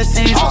capping the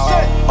season.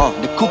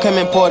 The coupe came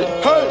imported.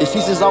 The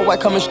seasons all white,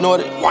 coming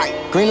snorted.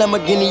 Green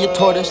Lamborghini, your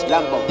tortoise.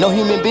 No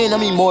human being,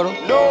 I'm immortal.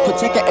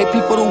 Protect an AP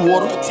for the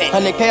water.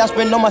 100K I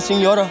spend on my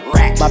senora.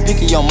 My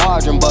picky on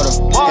margarine butter.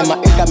 And my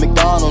ink got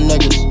McDonald's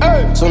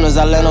niggas. Soon as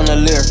I land on the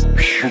lyre,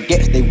 who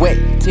gets they wet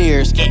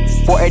tears.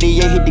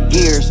 488 hit the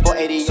gears.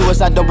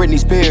 Suicide don't Britney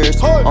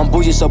Spears. I'm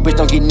bougie, so bitch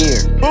don't get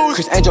near.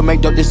 Chris Angel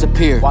make dope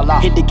disappear.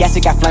 Hit the gas,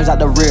 it got flames out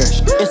the rear.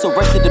 It's a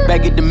race to the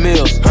bag at the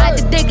mills. Ride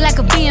the dick like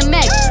a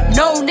BMX.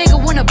 No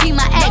nigga wanna be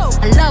my ex.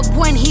 I love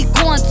when he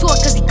go on tour,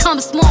 cause he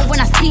comes small. When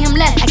I see him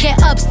less, I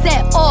get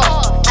upset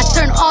off. I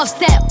turn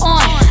Offset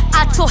on.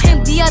 I told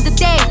him the other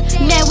day,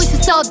 man, we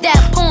should sell that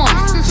porn.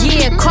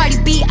 Yeah,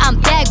 Cardi B, I'm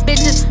back,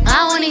 bitches.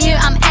 I wanna hear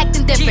I'm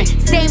acting different.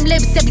 Same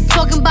lips that be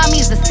talking about me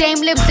is the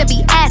same lips that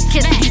be ass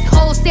kissing. These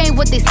hoes saying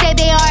what they say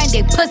they are, and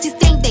they pussies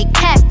think they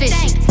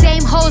catfishing.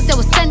 Same hoes that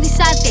was sending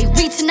shots, they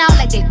reaching out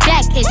like they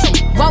back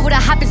itching. Why would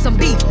I hop in some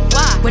beef?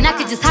 When I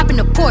could just hop in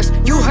the Porsche.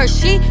 You heard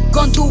she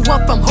gon' do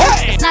what from home?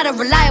 It's not a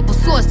reliable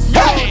source.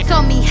 So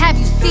tell me, have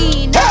you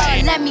seen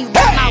her? Let me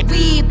whip my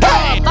weed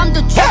up. I'm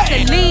the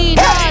Jocelina.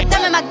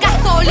 Dame my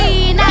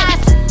gasolina.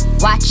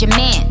 Watch your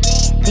man,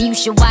 then you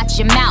should watch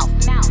your mouth.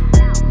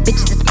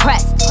 Bitches is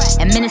pressed,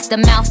 administer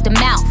mouth to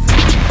mouth.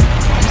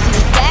 You see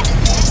the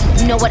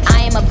stats? You know what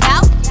I am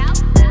about?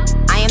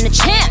 I am the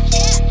champ.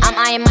 I'm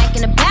Iron Mike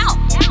and about.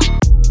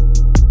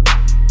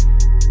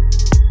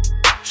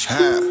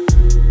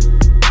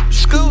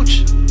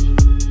 Scooch.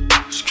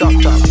 Drop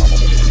top.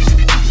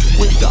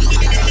 With up.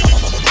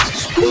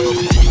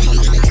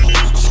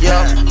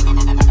 Yeah.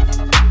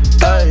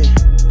 Hey.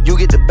 You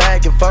get the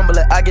bag and fumble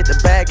it, I get the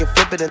bag and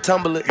flip it and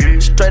tumble it.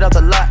 Straight off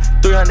the lot,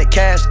 300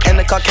 cash, and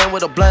the car came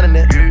with a blunt in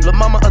it. Lil'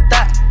 mama a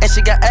thot, and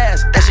she got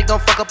ass, and she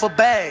gon' fuck up a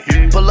bag.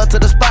 Pull up to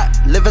the spot,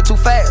 living too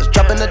fast,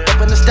 dropping the dope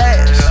in the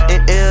stash.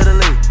 In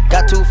Italy,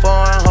 got 2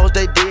 foreign hoes,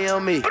 they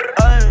DM me.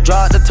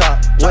 Drop the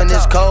top, when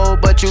it's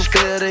cold, but you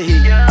feel the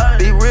heat.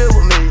 Be real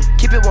with me,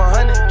 keep it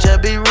 100,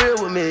 just be real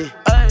with me.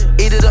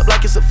 Eat it up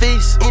like it's a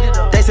feast,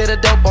 they say the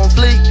dope on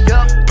fleek.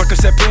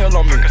 Percocet pill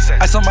on me,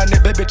 ice on my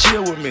neck, baby,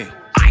 chill with me.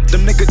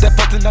 Them niggas that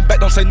fucked in the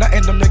back don't say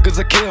nothing, them niggas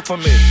a kill for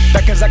me.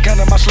 Back as I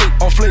can in my sleep,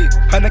 on fleek.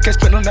 100K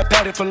spent on that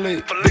patty for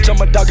lead. Bitch, I'm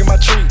a dog in my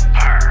tree.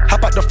 Hop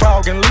out the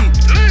frog and leave.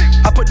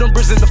 I put them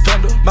bricks in the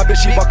fender. My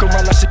bitch, she walk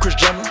around like she Kris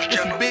Jenner.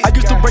 I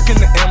used to break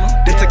in the Emma,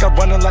 then take out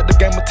running like the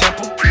game of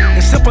Temple.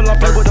 It's simple, I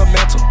play with a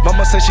mantle.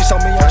 Mama said she saw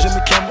me on Jimmy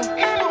Kimmel.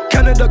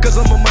 Canada, cause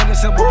I'm a money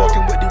symbol.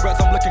 Walking with the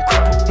rats, I'm looking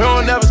crippled. We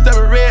don't never step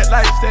at red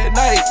lights at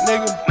night,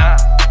 nigga.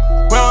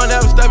 We don't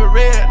never step at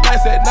red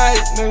lights at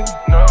night, nigga.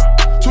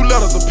 2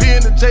 letters of P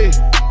and a J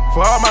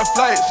for all my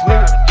flights,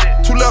 nigga.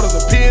 2 letters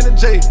of P and a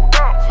J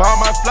for all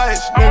my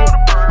flights, nigga.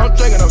 I'm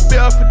drinking a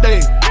bill for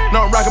day.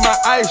 No, I'm rocking my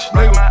ice,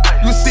 nigga.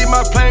 You see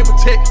my plane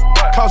protect,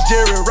 cost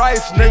Jerry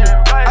Rice,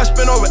 nigga. I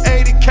spent over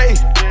 80K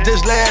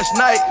just last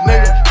night,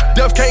 nigga.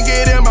 Death can't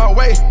get in my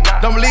way,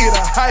 don't leave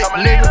the hype,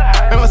 nigga.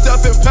 And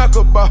myself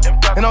impeccable,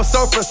 and I'm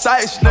so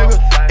precise, nigga.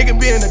 It can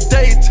be in the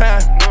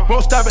daytime,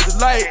 won't stop at the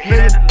light,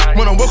 nigga.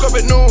 When I woke up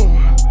at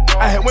noon,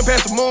 I had went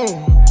past the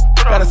moon.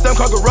 Got a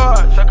 7-car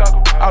garage,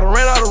 I done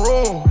ran out of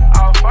room.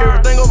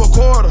 Everything over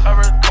quarter,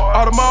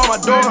 all the mom, my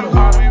daughter.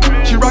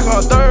 She rockin'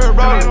 her 3rd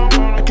roller,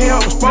 I can't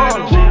help but spoil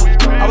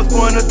her. I was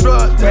going to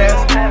drug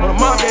test when my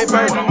mom gave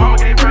birth.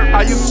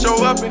 I used to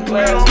show up in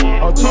class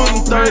on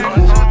Tuesday,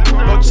 Thursdays.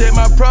 Go check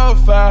my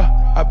profile,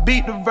 I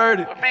beat the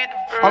verdict.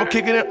 I'm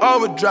kicking in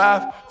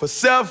overdrive for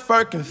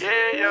Self-Firkins.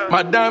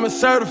 My diamond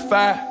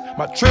certified,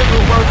 my trigger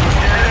working.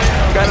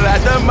 Got it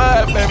out the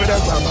mud, baby,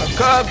 that's why my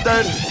car's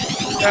dirty.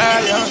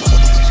 Yeah.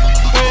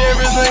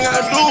 Everything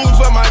I do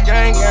for my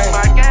gang.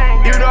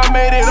 Even though I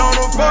made it on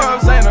the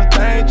Forbes, ain't a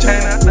thing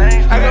changed.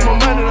 I got more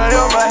money than I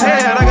ever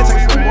had, I can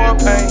take some more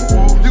pain.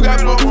 You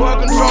got more for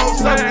control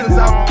substance,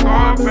 I'm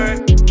on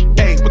pain.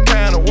 Hey, what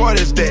kind of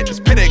water is that? It's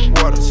Pedic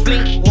water.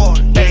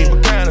 Hey,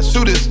 what kind of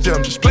shoot is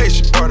them? Just place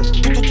your order.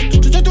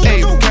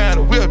 Hey, what kind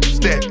of whip is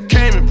that?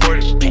 Came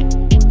imported.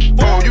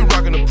 Oh, you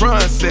rockin' the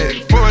bronze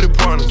set, 40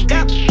 pointers.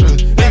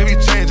 Nigga be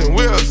changing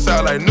wheels,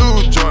 sound like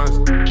new joints.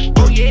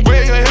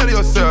 Where you ahead of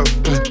yourself?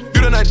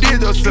 You done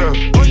did yourself.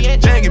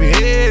 Jane give me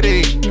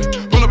headache.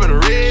 Pull up in a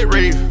red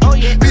rave.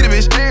 Beat a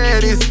bitch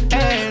Addis.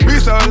 We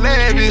so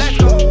lavish.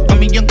 I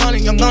mean, young gunner.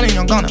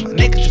 My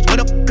niggas just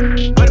with up.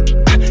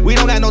 We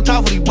don't got no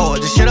talk for these boys.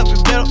 Just shut up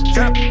and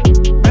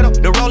bet up.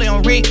 The rolling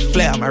on Ric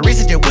Flair. My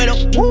wrist is just wet up.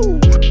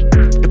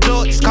 The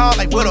plug is called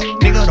like what up.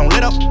 Nigga don't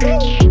lit up.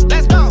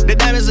 Let's go. The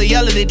diamonds are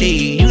yellow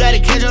today. You gotta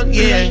catch up,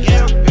 yeah.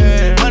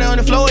 Money on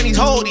the floor in these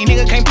hoes. These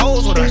niggas can't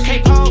pose with us.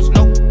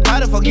 No. How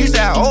the fuck you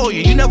say I owe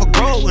you? You never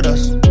grow with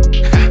us.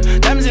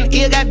 Diamonds in the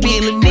ear got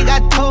big, little nigga, I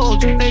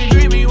told you.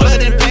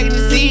 Flood in the pack of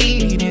the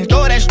seed, and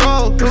throw that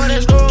stroke.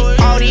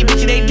 All these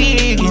bitches, they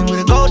digging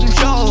with a golden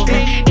show.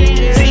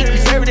 Secret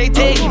service, they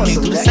taking me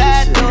through the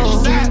side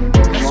door.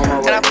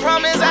 And I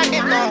promise I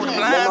can know the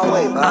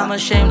blind. I'm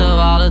ashamed of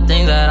all the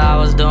things that I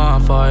was doing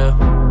for you.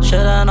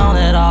 Should've known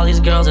that all these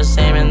girls are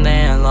same and they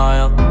ain't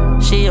loyal.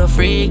 she a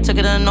freak. Took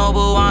her to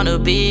Noble on the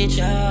beach.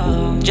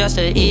 Just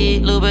to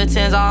eat,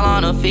 Louboutins all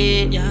on her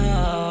feet.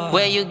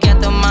 Where you get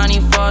the money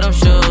for them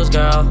shoes,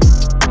 girl?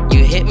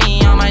 You hit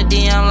me on my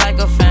DM like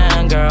a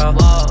fan, girl.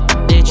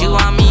 Did you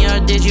want me or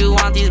did you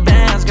want these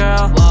bands,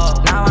 girl?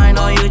 Now I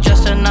know you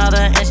just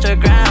another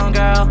Instagram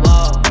girl.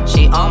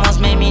 She almost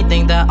made me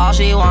think that all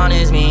she want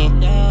is me.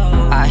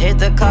 I hit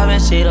the club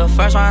and she the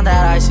first one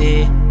that I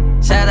see.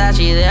 Said that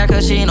she there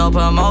cause she know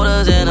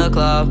promoters in the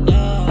club.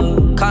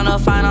 Come to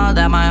find out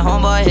that my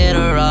homeboy hit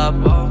her up.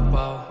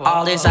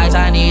 All this ice,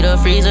 I need a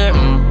freezer.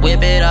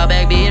 Whip it up,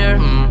 back beat her.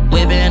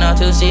 Whipping a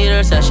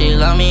two-seater. Said she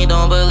love me,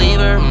 don't believe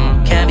her.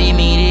 Can't be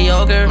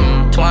mediocre.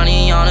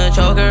 20 on a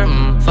choker.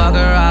 Fuck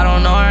her, I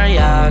don't know her.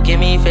 Yeah, give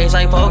me face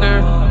like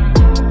poker.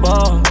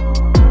 Whoa,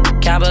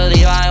 can't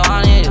believe I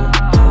wanted you.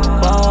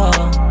 Whoa,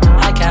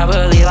 I can't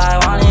believe I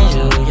wanted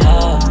you.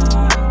 Yeah,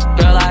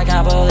 girl, I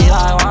can't believe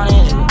I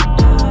wanted you.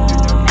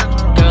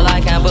 Girl, I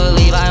can't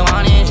believe I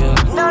wanted you.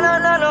 No, no,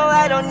 no, no,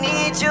 I don't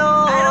need you.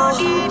 I don't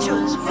need you.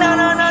 No,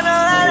 no, no, no,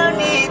 I don't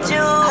need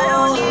you. I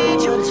don't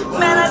need you.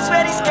 Man, I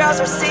swear these girls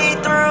are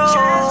see-through.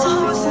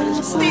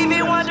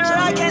 Stevie Wonder,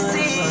 I can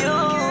see you.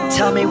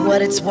 Tell me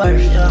what it's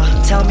worth.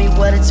 Tell me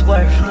what it's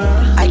worth.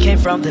 I came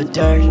from the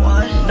dirt.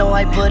 No,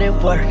 I put in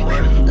work.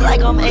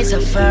 Like I'm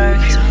A$AP Ferg.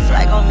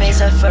 Like I'm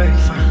A$AP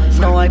Ferg.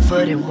 No, I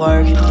put in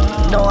work.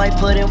 No, I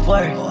put in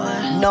work.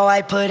 No,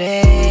 I put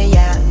in,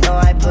 yeah. No,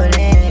 I put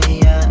in,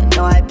 yeah.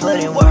 No, I put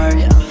in work.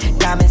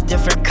 Diamonds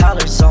different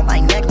colors, so my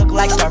neck look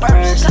like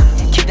Starburst.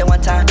 Kicked it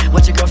one time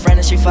with your girlfriend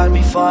and she fucked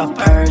me for a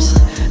purse.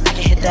 I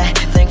can hit that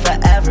thing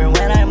forever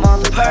when I'm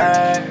on the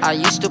purse. I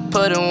used to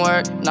put in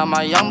work, now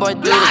my young boy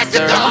do the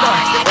dirt.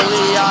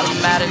 Fully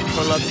automatic,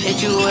 pull up,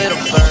 hit you with a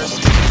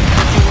burst.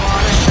 Put you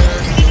on a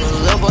shirt,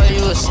 little boy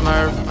you a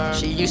smurf.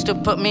 She used to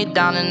put me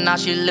down and now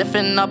she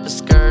lifting up a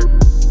skirt.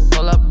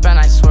 Pull up and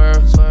I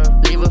swerve,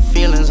 leave her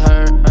feelings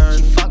hurt.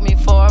 She fucked me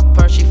for a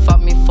purse, she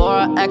fucked me for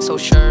a EXO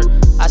shirt.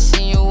 I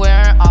seen you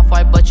wearing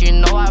Off-White, but you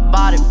know I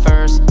bought it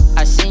first.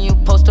 I seen you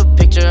post a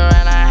picture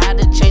and I had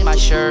to change my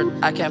shirt.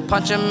 I can't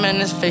punch him in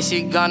his face,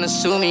 he gonna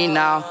sue me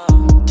now.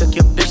 Took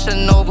your bitch to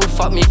Nobu,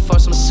 fuck me for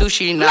some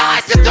sushi now.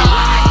 I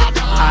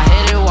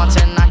hit it once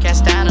and I can't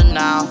stand her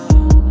now.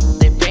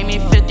 They pay me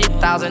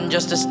 50,000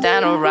 just to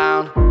stand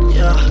around.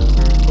 Yeah,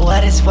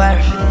 what it's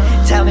worth,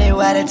 tell me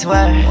what it's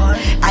worth.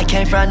 I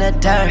came from the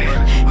dirt,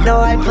 no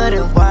I put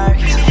in work.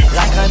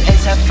 Like I'm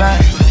A$AP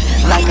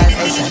Ferg, like I'm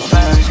A$AP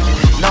Ferg.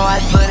 No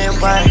I put in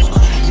work,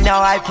 no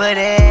I put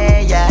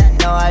in, yeah.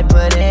 No I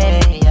put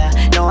in, yeah.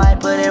 No I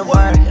put in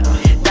work.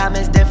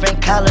 Diamonds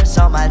different colors,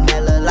 so my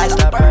neck look like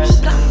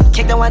Starburst.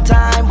 Kicked it one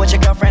time with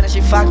your girlfriend and she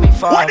fucked me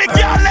for a purse. I can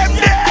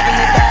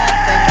hit that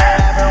thing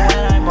forever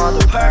when I'm on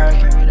the perk.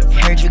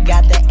 Heard you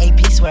got the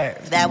AP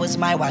swerve, that was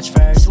my watch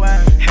first.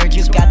 Heard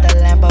you got the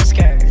Lambo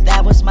skirt,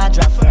 that was my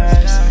drop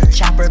first.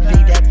 Chopper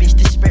beat that bitch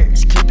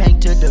disperse, clip hang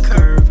to the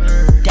curve.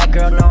 That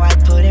girl know I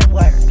put in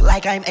work,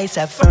 like I'm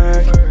A$AP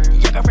Ferg.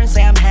 Your girlfriend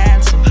say I'm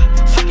handsome,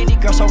 fucking these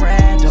girls so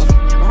random.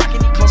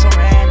 Rocking these clothes so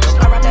random,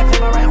 I ride that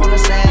feel right on the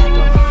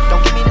sandal.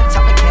 Don't give me the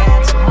time to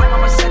cancel, my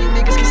mama said these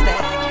niggas can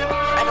stand you.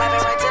 I'm living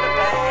right to the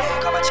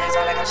bank, call my chains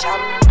out like I'm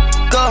shouting.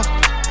 Go,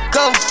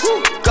 go,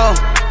 go,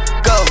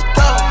 go,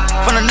 go.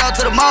 From the north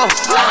to the mall,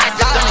 I'm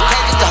in the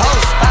cage with the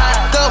host.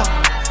 Go,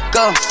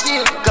 go,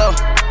 go,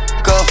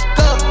 go,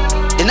 go.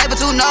 Your neighbor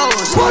too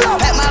knows.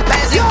 Pack my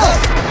bags and go.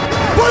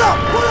 Pull up,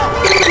 pull up.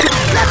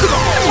 Let's go.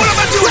 What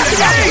am I doing?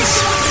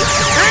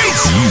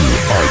 You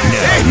are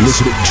now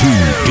listening to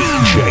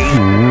DJ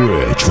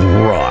Rich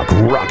Rock,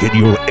 rocking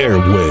your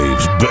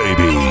airwaves,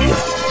 baby.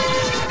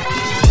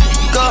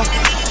 Go,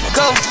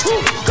 go,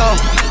 go, go,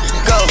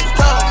 go.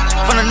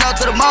 From the north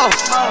to the mall,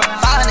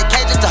 500K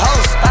just the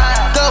host.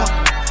 Go,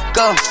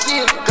 go,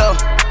 go,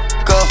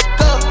 go,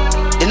 go.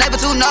 Your neighbor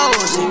too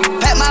knows.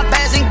 Pack my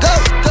bags and go,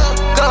 go,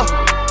 go,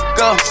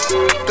 go,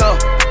 go,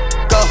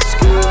 go.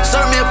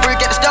 Serve me a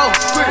brick at the stove,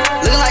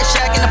 looking like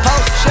Shaq in the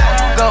post.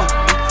 Go,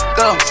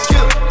 go,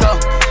 go, go,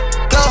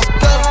 go,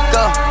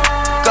 go,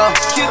 go,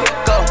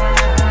 go,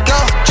 go.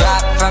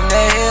 Drop from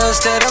the hills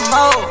to the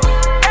moat.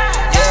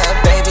 Yeah,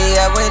 baby,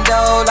 at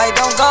window like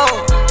don't go.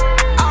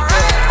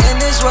 Yeah, in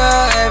this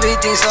world,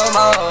 everything's so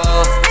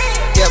move.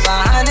 Yeah,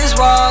 behind this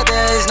wall,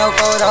 there is no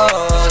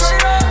photos.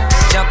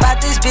 Jump out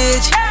this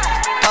bitch,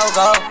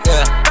 pogo,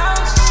 yeah.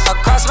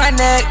 Across my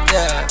neck,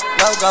 yeah,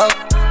 logo.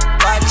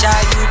 Watch how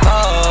you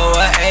pull,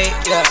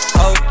 yeah.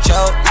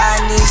 Ocho,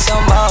 I need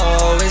some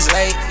more, it's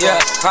late, yeah.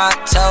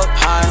 Pronto,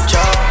 honcho.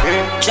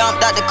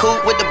 Jumped out the coupe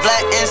with the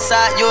black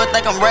inside, you would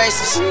think I'm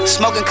racist.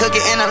 Smoking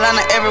cookie in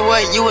Atlanta everywhere,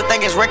 you would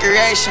think it's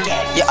recreation.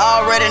 You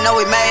already know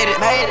we made it.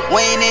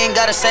 We ain't even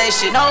gotta say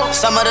shit.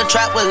 Some of the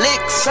trap with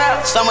licks,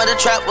 some of the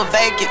trap with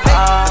vacant.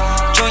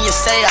 Junior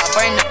say I'll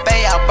bring the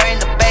bay out, bring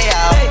the bay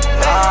out.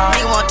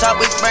 Nigga wanna talk,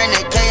 we bring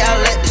the K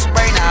out, let the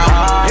spray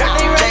now.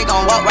 Jay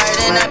gon' walk right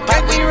in that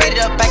pipe, we beat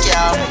it up back,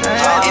 y'all.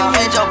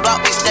 Invent your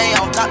block, we stay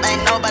on top,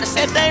 ain't nobody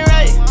say that ain't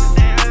right.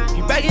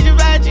 You back in your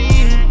G.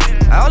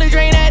 I only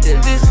drain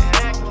activists.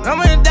 I'm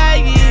gonna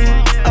die,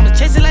 yeah. I'ma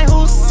chase it like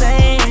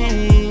Hussein.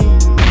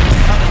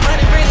 All this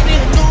money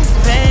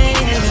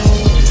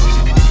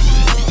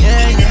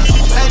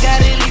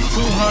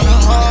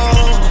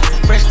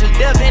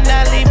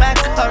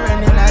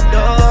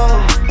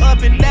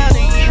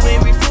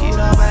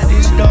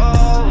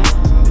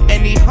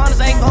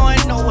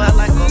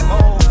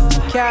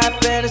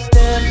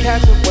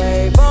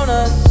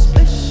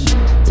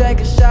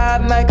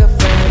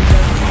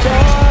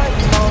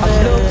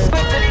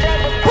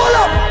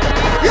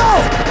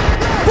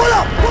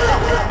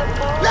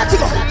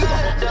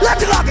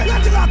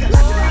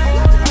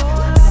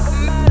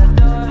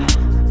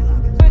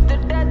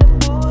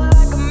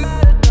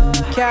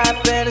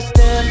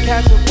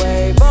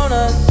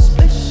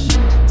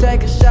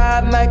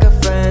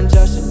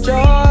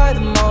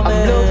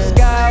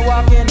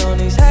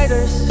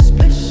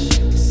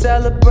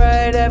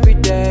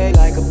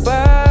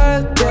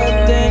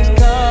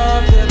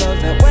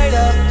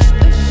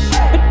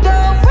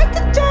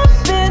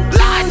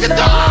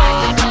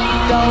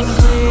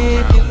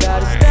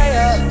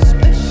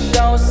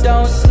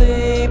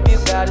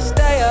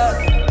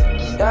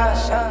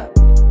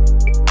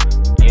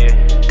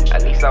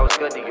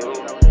good to you.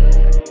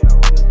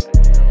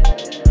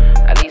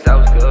 At least I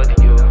was good to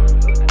you.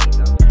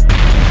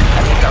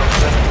 At least I was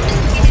good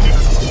to you.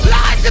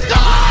 Lies to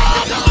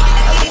God!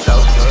 At least I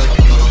was good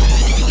to you.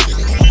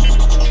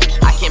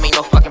 I can't make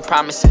no fucking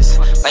promises.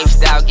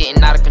 Lifestyle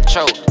getting out of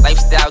control.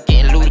 Lifestyle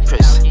getting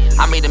ludicrous.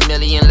 I made $1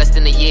 million less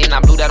than a year and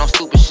I blew that on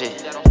stupid shit.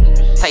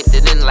 Typed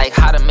it in like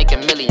how to make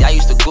 $1 million. I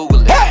used to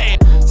Google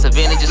it.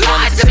 Savannah just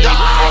wanted to see me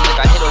before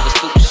like I hit over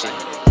stupid shit.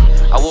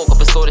 I woke up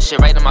and saw the shit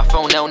right on my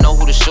phone. They don't know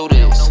who the shooter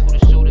is.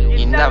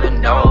 You never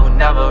know,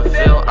 never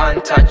feel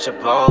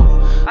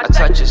untouchable. I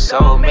touch your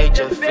soul, made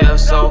you feel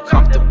so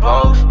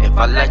comfortable. If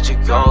I let you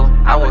go,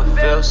 I would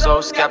feel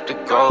so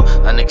skeptical,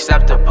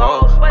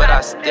 unacceptable. But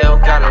I still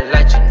gotta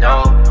let you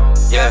know,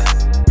 yeah,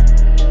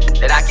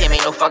 that I can't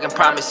make no fucking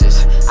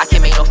promises. I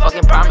can't make no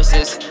fucking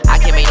promises. I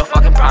can't make no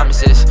fucking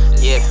promises,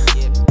 yeah.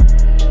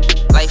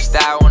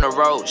 Lifestyle on the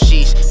road,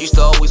 sheesh. Used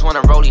to always want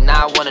a rollie,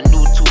 now I want a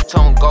new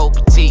two-tone gold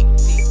petite.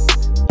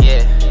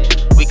 Yeah,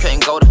 we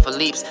couldn't go to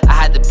Philippe's. I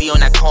had to be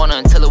on that corner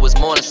until it was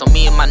morning, so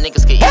me and my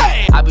niggas could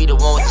eat. I be the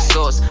one with the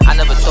sauce. I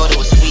never thought it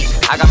was sweet.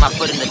 I got my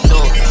foot in the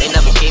door. They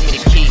never gave me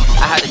the key.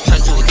 I had to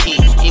turn to a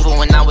key. Even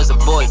when I was a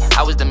boy,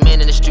 I was the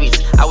man in the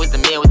streets. I was the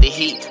man with the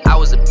heat. I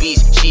was a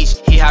beast.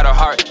 Sheesh, he had her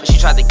heart, but she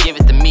tried to give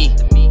it to me.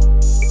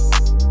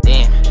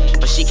 Damn,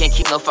 but she can't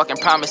keep no fucking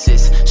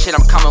promises. Shit,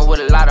 I'm coming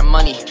with a lot of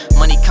money.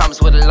 Money comes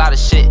with a lot of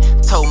shit.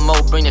 Told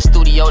Mo, bring the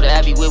studio to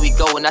everywhere we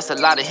go, and that's a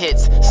lot of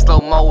hits.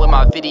 Slow-mo with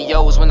my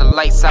videos when the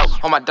lights out,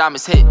 all my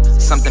diamonds hit.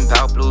 Something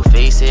about blue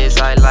faces,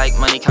 I like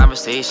money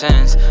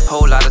conversations.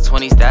 Whole lot of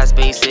 20s, that's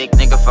basic.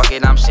 Nigga, fuck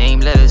it, I'm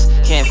shameless.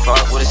 Can't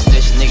fuck with a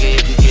snitch, nigga.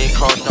 If you get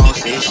caught, don't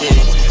say shit.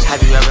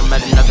 Have you ever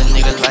met another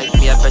nigga like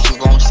me? I bet you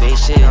won't say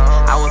shit.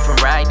 I went from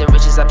rag to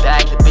riches, I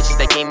bagged the bitches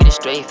that gave me the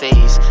straight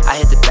face. I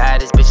hit the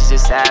baddest bitches,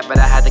 it's sad, but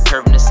I had the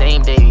curve in the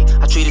same day.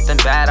 I treated them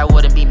bad, I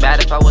wouldn't be mad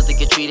if I was to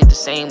get treated the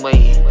same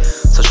way.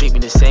 So treat me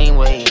the same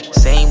way,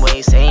 same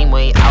way, same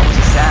way. I was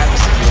a savage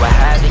to you, I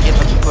had to get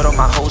fucking put on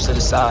my hoes to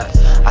the side.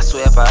 I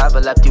swear if I ever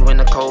left you in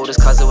the cold, it's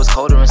cause it was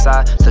colder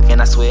inside. Look, and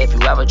I swear if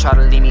you ever try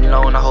to leave me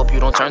alone, I hope you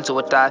don't turn to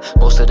a thigh.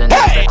 Most of the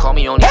niggas that call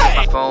me only take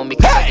my phone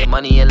because I get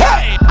money a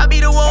lot. I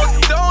be the one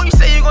with the throne, you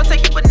say you gon'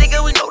 take it, but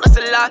nigga, we know that's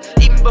a lie.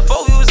 Even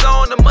before we was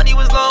on, the money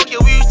was long, yeah,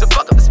 we used to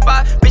fuck up the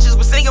spot. Bitches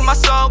was singing my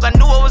song, I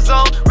knew I was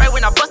on. Right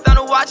when I bust down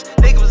the watch,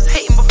 niggas was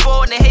hating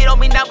before, and they hate on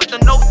me now, but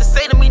don't know what to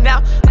say to me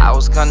now. I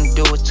was gonna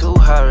do it to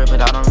her,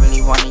 but I don't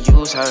really wanna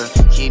use her.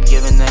 Keep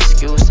giving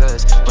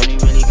excuses, when we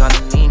really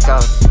gonna link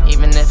up.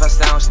 Even if I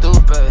sound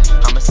stupid,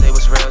 I'ma say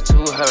what's real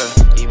to her.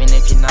 Even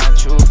if you're not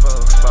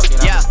truthful, fuck it,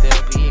 I'ma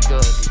still be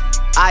good.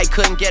 I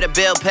couldn't get a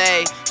bill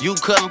paid, you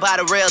couldn't buy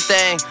the real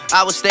thing.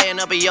 I was staying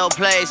up at your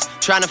place,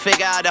 trying to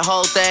figure out the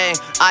whole thing.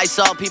 I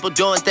saw people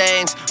doing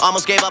things,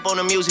 almost gave up on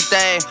the music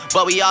thing.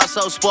 But we all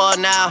so spoiled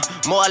now,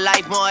 more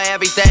life, more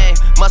everything.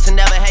 Must've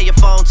never had your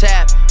phone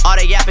tapped, all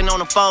that yapping on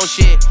the phone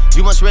shit.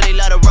 You must really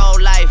love the road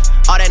life,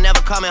 all that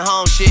never coming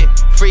home shit.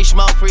 Free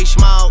smoke,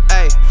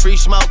 ayy. Free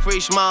smoke,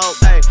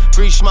 ayy.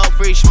 Free smoke,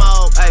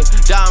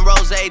 ayy. Don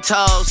Rose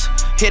toes,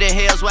 hitting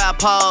hills where I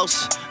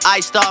pose. I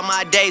start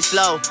my day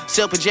slow,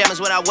 silk pajamas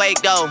when I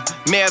wake though.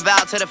 Mirror vow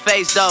to the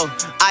face though.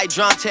 I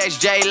drunk text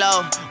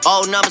J-Lo,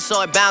 old number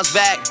so it bounce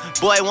back.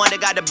 Boy wonder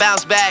got to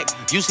bounce back.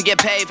 Used to get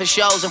paid for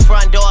shows and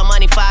front door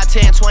money 5,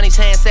 10, 20s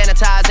hand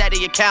sanitized at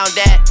the account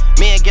that.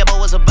 Me and Gibble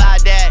was about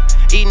that.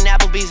 Eating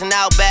Applebee's and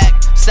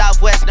Outback.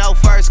 Southwest no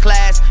first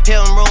class.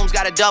 Hilton rooms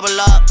gotta double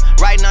up.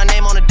 Writing our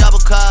name on a double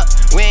cup.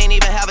 We ain't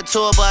even have a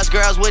tour bus.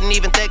 Girls wouldn't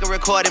even think of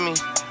recording me.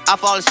 I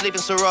fall asleep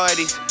in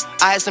sororities.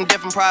 I had some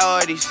different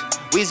priorities.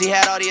 Weezy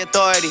had all the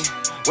authority.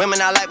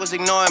 Women I like was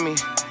ignoring me.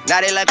 Now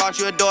they like, aren't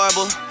you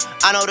adorable?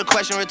 I know the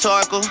question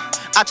rhetorical.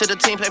 I took the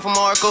team play from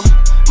Oracle.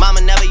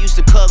 Mama never used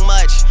to cook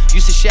much.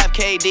 Used to Chef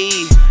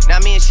KD. Now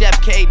me and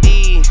Chef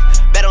KD.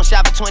 Bet on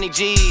shop for 20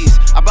 G's.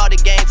 I brought the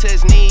game to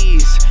his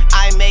knees.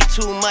 I ain't make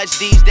too much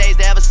these days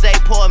to ever say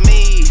poor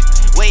me.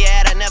 Where you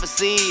at, I never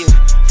see you.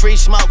 Free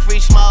smoke,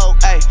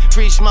 ayy.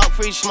 Free smoke,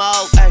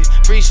 ayy.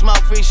 Free smoke,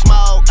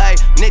 ayy.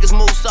 Niggas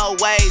move so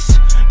waste.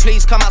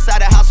 Please come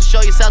outside the house and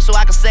show yourself so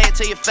I can say it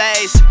to your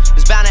face.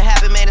 It's bound to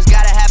happen, man, it's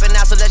gotta happen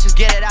now, so let's just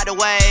get it out the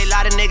way. A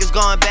lot of niggas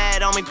going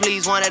bad on me,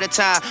 please, one at a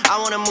time. I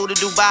wanna move to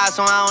Dubai,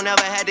 so I don't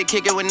ever had to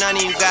kick it with none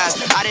of you guys.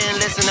 I didn't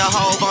listen to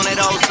Hov on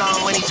that old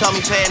song when he told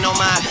me pay it no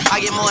mind.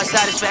 I get more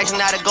satisfaction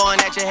out of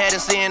going at your head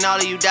and seeing all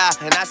of you die.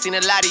 And I seen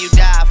a lot of you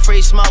die. Free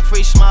smoke,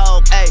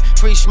 ayy.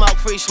 Free smoke, ayy.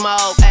 Free smoke,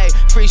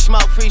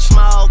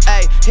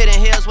 ayy. Hitting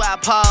hills where I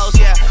pose,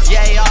 yeah.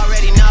 Yeah, you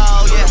already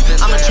know, yeah.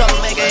 I'm a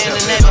troublemaker in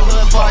the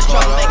neighborhood, far as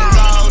troublemaking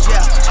goes,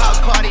 yeah.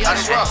 House party on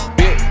the shit.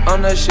 Bitch,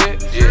 on the shit,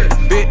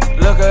 bitch,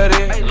 look at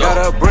it. Got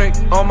a brick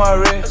on my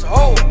wrist.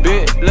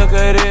 Bitch, look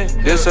at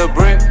it. This a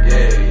brick.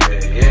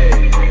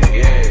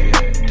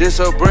 This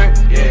a brick.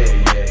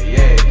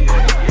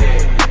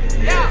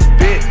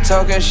 Bitch,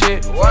 talking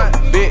shit.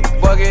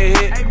 Bitch, bucket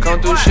hit.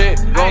 Come through shit,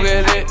 gon'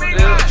 get lit.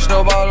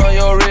 Snowball on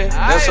your wrist.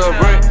 That's a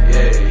brick.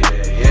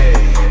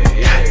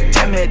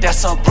 Damn it,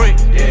 that's a brick.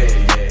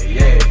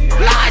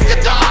 Lies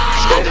to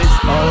die.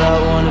 All I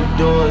wanna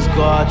do is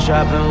go out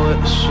trapping with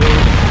the shoes.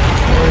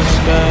 This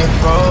game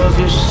froze,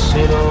 you should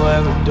see the way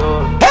we do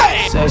it.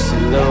 Sexy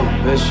little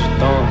bitch, you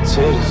throwing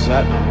titties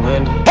out the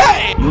window.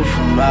 You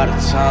from out of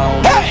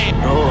town, but you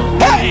know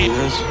what we do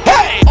this.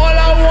 All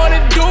I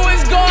wanna do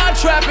is go out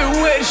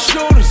trapping with the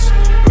shooters.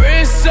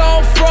 Wrist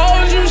on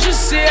froze, you should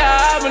see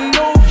how I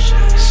maneuver.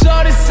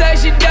 Shorty say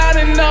she down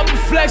and up and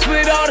flex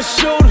with all the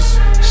shooters.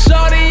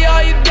 Shorty,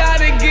 all you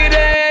gotta get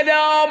ahead of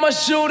all my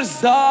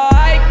shooters. Oh,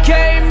 I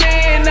came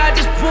in, I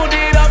just pulled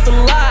it off the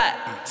lot.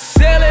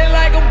 Sailing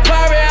like a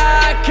pirate,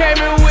 I came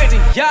in with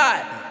the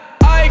yacht.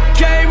 I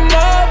came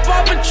up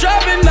off a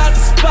trapping out the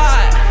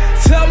spot.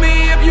 Tell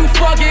me if you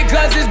fucking,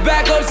 cause it's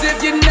backups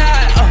if you're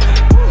not.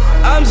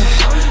 I'm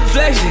just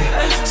flexing,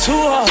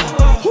 too hard.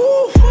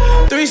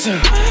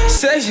 Threesome,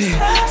 section,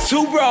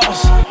 2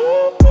 bras.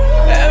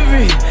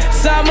 Every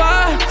time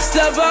I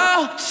step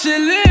out,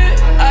 shit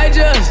lit. I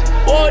just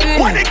want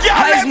it.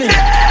 Heist me.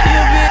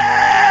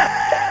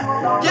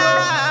 Yeah.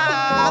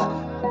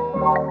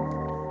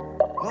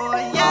 Oh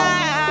yeah.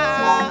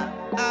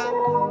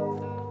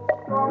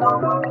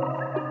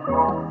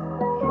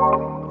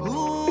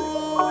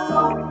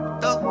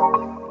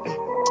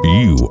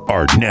 You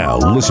are now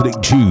listening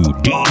to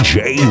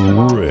DJ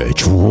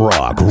Rich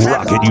Rock,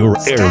 rocking your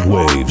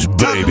airwaves,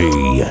 baby.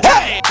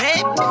 Hey!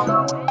 Hey!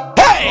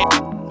 Hey!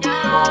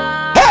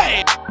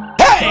 Hey!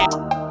 Hey!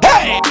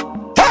 Hey!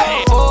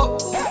 Hey!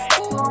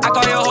 I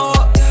call your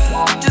whore,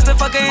 just a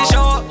fucking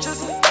short.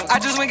 I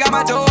just went got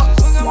my door,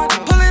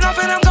 pull it off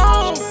and I'm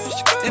gone.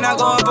 Then I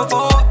go up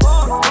before,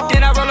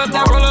 then I roll up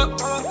that roll up,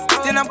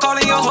 then I'm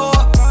calling your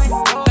whore.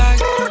 Like,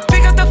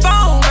 pick up the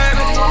phone,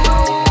 baby.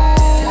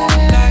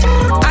 Like,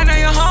 I know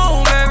you're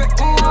home, baby.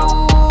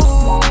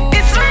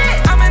 It's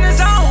lit, I'm in the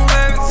zone,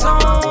 baby.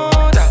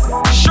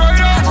 Straight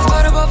up, I just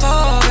put it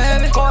before,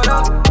 baby.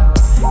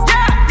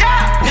 Yeah,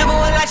 yeah. Never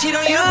will I cheat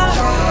on you,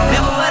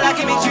 never will I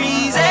give me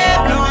trees.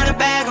 Blowing a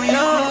bag on you,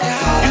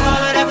 you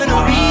all of that for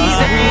no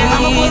reason.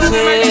 I'ma pull up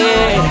for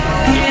you,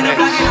 he in the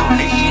block and I'm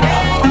bleeding.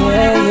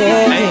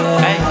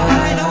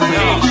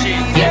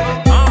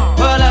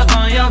 Pull up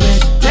on your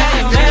bitch, tell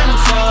your man I'm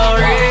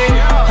sorry.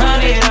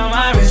 100 on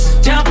my wrist,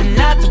 jumping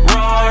out the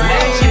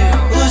Rory.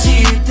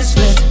 Uzi hit the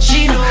split,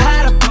 she know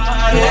how to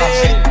party.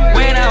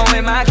 When I'm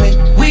with my clique,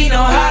 we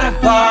know how to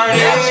party.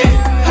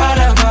 How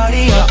to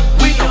party up,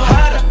 we know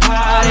how to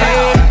party.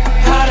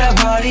 How to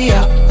party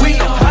up, we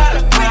know how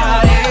to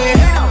party.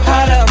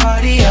 How to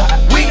party up,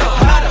 we know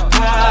how to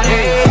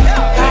party.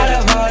 How to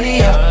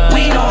party up,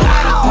 we know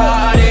how to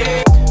party.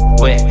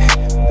 Wet,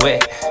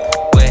 wet,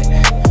 wet,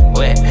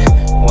 wet, wet,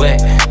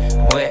 wet,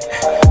 wet, wet,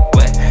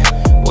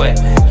 wet,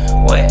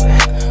 wet,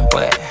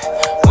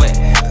 wet,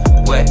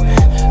 wet,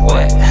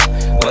 wet,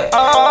 wet.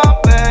 Oh,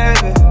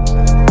 baby,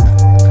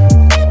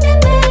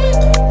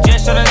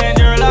 just tryna change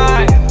your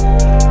life.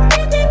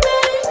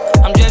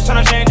 I'm just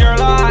tryna change your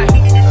life.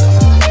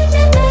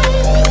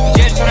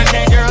 Just tryna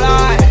change your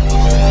life.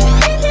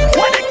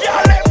 When the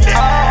girl let me.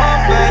 Oh,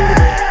 baby,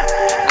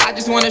 I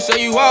just wanna show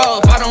you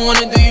off, I don't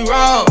wanna do you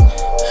wrong.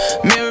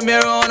 Mirror,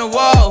 mirror on the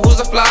wall, who's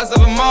the flies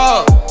of them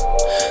all?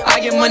 I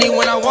get money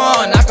when I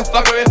want, I can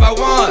fuck her if I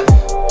want.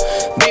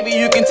 Baby,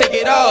 you can take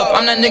it off,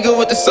 I'm that nigga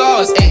with the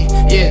sauce, ayy,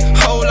 yeah.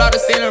 Whole lot of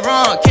Saint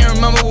Laurent, can't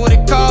remember what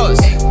it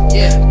cost,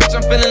 yeah. Bitch,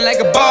 I'm feeling like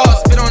a boss,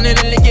 spit on it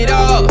and lick it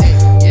off,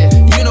 yeah.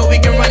 You know we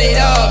can run it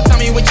up, tell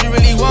me what you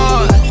really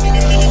want.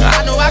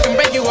 I know I can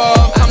break you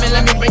off, come and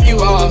let me break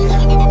you off.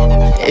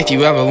 If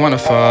you ever wanna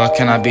fall,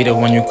 can I be the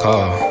one you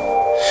call?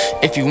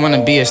 If you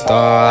wanna be a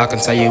star, I can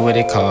tell you what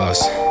it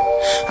costs.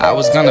 I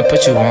was gonna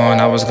put you on,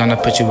 I was gonna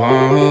put you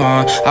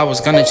on. I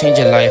was gonna change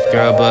your life,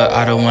 girl, but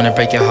I don't wanna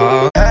break your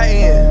heart.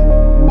 Hey,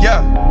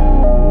 yeah.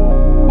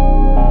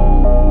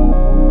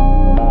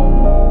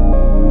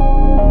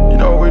 You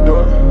know what we're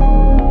doing?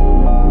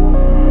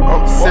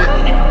 I'm sit,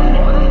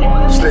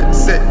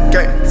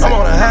 gang. I'm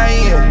on a high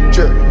end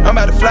trip. I'm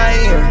about to fly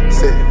in,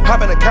 sit,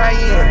 hop in a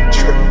Cayenne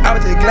trip. I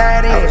was just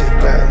gliding,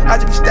 I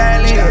just be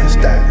styling.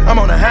 I'm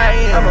on a high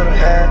end,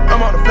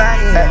 I'm on a fly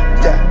in.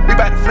 We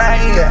about to fly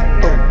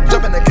in,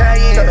 jump in the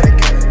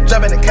Cayenne,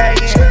 jump in the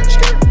Cayenne.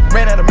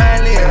 Ran out of my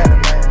lane,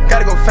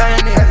 gotta go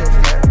find it.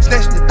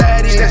 Snatch the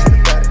 30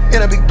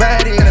 in a big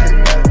body.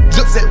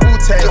 Jukes at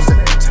Wu-Tang,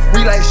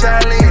 we like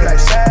Charlene.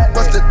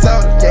 What's the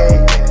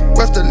total?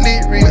 What's the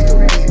lit read?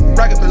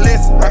 Rocket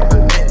Balenciaga,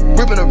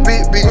 whipping a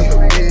big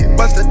bitch.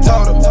 What's the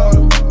total?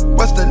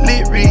 What's the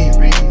lit read?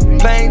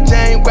 Plain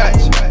Jane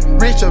watch,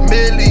 Richard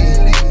Millie.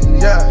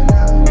 Yeah,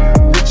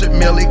 Richard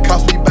Millie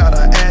cost me about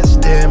an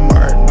Aston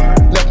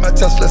Martin. Left my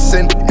Tesla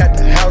sitting at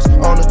the house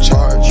on a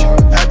charge.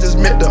 I just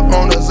met the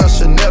owners of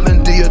Chanel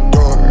and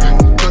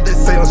Dior. Cause they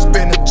say I'm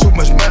spending too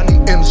much money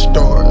in the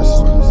stores.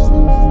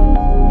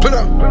 Put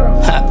up.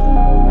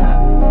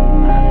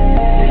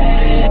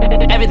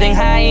 Everything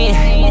high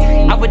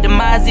end, I'm with the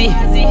Mozzie.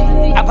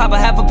 I pop a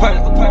half a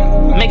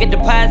perk, make a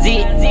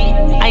deposit.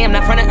 I am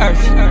not from the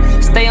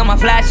earth, stay on my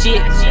fly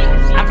shit.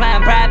 I'm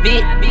flying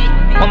private,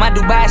 on my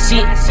Dubai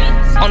shit.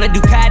 On the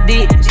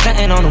Ducati,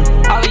 stunting on them.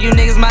 All of you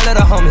niggas my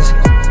little homies.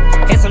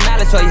 Here's some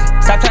knowledge for you,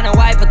 stop trying to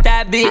wife for that.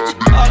 bad bitch.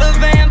 All the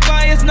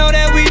vampires know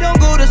that we don't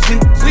go to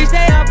sleep. We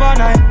stay up all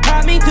night,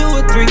 pop me 2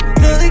 or 3.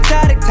 The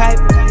exotic type,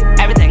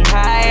 everything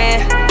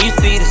high. You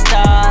see the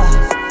stars.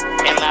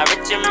 And my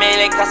rich and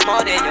million cost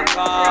more than your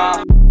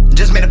car.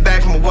 Just made it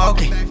back from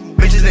Milwaukee.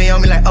 Bitches, they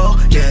on me like, oh,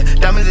 yeah.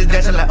 Diamonds is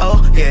dancing like,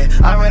 oh, yeah.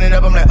 I run it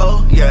up, I'm like,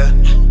 oh, yeah.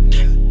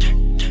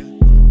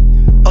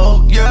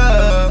 Oh,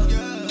 yeah.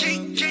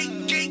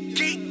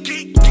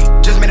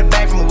 Just made it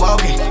back from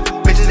Milwaukee.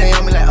 Bitches, they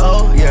on me like,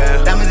 oh,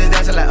 yeah. Diamonds is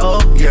dancing like, oh,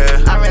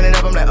 yeah. I ran it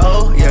up, I'm like,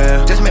 oh,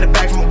 yeah. Just made it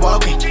back from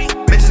Milwaukee.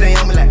 Bitches, they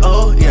on me like,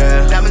 oh,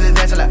 yeah. Diamonds is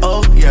dancing like,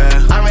 oh,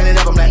 yeah. I ran it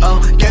up, I'm like,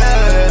 oh,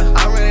 yeah.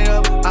 I ran it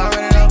up, I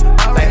ran it up,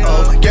 like,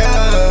 oh,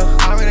 yeah.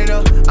 I ran it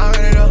up, I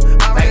ran it up,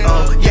 like,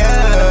 oh,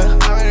 yeah.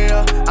 I ran it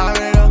up, I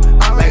ran it up,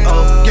 like,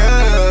 oh,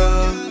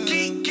 yeah.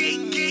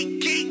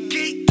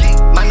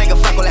 My nigga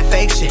fuck all that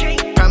fake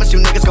shit. Promise you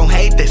niggas gon'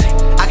 hate this.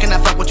 I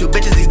cannot fuck with you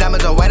bitches, these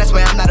diamonds are white, I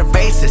swear I'm not a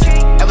racist.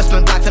 Ever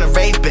spin blocks in a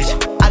rave, bitch.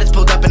 I just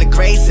pulled up in a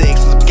grade 6,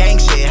 some gang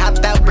shit.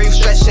 Hopped out, brief,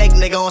 stretch, shake,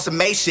 nigga on some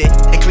May shit.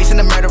 Increasing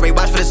the murder rate,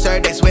 watch for the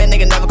third day. Swear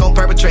nigga never gon'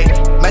 perpetrate.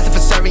 Messing for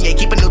serving, yeah,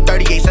 keep a new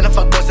 38. Send a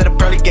fuck boys to the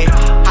pearly gate.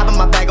 Hop in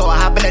my bag, or I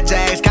hop in that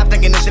Jags. Cop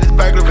thinking this shit is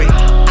burglary.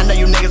 I know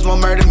you niggas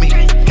won't murder me.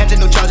 Catch a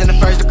new charge in the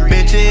first degree.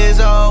 Bitches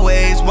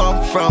always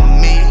want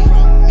from me.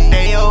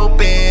 They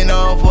open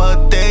off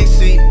what they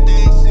see.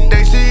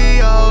 They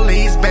see all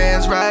these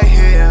bands right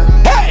here.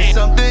 It's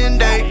something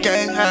they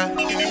can't have.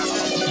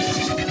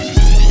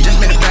 Just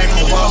made it back from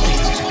Milwaukee.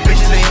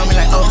 Bitches, they on me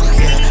like, oh,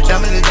 yeah.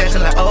 Diamonds is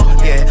dancing like, oh,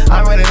 yeah.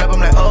 I run it up, I'm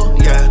like, oh,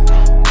 yeah.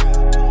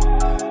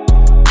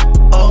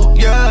 Oh,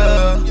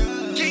 yeah.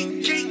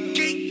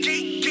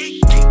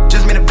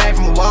 Just made it back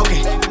from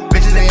Milwaukee.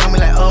 Bitches, they on me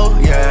like, oh,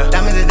 yeah.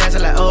 Diamonds is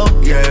dancing like, oh,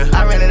 yeah.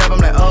 I ran it up, I'm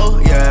like, oh,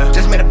 yeah.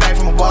 Just made it back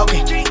from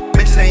Milwaukee.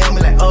 Bitches, they on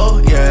me like, oh,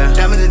 yeah.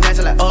 Diamonds is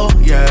dancing like, oh,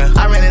 yeah.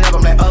 I ran it up,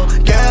 I'm like, oh,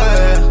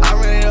 yeah. I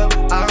ran it up,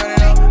 I ran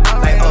it up,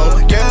 like, oh,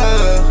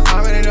 yeah.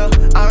 I ran it up,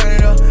 I ran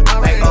it up,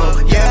 like, oh,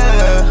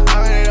 yeah. I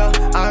ran it up,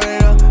 I ran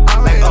it up,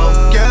 like,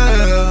 oh, yeah.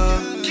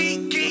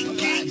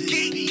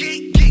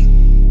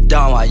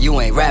 Dawn, why you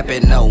ain't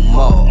rapping no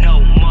more?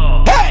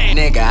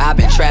 Nigga, I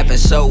been trapping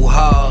so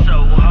hard.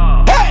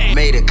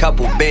 Made a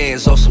couple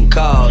bands off some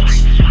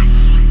cards.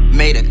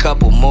 Made a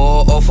couple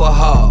more off a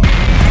hard.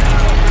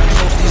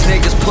 These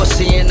niggas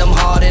pussy and I'm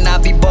hard, and I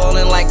be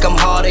ballin' like I'm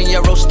hard and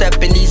Euro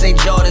steppin'. These ain't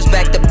Jordans,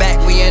 back to back,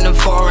 we in them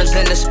foreigns.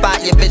 In the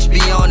spot, your bitch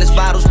be honest.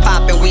 Bottles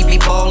poppin', we be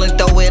ballin'.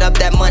 Throw it up,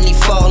 that money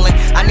fallin'.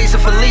 I need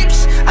some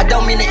Philippe's, I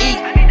don't mean to eat.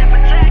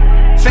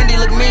 Fendi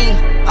look mean,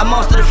 I'm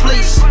monster the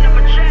fleece.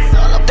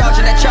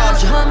 Dodging that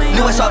charger,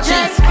 new SRT.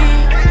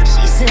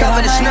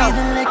 Covered in snow,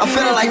 I'm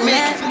feeling like me.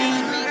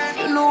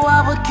 You know I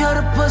would kill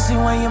the pussy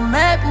when you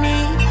met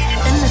me.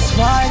 And this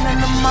wine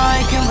and the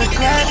mind can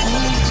regret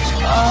me.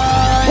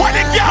 Oh, what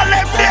did y'all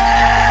left there?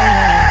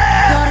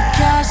 Throw the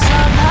cash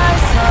up high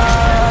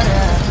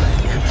soda.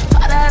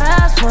 Pop that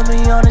ass for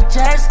me on a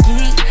jet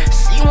ski.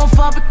 She won't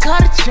fuck but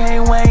cut a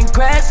chain, Wayne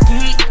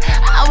Gretzky.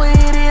 I would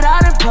hit it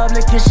out in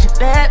public if she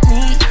let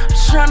me. I'm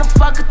tryna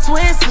fuck a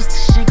twin sister,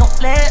 she gon'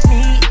 let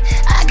me.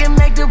 I can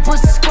make the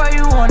pussy squirt,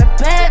 you wanna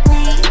bet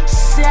me. She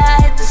say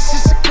I hit the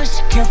sister cause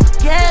she can't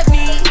forget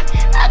me.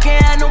 I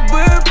can't have no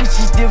bird,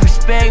 bitches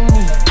disrespect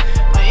me.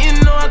 But you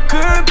know I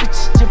curb,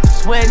 bitches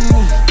just sweating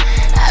me.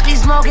 I be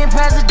smoking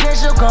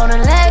presidential, gonna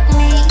let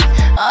me.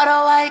 All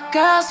the white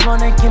girls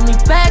wanna give me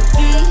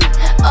Becky.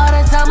 All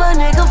the time a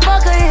nigga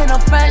fuck her in a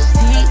fresh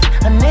tee.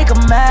 A nigga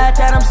mad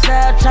that I'm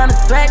sad, tryna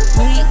threaten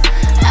me.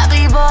 I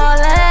be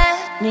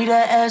ballin', need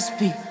a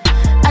SP.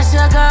 That's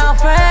your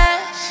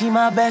girlfriend, she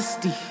my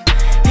bestie.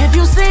 If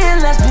you see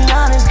it, let's be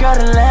honest, girl,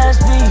 then let's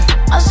be.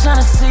 I'm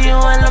tryna see you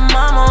and the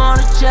mama on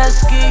a jet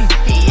ski.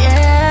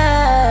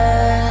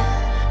 Yeah,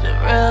 the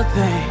real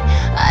thing.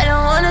 I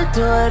don't wanna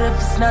do it if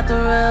it's not the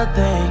real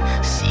thing.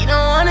 She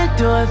don't wanna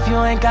do it if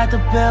you ain't got the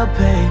bill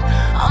paid.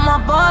 All my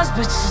boss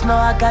bitches know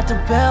I got the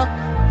bill.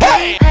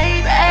 Hey,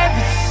 bad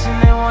bitches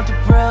and they want the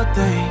real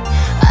thing.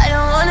 I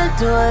don't wanna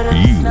do it if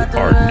it's not the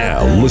real thing. You are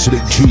now listening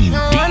to DJ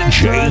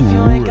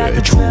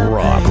Rich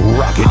Rock,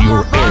 rocking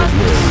your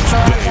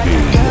airwaves,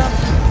 baby.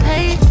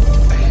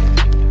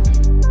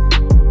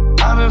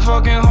 I've been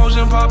fucking hoes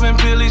and popping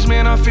pillies,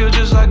 man, I feel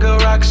just like a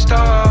rock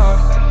star.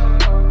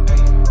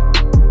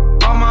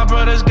 All my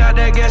brothers got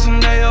that gas and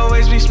they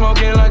always be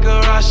smoking like a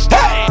Rasta.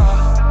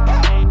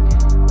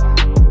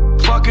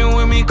 Fucking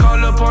with me,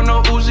 call up on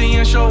the Uzi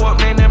and show up,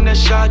 man, them the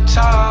shot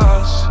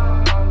toss.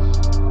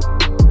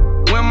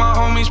 When my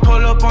homies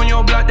pull up on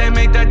your block, they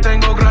make that thing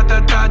go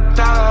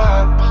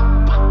grata-ta-ta.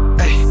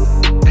 Ay,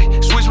 ay.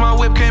 Switch my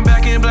whip, came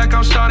back in black,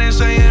 I'm starting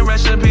saying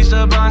recipes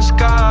to Bon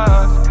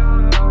Scott.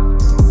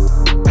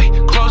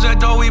 Close that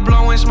door, we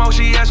blowing smoke,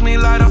 she asked me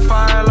light a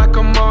fire like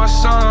a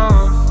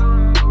Marsan.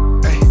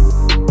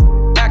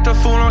 Act a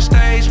fool on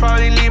stage,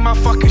 probably leave my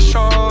fucking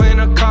show in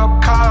a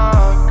cop car.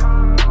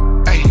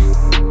 Ay.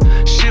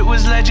 Shit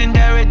was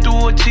legendary,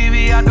 through a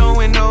TV out the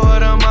window of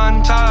the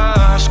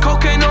montage.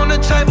 Cocaine on the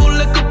table,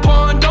 liquor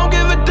porn, don't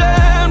give a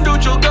damn.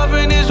 Dude, your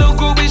girlfriend is a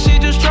groupie, she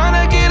just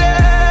tryna get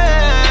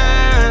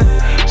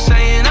in.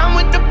 Saying I'm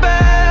with the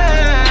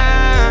band.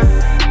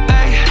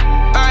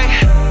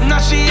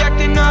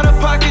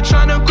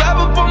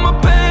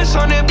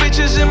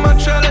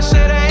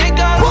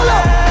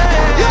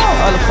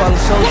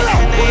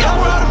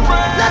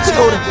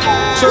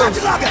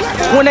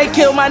 When they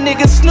killed my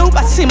nigga Snoop,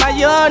 I see my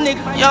young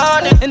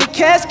nigga. In the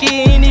casket,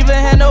 he ain't even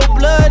had no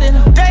blood in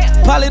him.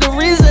 Probably the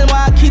reason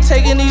why I keep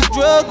taking these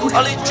drugs.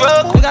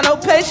 Ain't got no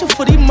patience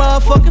for these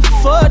motherfucking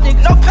fuck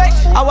niggas. No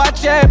patience. I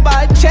watch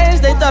everybody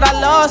change, they thought I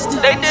lost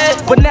it. They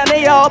did. But now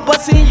they all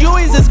busting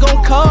U's, it's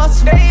gon'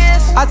 cost me.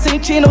 I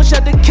seen Chino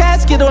shut the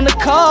casket on the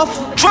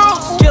coffin.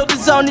 Killed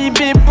his only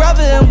big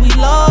brother and we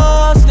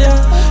lost him.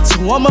 So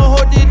I'ma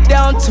hold it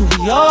down till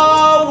we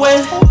all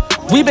win.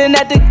 We been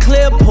at the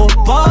clip,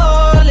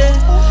 ballin'.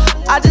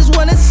 I just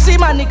wanna see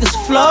my niggas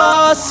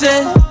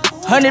flossin'.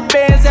 100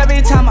 bands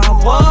every time I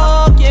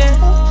walk in.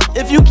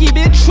 If you keep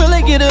it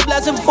trillin', get a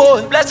blessing for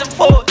it.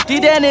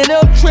 Deep down in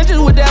them trenches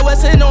with that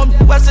Westin on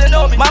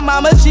me. My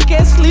mama, she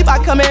can't sleep,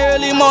 I come here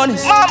early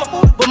mornings.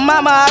 But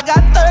mama, I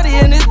got 30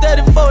 and it's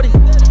 30-40.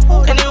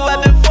 Any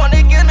weapon for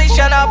niggas, me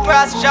shine out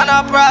price.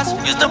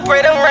 Used to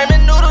pray them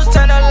ramen noodles,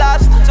 turn to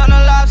lobster.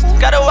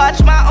 Gotta watch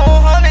my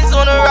own homies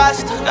on the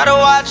roster. Gotta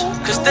watch,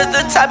 cause this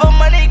the type of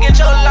money get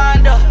you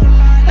lined up.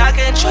 And I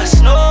can't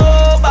trust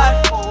nobody.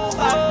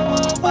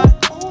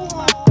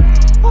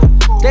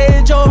 They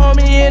ain't your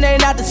homie and they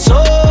not the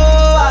soul.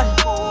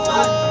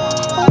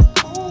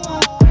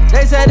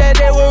 They said that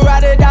they would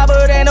ride it out,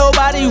 but ain't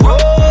nobody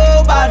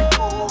robot.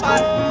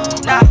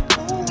 Nah.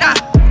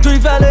 3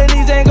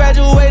 felonies ain't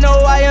graduate,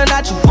 no, I am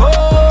not your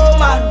role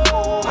model.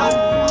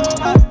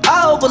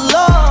 I hope a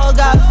Lord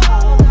got it.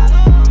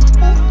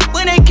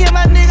 When they kill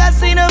my nigga, I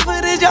seen the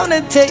footage on the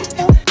tape.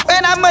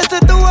 Man, I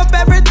must've threw up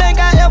everything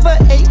I ever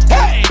ate.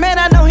 Man,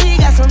 I know he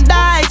got some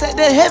dice at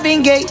the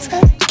heaven gates.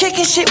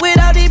 Kicking shit with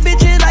all these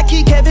bitches like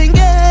he Kevin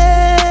Gates.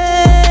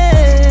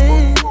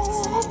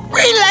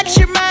 Relax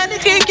your mind and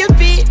kick your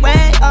feet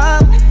way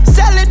up.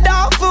 Selling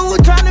dog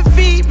food, trying to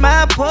feed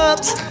my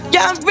pups.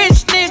 Young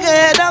rich nigga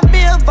and I'm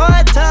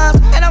billboard tough.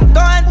 And I'm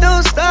going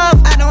through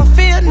stuff, I don't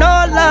feel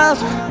no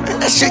love.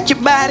 And I shake your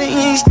body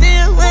and you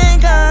still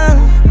ain't gone.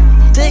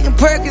 Taking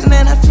Perkins,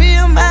 man, I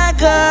feel my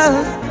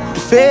gun. The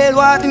Fed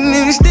walking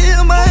and you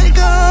still my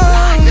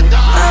gun.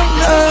 I'm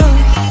done.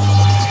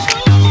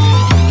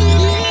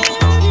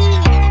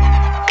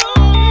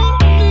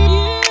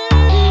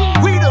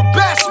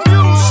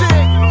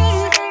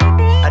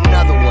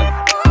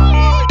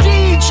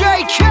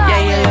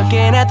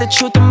 Looking at the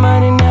truth, the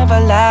money never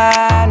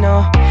lie,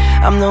 no.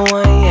 I'm the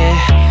one,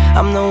 yeah.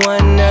 I'm the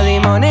one early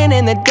morning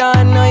in the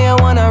dawn. Know you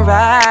wanna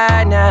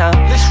ride now.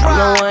 I'm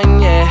the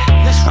one, yeah.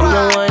 I'm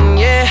the one,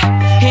 yeah.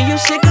 Hear you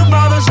sick of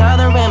all those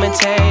other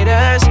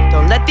imitators.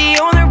 Don't let the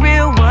only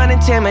real one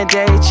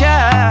intimidate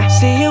ya.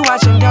 See you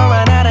watching, don't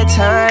run out of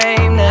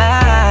time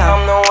now.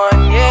 I'm the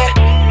one,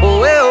 yeah. Ooh,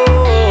 ooh,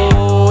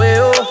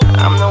 ooh.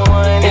 I'm the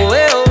one, ooh,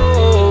 ooh,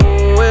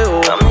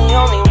 ooh. I'm the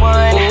only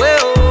one, ooh,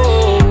 ooh.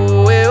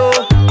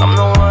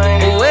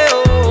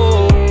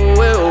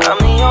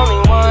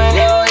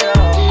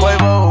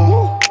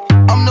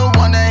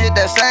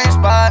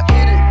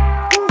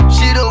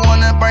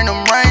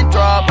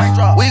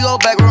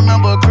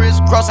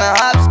 Crossing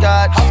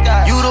hopscotch.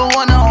 You the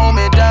one to hold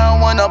me down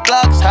when the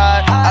block's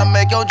hot. I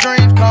make your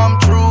dreams come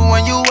true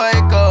when you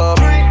wake up.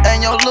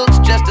 And your looks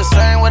just the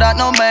same without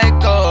no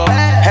makeup.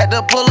 Had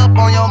to pull up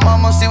on your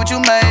mama, see what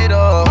you made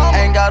of.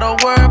 Ain't gotta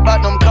worry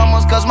about them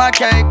comers, cause my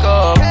cake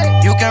up.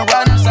 You can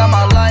ride inside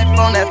my life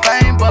on that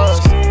fame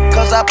bus.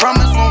 Cause I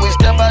promise when we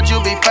step out,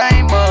 you'll be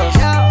famous.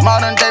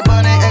 Modern day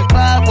Bonnie and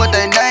Clyde, what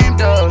they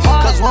named us.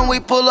 Cause when we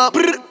pull up,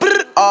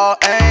 all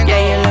angles.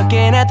 Yeah, you're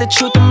looking at the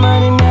truth, the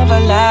money never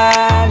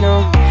lie,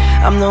 no.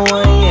 I'm the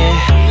one,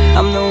 yeah.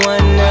 I'm the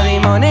one early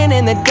morning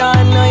in the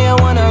dawn. Know you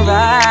wanna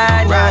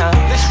ride now.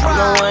 I'm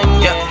the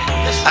one, yeah.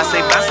 I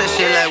say bounce that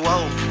shit like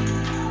whoa.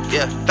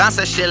 Yeah, bounce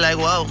that shit like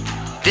whoa.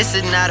 This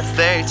is not a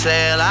fairy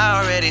tale, I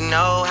already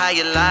know how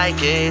you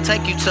like it.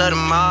 Take you to the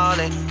mall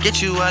and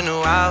get you a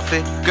new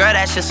outfit. Girl,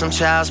 that shit some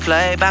child's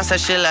play. Bounce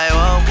that shit like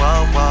whoa,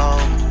 whoa, whoa.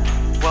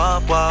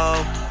 Whoa,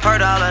 whoa.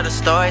 Heard all of the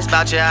stories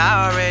about you,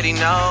 I already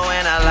know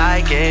and I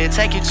like it.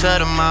 Take you to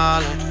the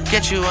mall and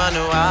get you a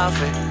new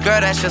outfit.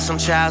 Girl, that shit some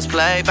child's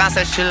play. Bounce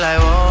that shit like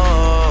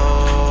whoa.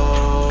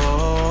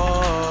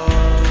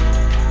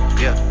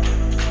 Yeah.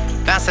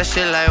 Bounce that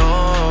shit like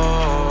whoa.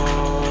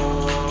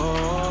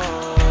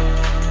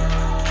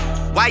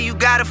 Why you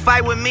gotta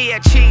fight with me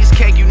at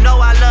Cheesecake? You know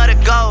I love to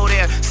go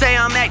there. Say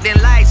I'm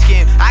acting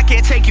light-skinned, I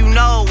can't take you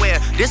nowhere.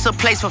 This a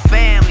place for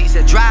families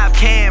that drive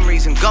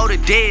Camrys and go to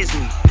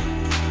Disney.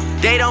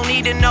 They don't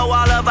need to know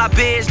all of our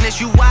business.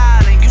 You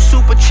wildin', you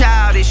super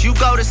childish. You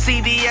go to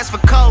CVS for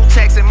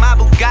Kotex and my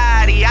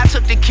Bugatti. I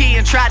took the key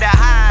and tried to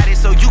hide it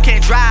so you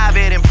can't drive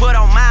it and put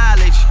on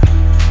mileage.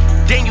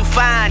 Then you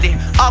find it,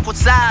 awkward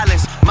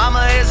silence.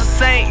 Mama is a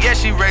saint, yeah,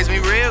 she raised me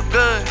real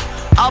good.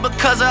 All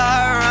because of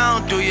her, I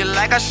don't do you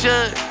like I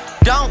should.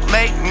 Don't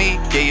make me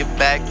get you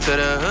back to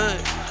the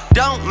hood.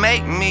 Don't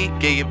make me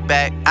get you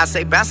back. I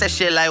say bounce that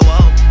shit like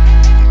whoa.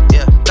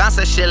 Yeah, bounce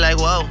that shit like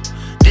whoa.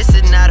 This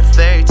is not a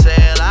fairy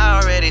tale, I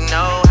already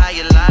know how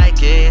you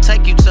like it.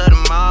 Take you to the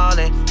mall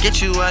and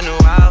get you a new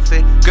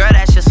outfit. Girl,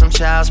 that's just some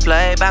child's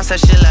play. Bounce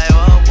that shit like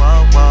whoa,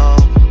 whoa, whoa.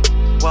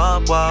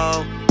 Whoa,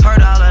 whoa.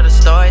 Heard all of the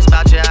stories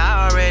about you, I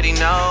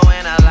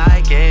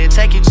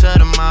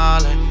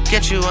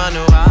get you a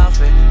new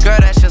outfit. Girl,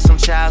 that shit some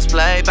child's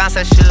play. Bounce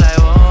that shit like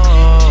whoa.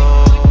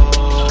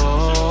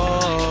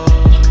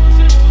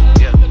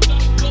 Yeah.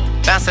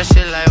 Bounce that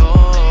shit like whoa.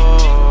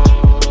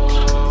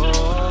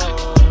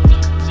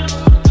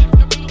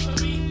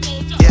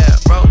 Yeah,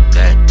 wrote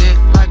that dick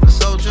like a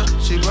soldier.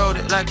 She wrote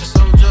it like a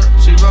soldier.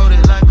 She wrote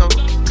it like a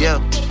yeah,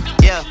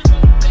 yeah.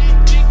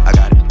 I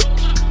got it.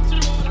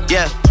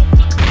 Yeah.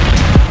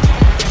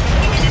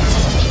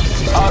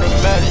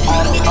 Automatic,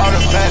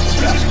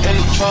 in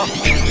the trunk.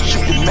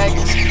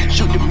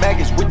 Shoot the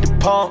maggots with the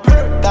pump.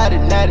 Got it,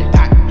 natty,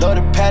 love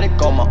the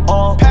paddock on my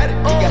arm. He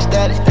got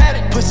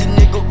static, pussy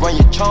nigga run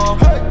your charm.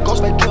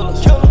 Ghostface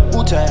killers,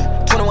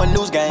 Wu-Tang, 21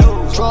 News Gang.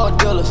 Drug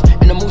dealers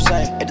in the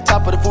Moosang, at the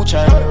top of the food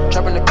chain.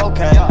 Trapping the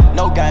cocaine,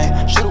 no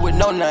game. Shooter with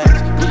no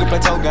names. We can play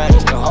toe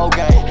games, the whole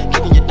game.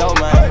 Kicking your dough,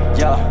 man.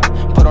 Yeah,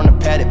 put on the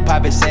paddock,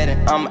 pop it, set it.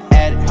 I'm an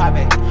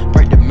addict.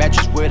 Break the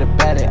mattress with a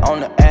batty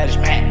on the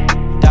attic.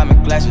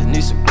 Diamond glasses,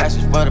 need some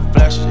glasses for the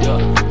flashes, yeah.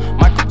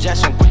 Michael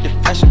Jackson with the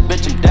fashion,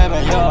 bitch, I'm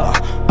dabbing, yeah.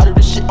 I do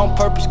this shit on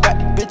purpose, got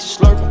these bitches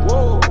slurping.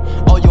 Whoa.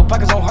 Oh, your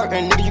pockets on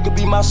hurtin', nigga, you could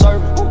be my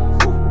servant.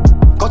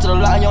 Go to the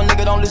line, young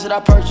nigga, don't listen, I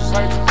purchase.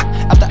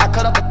 After I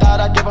cut up the thought,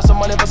 I give her some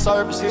money for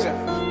service, yeah.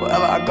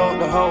 Wherever I go,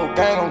 the whole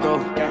gang gon' go.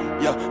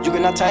 Yeah, you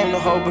cannot tame the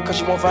hoe because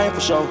she won't fame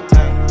for show.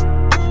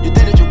 You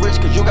think that you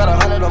rich cause you got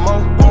 100 or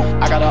more.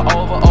 I got an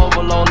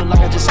overload, look like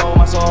I just sold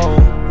my soul.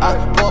 I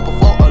pour up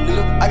before a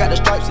liter, I got the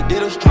stripes, it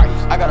did it.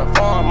 I got a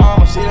farm,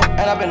 mama, see it,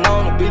 and I've been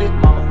known to beat it.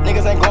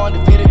 Niggas ain't going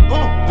defeated,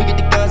 we get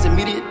the guns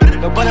immediate.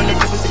 No butt on the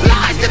tip, it's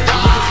immediate.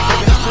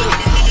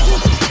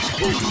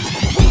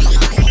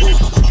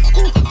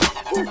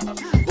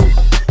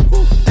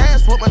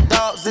 Dance with my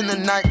dogs in the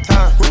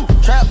nighttime.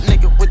 Trap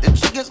nigga with the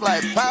chickens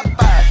like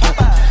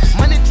Popeye.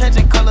 Money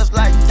changing colors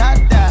like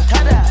tie-dye.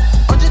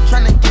 I'm just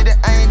tryna get it,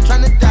 I ain't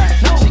tryna die.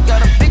 She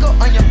got a big ol'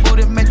 on your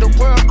booty, make the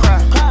world cry.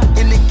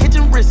 In the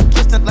kitchen, wrist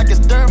twisted like it's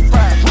stir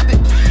fry.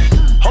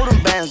 Hold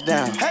them bands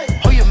down,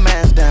 hold your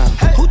mans down.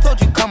 Who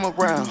told you come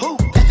around?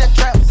 It's that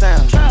trap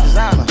sound.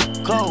 Designer,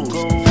 clothes,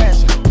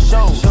 fashion,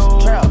 shows,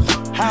 trap,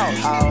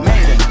 house,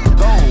 made it,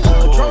 gold.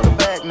 Control the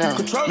bag now,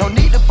 no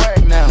need to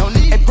brag now.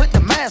 Hey, put the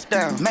mask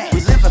down,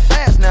 we living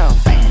fast now.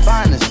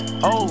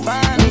 Finest, old,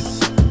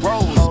 finest,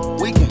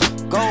 rose, we can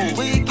go,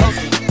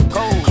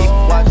 cold. Keep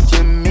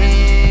watching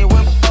me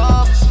when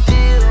Bob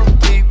still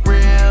keep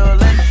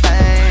real and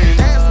fame.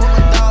 Dance with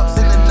my dogs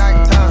in the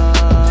nighttime.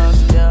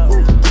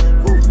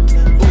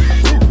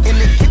 In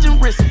the kitchen,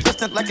 wrist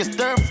twisted like it's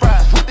stir fry.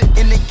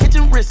 In the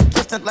kitchen, wrist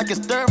twisted like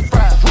it's stir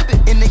fry.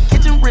 In the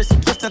kitchen, wrist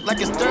twisted like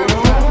it's stir fry.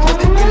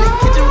 In the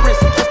kitchen,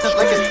 wrist twisted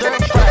like it's stir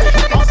fry.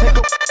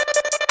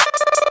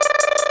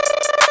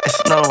 It's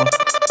snowing.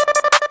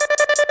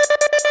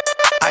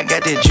 I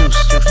got that juice,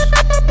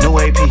 new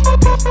AP.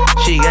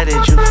 She got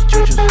that juice,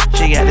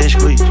 she got that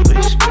squeeze,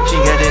 she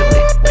got that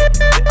wet.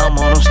 I'm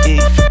on them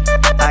skis,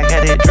 I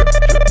got that drip,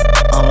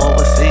 I'm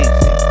overseas.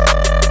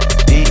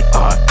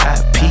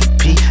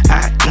 DRIPPING,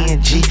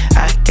 I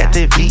got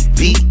that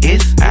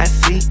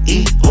VVSICE.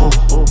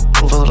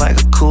 Ooh, feel like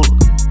a cooler.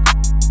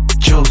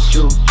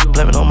 Juice,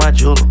 blame it on my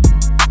jeweler.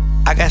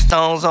 I got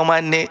stones on my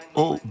neck,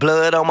 ooh,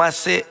 blood on my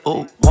set,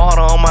 ooh,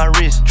 water on my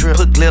wrist, drip,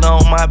 put glitter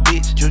on my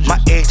bitch. My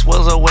ex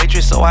was a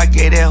waitress, so I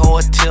gave that hoe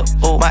a tip.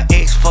 Ooh, my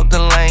ex fucked a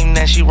lame,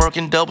 now she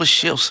working double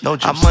shifts. No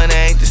juice. Our money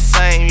ain't the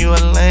same, you a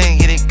lame,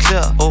 get it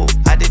clear. Ooh,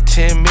 I did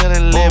 10 million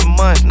in 11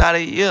 months, not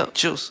a year.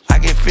 Juice, I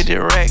get 50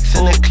 racks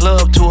in the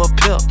club to a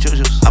pill.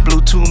 Juice, I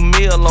blew 2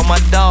 mil on my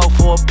dog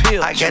for a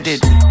pill. I got that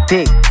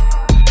dick.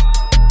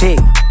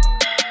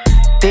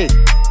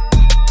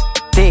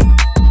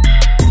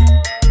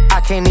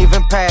 Can't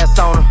even pass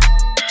on her.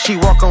 She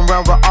walk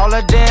around with all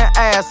her damn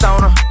ass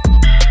on her.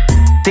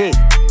 Dick.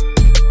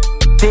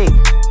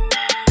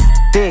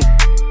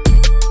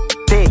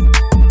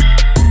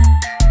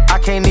 I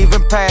can't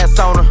even pass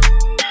on her.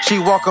 She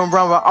walk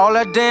around with all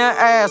her damn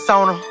ass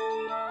on her.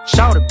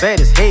 Shawty bad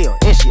as hell,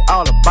 and she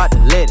all about the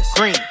lettuce.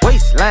 Green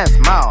waistline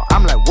smile,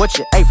 I'm like, what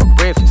you ate for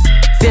breakfast?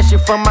 Said she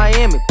from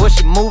Miami, but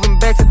she moving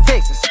back to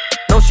Texas.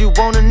 Know she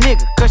want a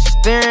nigga, cause she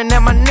staring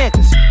at my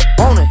necklace.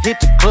 Wanna hit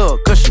the club,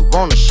 cause she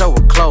wanna show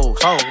her clothes.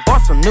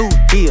 Bought some new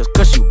heels,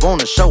 cause she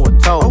wanna show her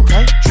toes.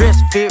 Okay. Dress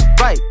fit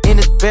right, and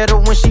it's better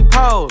when she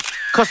pose.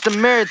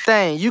 Customary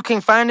thing, you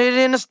can't find it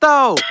in the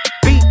store.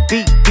 Beat,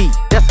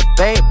 that's a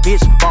bad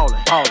bitch ballin'.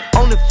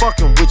 Only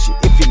fucking with you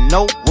if you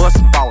know what's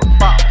ballin'.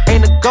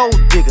 Ain't a gold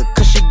digger,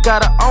 cause she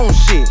got her own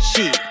shit.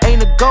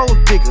 Ain't a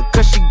gold digger,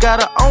 cause she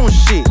got her own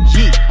shit.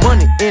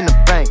 Money in the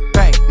bank,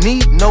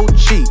 need no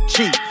cheat.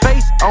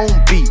 Face on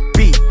beat,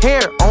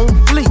 hair on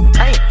fleek.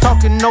 Ain't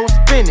talking no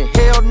spinning,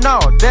 hell no,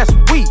 that's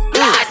weak.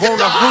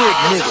 Want a hood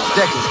nigga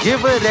that can give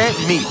her that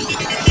meat.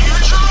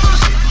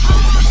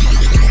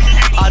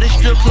 This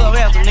strip club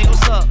anthem, nigga,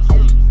 what's up?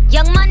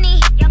 Young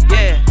Money.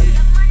 Yeah.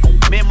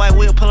 Me and Mike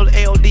Will pull up the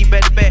AOD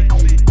back to back.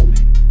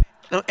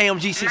 Them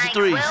AMG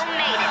 63s.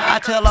 I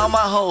tell all my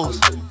hoes,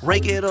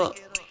 rake it up,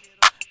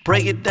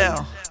 break it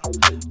down,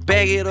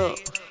 bag it up,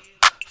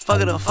 fuck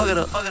it up,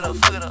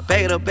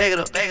 bag it up,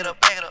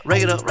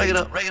 rake it up, rake it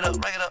up, rake it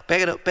up, rake it up,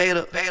 bag it up, bag it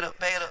up, bag it up,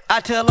 bag it up. I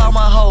tell all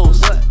my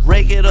hoes,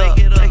 rake it up,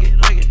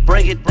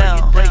 break it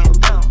down,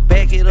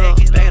 back it up,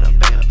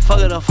 fuck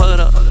it up, fuck it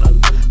up,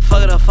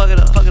 fuck it up, fuck it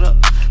up, fuck it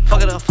up,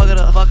 fuck it up, fuck it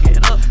up, fuck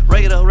it up,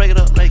 rake it up, rake it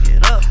up, rake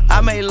it up. I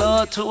made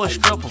love to a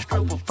stripper.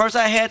 First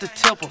I had to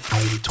tip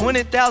her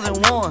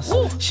 20,000 once.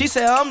 She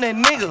said I'm that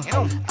nigga.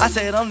 I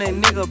said I'm that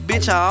nigga,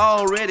 bitch. I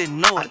already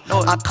know it.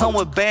 I come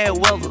with bad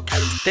weather.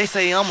 They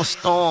say I'm a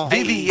storm.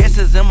 VVS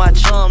is in my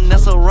chum.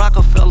 That's a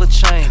Rockefeller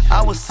chain.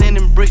 I was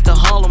sending bricks to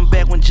Harlem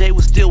back when Jay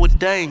was still with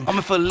Dame. I'm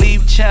in for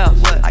leave child.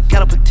 I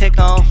got a protect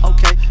on.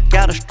 Okay.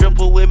 Got a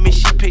stripper with me.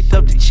 She picked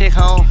up the check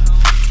home.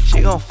 She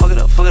gon' fuck it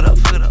up, fuck it up,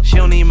 fuck it up. She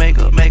don't need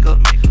makeup, makeup.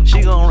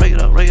 She gon' rake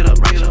it up, rake it up,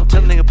 rake it up. Tell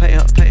the nigga pay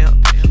up, pay up.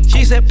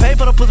 She said pay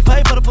for the pussy,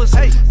 pay for the pussy.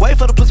 Hey, wait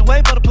for the pussy,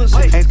 wait for the pussy.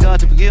 Ask God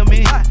to forgive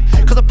me,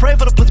 cause I pray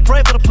for the pussy,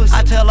 pray for the pussy.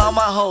 I tell all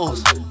my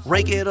hoes,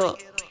 rake it up,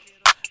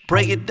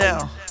 break it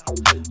down,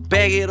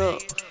 bag it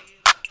up.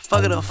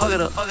 Fuck it up, fuck it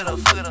up, fuck it up,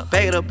 fuck it up.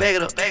 Bag it up, bag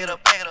it up, bag it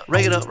up, bag it up.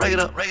 Rake it up, rake it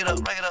up, rake it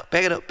up, rake it up.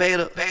 Bag it up, bag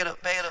it up, bag it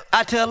up, bag it up.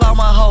 I tell all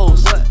my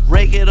hoes,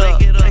 rake it up,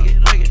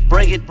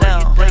 break it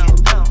down, bag it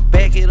up,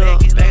 bag it up,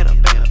 bag it up.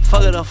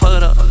 Fuck it up, fuck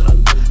it up,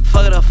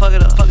 fuck it up, fuck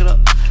it up, fuck it up,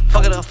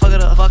 fuck it up, fuck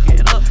it up, fuck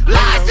it up.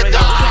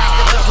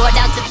 Brought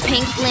out the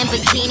pink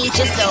Lamborghini,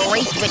 just a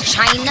race with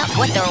China.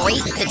 What the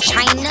race to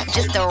China?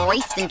 Just a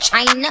race in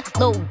China.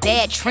 Little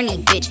bad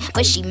Trini bitch,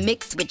 but she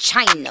mixed with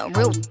China.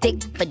 Real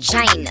thick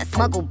vagina,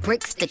 smuggle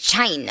bricks to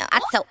China. I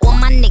tell all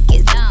my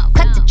niggas,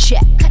 cut the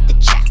check,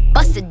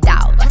 bust it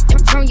out,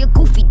 turn your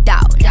goofy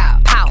down.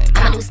 Pow,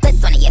 I'ma do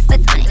splits on it, yeah,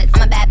 splits on it.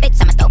 I'm a bad bitch,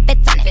 I'ma throw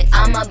fits on it.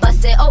 I'ma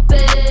bust it open,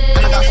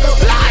 I'ma go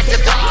stupid.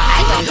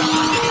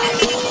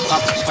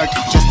 Pop a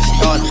perky just to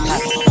start a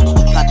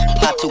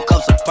pot 2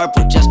 cups of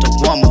purple just to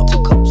warm up.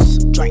 2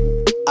 cups, drink.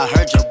 I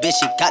heard your bitch,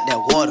 she got that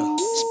water.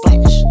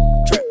 Splash,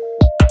 drip,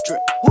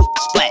 drip, whoop,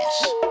 splash.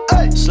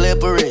 Hey.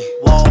 Slippery,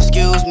 wall,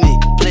 excuse me,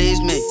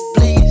 please me.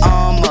 Please.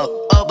 I'm up,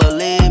 oh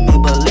believe me,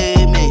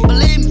 believe me.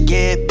 Believe me,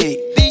 get beat,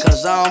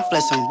 cause I'm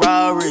flexing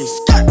Rarries.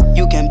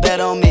 You can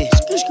bet on me.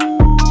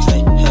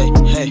 Hey, hey,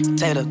 hey,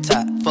 tater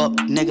tot, fuck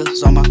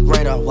niggas on my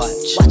radar watch.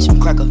 Watch him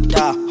crack a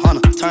die,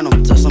 hunter, turn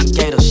them to some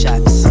gator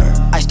shots.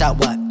 I stop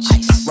watch,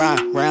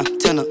 ride round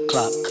 10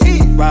 o'clock.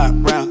 Ride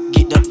round,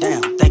 get up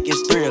down, think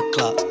it's 3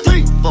 o'clock.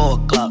 4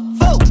 o'clock,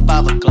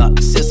 5 o'clock,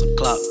 6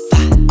 o'clock.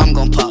 I'm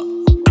gon' pop,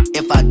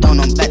 if I don't,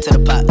 I'm back to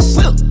the pots.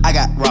 I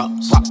got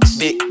rocks,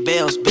 big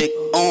bells, big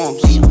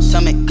arms,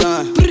 stomach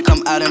gun.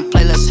 Come out and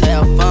play, let's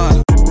have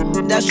fun.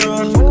 That's true,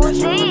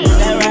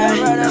 that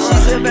right. She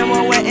sippin'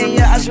 one wet and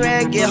yeah, I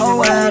swear it get her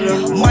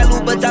wetter. My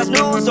Louboutins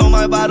news on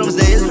my bottoms,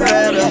 they is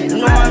redder.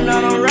 No, I'm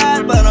not on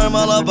ride, but I'm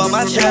all up on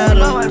my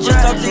cheddar. Just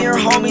talked to your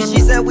homie,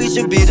 she said we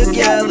should be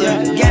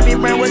together. Gave me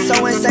brain with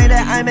so and say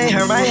that I made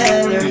her my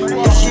header.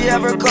 If she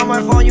ever call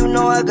my phone, you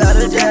know I got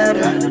a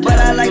deader. But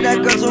I like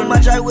that girl so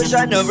much, I wish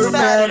I never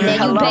met her.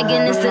 Now you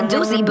begging to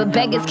seduce, but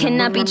beggars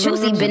cannot be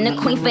choosy. Been a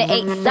queen for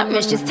 8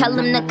 summers, just tell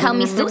them to call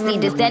me Susie.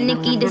 This that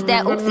Nicki, this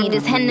that Uzi,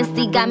 this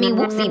Hennessy got me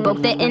woozy.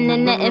 Broke the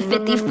internet in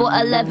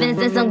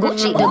 5411s and some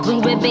Gucci. The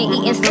blue ribbon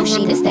eating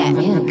sushi. This that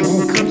real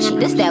good coochie.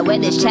 This that where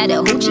this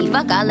Chattahoochee.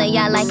 Fuck all of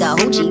y'all like a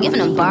hoochie. Giving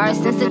them bars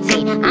since a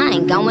teen. I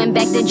ain't going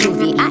back to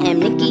juvie. I am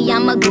Nicki,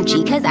 I'm a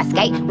Gucci. Cause I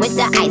skate with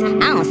the ice.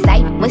 I don't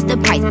say what's the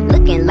price.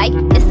 Looking like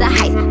it's a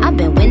heist. I've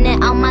been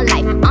winning all my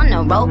life. On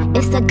the road,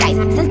 it's a dice.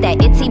 Since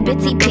that itty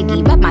bitty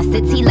piggy. Rep my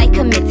city like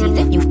committees.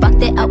 If you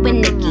fucked it up with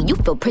Nicki, you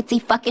feel pretty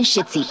fucking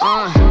shitty.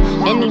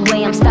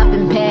 Anyway, I'm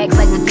stopping bags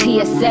like the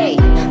TSA.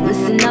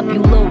 Listen up,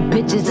 you little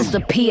bitches, it's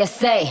a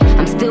PSA.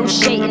 I'm still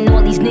shading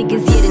all these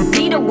niggas, yeah, the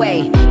deed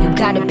away. You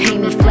gotta pay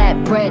me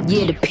flat bread,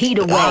 yeah, the Pete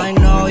away. I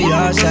know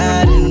you're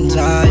sad and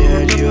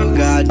tired, you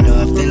got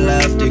nothing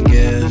left to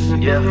give.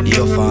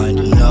 You'll find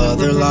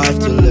another life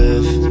to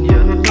live.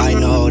 I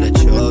know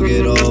that you'll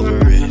get over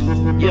it.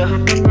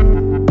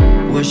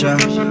 Wish I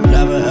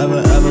never ever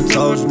ever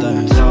told you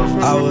things.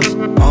 I was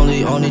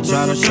only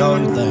trying to show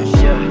you things.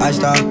 I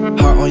stopped,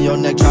 heart on your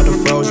neck, tried to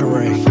froze your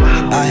ring.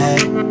 I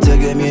had to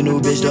get me a new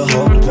bitch to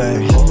hold the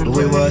pain.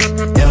 We was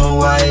in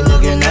Hawaii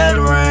looking at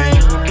the rain.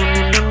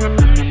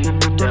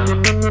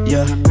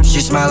 Yeah,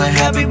 she's smiling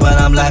happy, but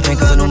I'm laughing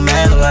cause I knew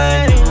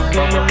Madeline.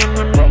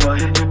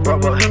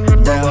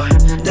 Damn,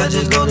 that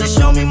just goes to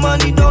show me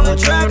money don't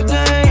attract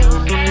things.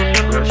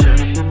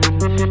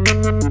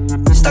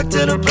 Stuck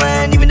to the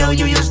plan, even though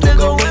you used to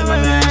go with my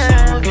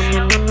man.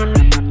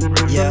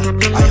 Yeah,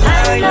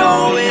 I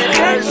know it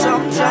hurts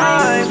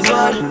sometimes,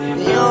 but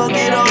you'll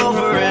get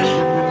over it.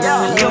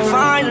 You'll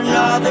find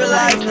another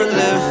life to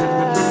live.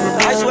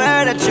 I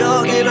swear that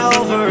you'll get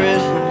over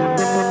it.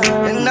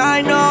 And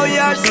I know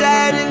you're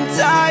sad and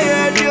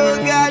tired, you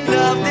got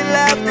nothing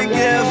left to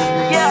give.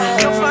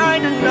 You'll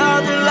find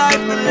another life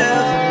to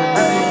live.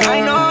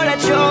 I know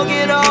that you'll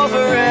get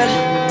over it.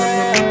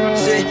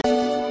 See,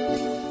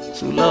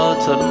 too low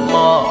to the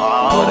mall,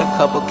 put a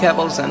couple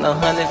capos and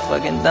 100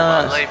 fucking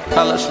dimes.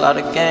 Call up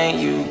Slaughter Gang,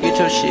 you get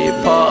your shit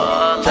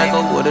popped.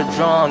 Draco with a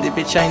drum, this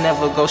bitch ain't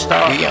never go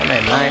stop. We on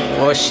that 9th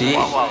war shit,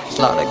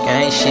 Slaughter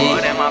Gang shit,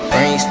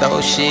 brain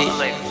stole shit.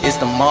 It's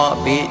the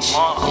mob, bitch.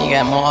 You ain't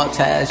got more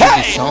ties, you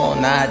just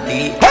on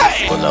ID.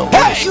 Pull up with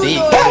a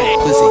stick,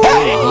 pussy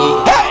get a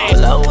hit.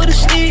 Pull up with a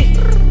stick,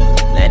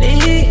 let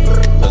it hit.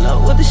 Pull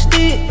up with a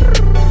stick,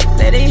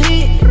 let it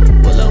hit.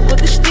 Pull up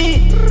with a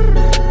stick,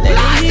 let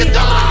it hit.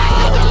 Pull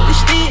up with the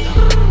stick,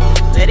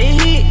 let it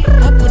hit.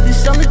 I put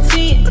this on the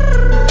 10,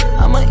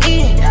 I'ma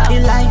in.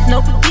 In life,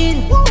 no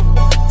beginning.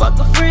 Fuck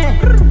a friend,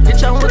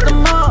 bitch, I'm with the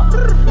mob.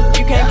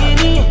 You can't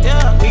get in.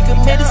 We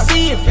commit to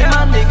see it. Free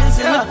my niggas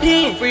in the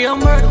pen. Free on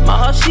murder, my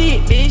whole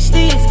shit. Bitch,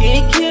 sticks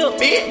getting killed.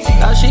 Bitch,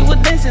 thought she was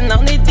dancing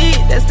on they dick.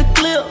 That's the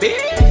clip.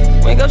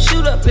 Bitch, we gon'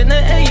 shoot up in the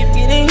air, you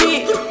getting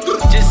hit.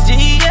 Just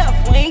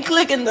GF, we ain't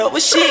clicking over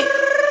shit.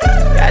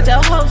 Got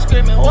your hoe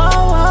screaming, whoa,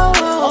 whoa,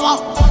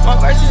 whoa. My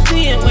verse is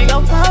 10, we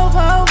gon' fall.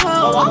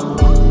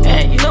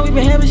 And you know we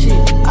been having shit.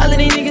 All of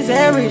these niggas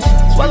average.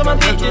 Swallow my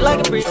dick just like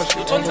a bridge.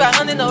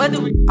 2500, no at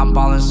the reach. I'm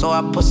ballin', so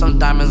I put some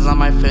diamonds on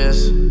my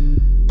fist.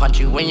 Punch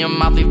you in your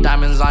mouth, leave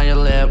diamonds on your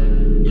lip.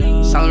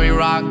 Celery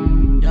rock,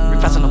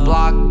 repressing the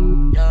block.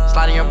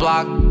 Sliding your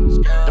block,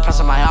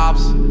 depressing my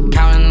ops.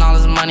 Counting all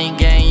this money,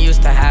 getting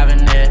used to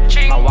having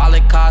it. My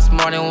wallet costs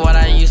more than what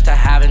I used to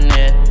having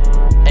it.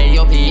 Hey,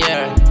 yo,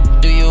 Pierre,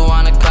 do you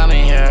wanna come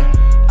in here?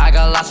 I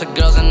got lots of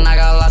girls and I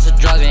got lots of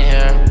drugs in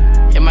here.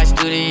 In my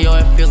studio,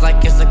 it feels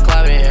like it's a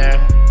club in here.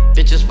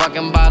 Bitches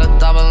fucking by the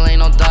double, ain't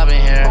no dub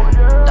in here.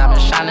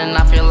 Diamond shining,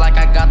 I feel like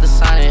I got the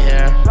sun in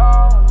here.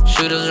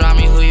 Shooters around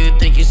me, who you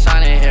think you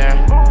signing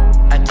here?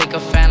 I take a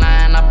Fanta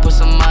and I put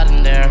some mud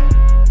in there.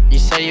 You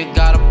say you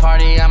got a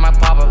party, I might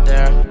pop up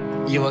there.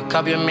 You a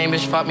cup, your main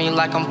bitch, fuck me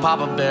like I'm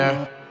Papa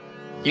Bear.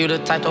 You the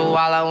type to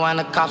wild out when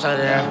the cops are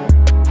there.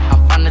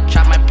 I'm fun to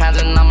trap my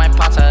pants and all my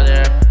pots are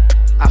there.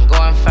 I'm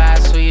going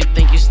fast, who you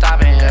think you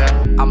stopping here?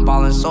 I'm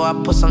ballin', so I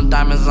put some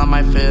diamonds on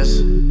my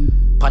fist.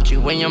 Punch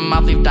you in your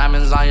mouth, leave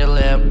diamonds on your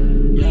lip.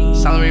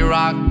 Celery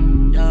rock,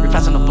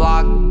 repressing the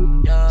block.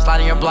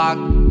 Sliding your block,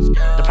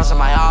 depressing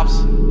my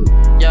ops.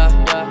 Yeah,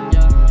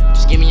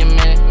 just give me a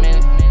minute,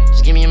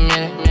 just give me a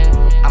minute.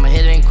 I'ma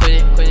hit it and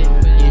quit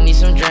it. You need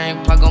some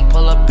drink, plug gon'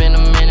 pull up in a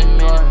minute.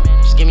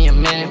 Just give me a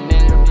minute,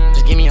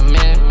 just give me a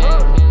minute.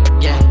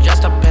 Yeah,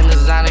 dressed up in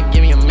designer,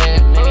 give me a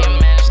minute.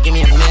 Just give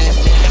me a minute,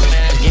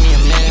 just give me a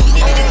minute.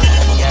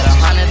 Yeah, the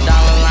 $100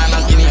 line,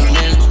 I'll give me a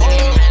minute.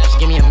 Just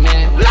give me a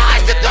minute.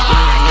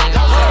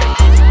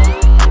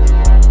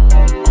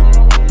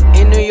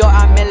 In New York,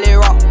 I merely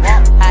rock.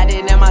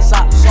 Hiding in my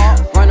socks.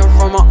 Running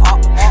from a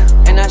up,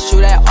 and I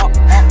shoot that up.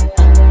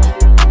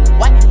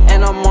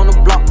 And I'm on the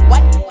block.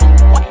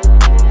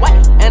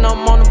 And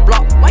I'm on the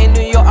block. In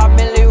New York, I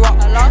merely rock.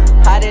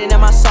 Hiding in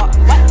my sock.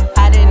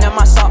 Hiding in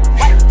my sock.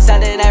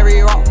 Selling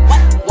every rock.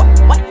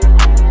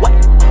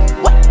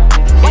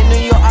 In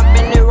New York, I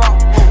merely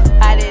rock.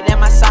 Hiding in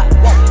my sock.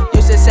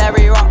 Used to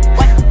every rock.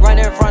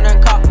 Running from the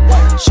cop.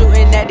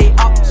 Shooting at the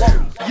ops.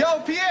 Yo,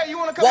 Pierre, you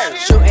wanna come out here?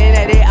 Shooting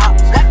at the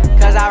ops.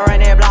 Cause I run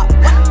that block.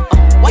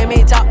 Give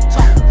me top.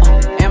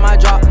 In my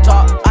drop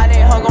top. I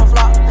did hug on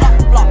flop.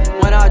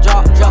 When I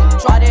drop.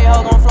 I did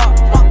hug on flop.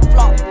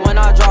 When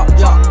I drop.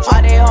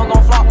 I did hug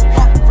on flop.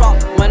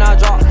 When I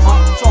drop.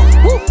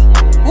 Woof,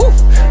 woof,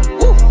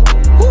 woof,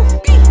 woof,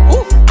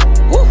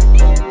 woof,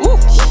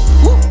 woof,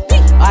 woof.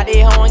 I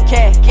did hug on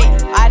cat.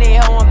 I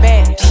did hug on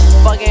bag.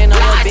 Fucking on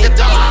your bitch.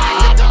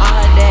 On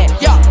her dad.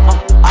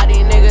 All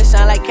these niggas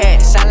sound like cat.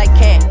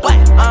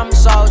 I'm a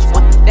soldier.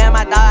 Damn,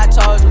 I thought I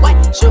told you.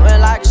 Shooting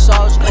like a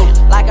soldier.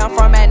 Like I'm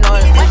from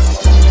Magnolia.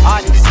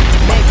 All these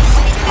niggas.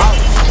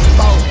 Always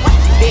fold.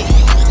 Big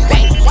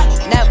bang.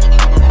 Never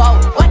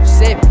fold.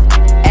 Sip.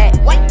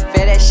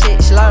 Feel that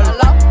shit slowly.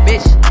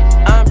 Bitch,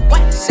 I'm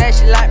said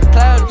she like the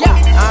clothes.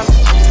 I'm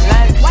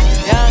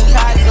young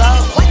Cardi Glow.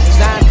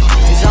 Designer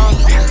is on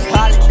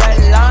college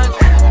dirty laundry.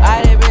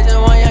 I did bitches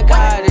want young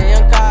Cardi.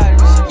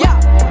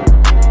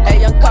 Hey,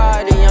 young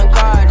Cardi.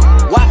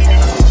 What?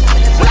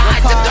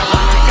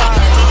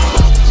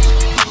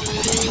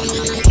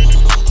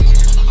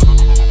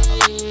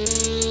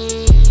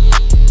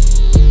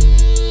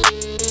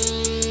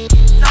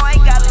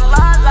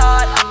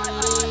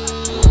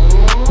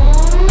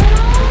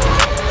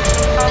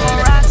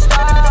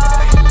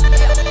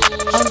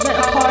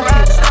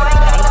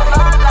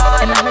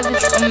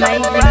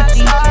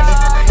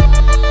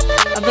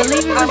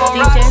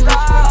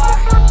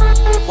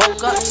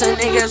 Woke up to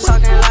niggas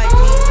talking like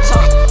me,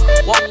 talk.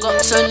 Woke up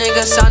to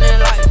niggas sounding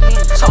like me,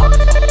 talk.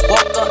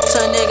 Woke up to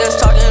niggas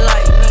talking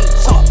like me,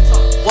 talk.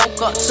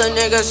 Woke up to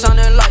niggas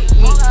sounding like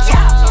me,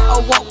 talk. I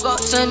woke up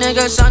to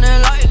niggas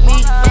sounding like me.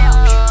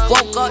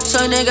 Woke up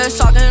to niggas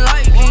talking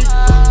like me.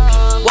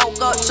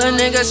 Woke up to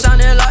niggas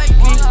sounding like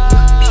me.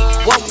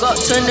 Woke up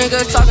to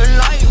niggas talking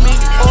like me.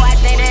 Oh, I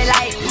think they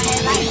like me.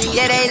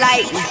 Yeah, they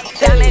like me.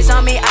 Diamonds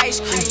on me, ice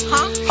cream.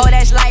 Oh,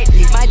 that's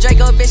lightly. My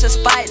Draco bitch is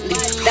spitely.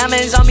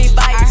 Diamonds on me,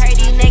 bite. I heard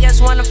these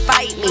niggas wanna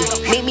fight me.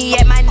 Meet me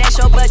at my next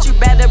show, but you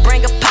better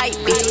bring a pipe,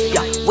 bitch.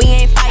 We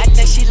ain't fighting. I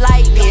think she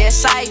like me. It's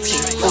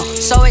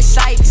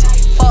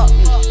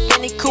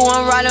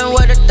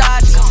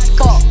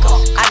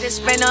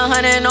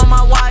 100 on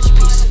my watch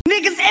piece.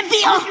 Niggas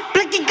envy,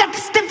 Blicky got the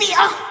stiffy,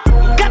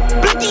 got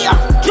Blicky,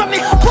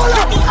 drumming, pull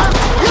up,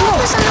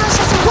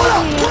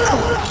 pull up.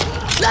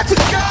 Let's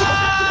go, let's go.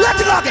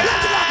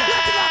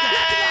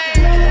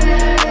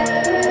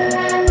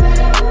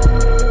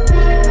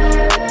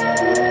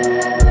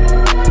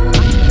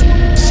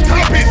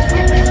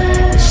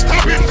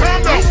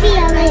 See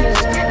y'all later.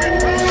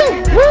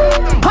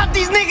 Pop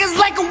these niggas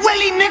like a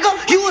willy nigga.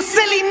 You a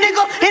silly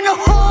nigga in the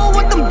hole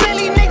with them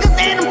Billy niggas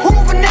and them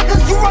Hoover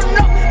niggas. You run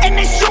up and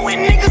they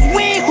shooting niggas.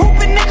 We ain't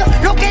hooping nigga.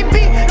 No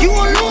KB, you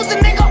a loser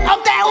nigga.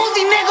 Out that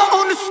Uzi nigga.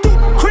 On the stoop,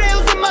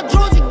 cribs in my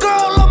drawers. Your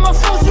girl on my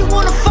phone. She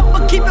wanna fuck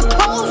but keep it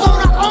clothes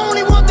on. I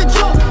only want the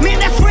joke. Man,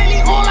 that's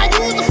really all I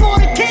use it for.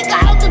 The cake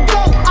out the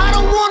door. I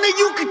don't want it.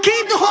 You can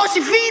keep the horse.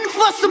 She feeding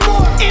for some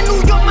more. In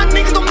New York, my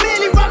niggas don't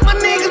really rock. My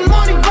niggas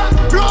money box.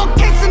 Blow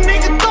cakes and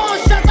niggas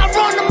throwing shots. I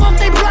run them off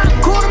they block.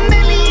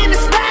 $250,000 in the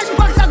stash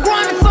box. I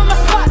grinded for my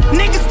spot.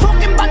 Niggas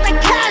talking about that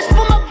cash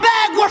for my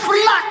bag worth a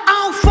lot. I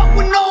don't fuck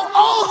with no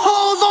old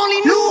hoes, only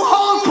new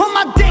hoes. Put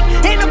my dick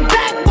in the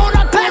backbone.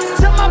 I pass it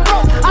to my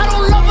bro. I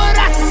don't love her,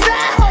 that's a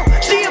sad hoe.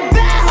 She a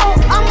bad hoe.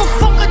 I'm a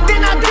fucker,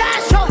 then I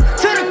dash hoe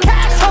to the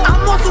cash hoe.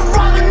 I'm on some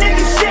robbing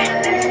nigga shit.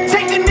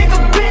 Take a nigga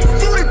bitch,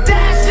 do the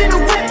dash in the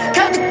whip.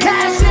 Got the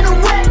cash in the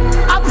whip.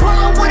 I pull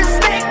up with a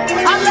stick.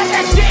 I let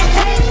that shit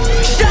hit.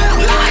 Shut up,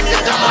 lies to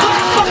the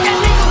fuck that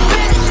nigga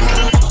bitch.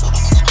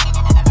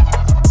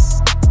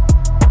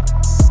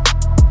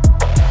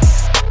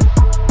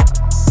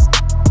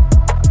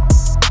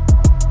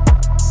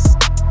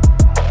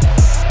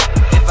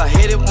 If I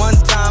hit it one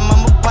time,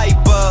 I'm a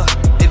piper.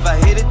 If I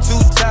hit it 2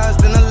 times,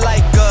 then I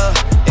like her.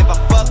 If I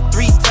fuck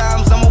 3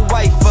 times, I'm a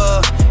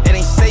wifer. It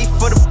ain't safe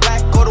for the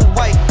black or the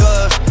white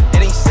girl.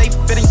 It ain't safe,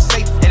 it ain't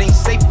safe, it ain't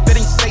safe, it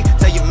ain't safe.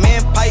 Tell your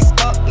man pipe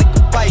up,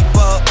 nigga pipe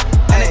up.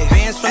 And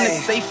advance from the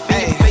safe in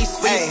your face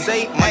when you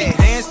say money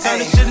dance, turn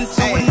the shit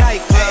into a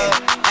nightclub.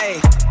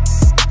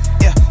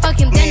 Yeah, Fuck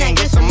him, then I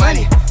get some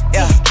money.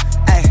 yeah,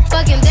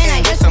 Fuck him, then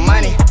I get some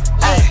money.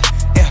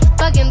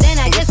 Fuck him, then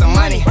I get some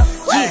money.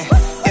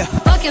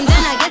 Fuck him,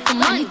 then I get some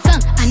money.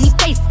 Tongue, I need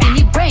face, I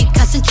need brain,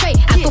 concentrate.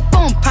 I go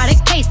phone,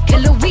 product case,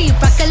 killer weed,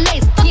 rock a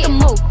lace. Fuck the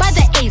move, buy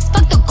the ace,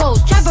 fuck the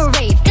goals, drive a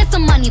rave. Get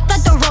some money,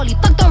 fuck the rollie,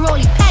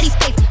 patty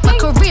face. My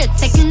career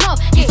taking off,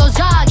 these hoes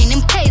jogging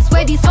in place.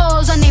 Where these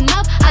hoes on their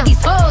mouth, are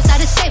these hoes out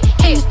of shape?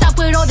 Can you stop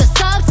with all the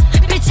subs?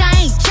 Bitch, I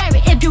ain't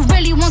cherry. If you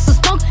really want some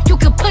smoke, you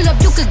can pull up,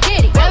 you could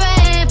get it. Grab a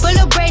hand full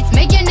of braids,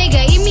 make your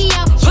nigga eat me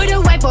out. Put a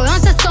white boy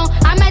on the song,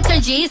 I might turn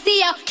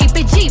GEC out. Keep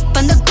it G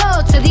from the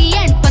go to the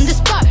end, from the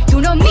start.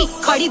 You know me,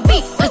 Cardi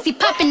B, pussy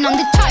popping on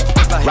the charts.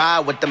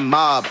 Ride with the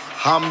mob,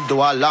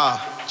 hamdulillah.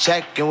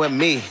 Check in with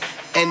me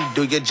and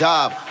do your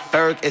job.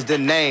 Ferg is the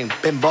name,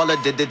 Ben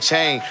Baller did the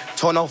chain.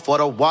 Tono for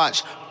the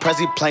watch,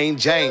 Prezi plain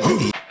Jane.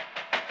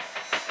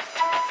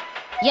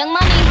 Young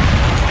Money.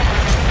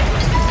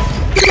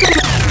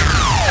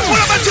 What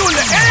am I doing?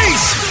 The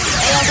Ace!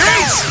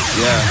 Ace!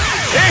 Yeah.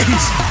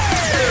 Ace!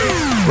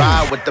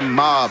 Ride with the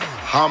mob,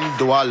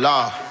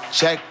 hamdulillah.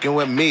 Check in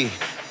with me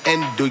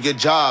and do your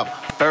job.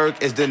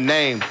 Ferg is the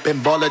name, Ben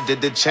Baller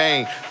did the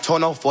chain.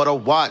 Tono for the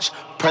watch,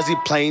 Prezi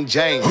plain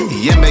Jane.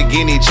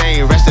 Yamagini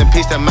chain, rest in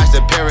peace to my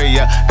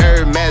superior.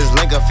 Hermes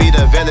link a feed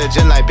a village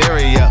in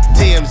Liberia.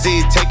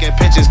 TMZ taking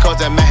pictures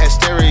causing my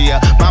hysteria.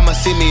 Mama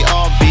see me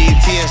on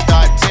BT and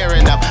start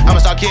tearing up.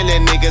 I'ma start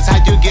killing niggas, how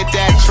you get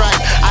that tripe?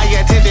 I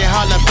attended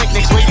Harlem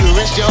picnics where you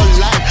risk your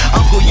life.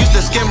 Uncle used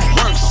to skim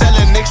work,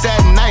 selling nicks at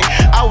night.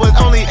 I was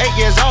only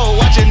 8 years old,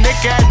 watching Nick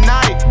at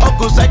night.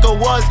 Uncle Psycho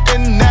was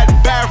in that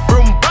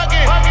bathroom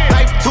bucket.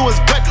 Knife to his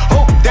gut,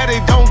 hope that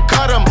it don't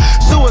cut him.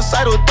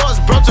 Suicidal thoughts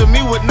brought to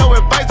me with no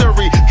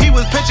advisory. He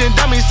was pitching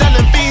dummies,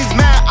 selling fiends,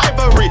 mad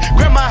ivory.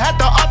 Grandma had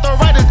the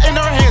arthritis in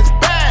her hands,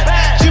 bad.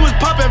 She was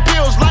popping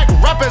pills like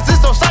rappers in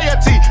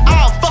society.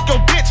 I'll fuck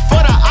your bitch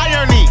for the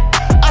irony.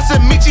 I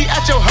said meet you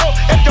at your hoe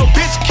if your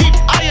bitch keep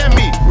eyeing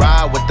me.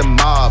 Ride with the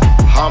mob,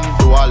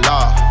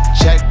 hamdulillah.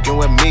 Check in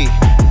with me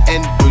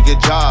and do your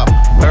job.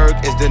 Berg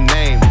is the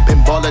name, Ben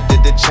Baller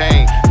did the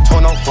chain.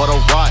 Tono for the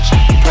watch,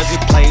 Prezi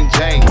plain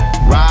Jane.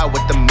 Ride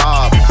with the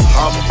mob,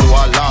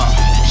 hamdulillah.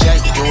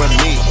 Check in with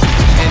me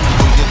and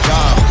do your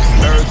job.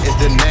 Berg is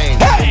the name,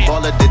 Ben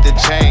Baller did the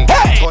chain.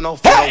 Tono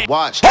for the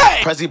watch,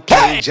 Prezi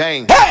plain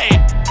Jane.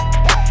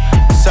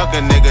 Suck a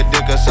nigga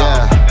dick or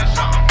something.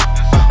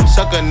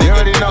 Suck a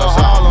nigga dick or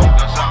something.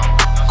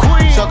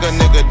 Suck a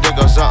nigga dick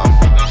or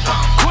something.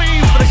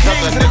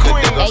 Suck a nigga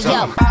dick or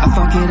something. I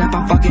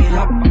fuck it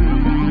up,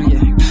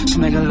 yeah. She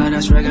make a love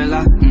that's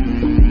regular,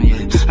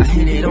 yeah. I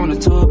hit it on the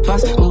tour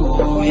bus,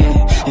 ooh,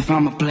 yeah. If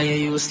I'm a player,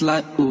 you a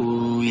slut,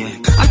 ooh, yeah.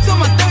 I told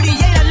my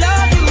 38 I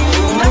love you.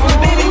 That's my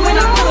baby when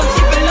I pull up,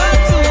 she belong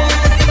to.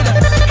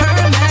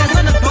 Hermes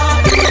on the bar.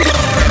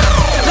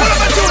 What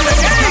am I doing? The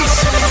Ace!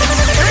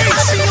 Ace!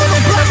 I be on the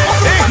block, on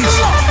the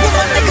regular. With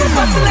my niggas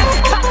bustin' at the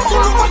cops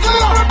on the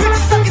regular.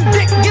 Bitches sucking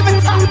dick, giving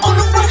top on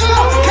the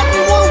regular.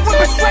 Captain Wall whip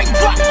a straight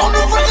drop on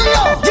the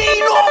regular. You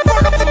ain't know I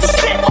run up with the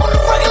shit on the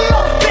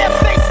regular. Bare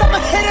face, I'ma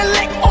hit a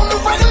lick on the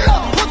regular.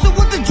 Pussy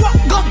with the drop,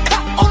 gun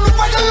cop on the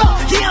regular.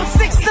 Yeah, I'm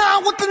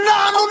 6'9" with the 9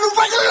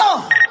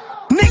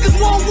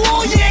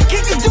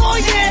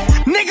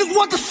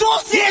 want the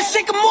sauce, yeah,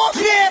 shake 'em off,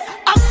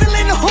 yeah. I'm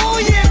feeling the whole,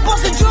 yeah,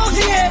 bustin' jaws,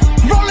 yeah.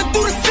 Rolling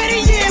through the city,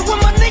 yeah,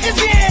 with my niggas,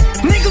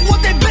 yeah. Niggas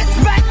want their bitch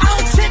back, I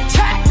don't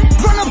chit-chat.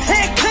 Run up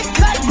here, click,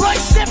 clack, blood,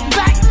 shit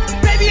back.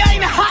 Baby, I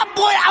ain't a hot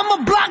boy, I'm a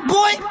block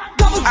boy.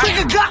 Double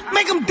trigger Glock,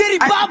 make 'em diddy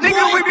bop, boy.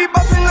 Nigga, we be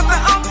bustin' up the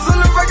ops on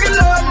the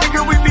regular.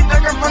 Nigga, we be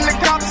ducking from the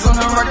cops on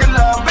the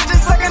regular.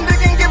 Bitches sucking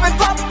dick and giving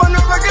top on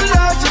the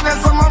regular. Shit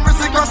that's on my wrist,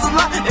 it costs a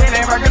lot, it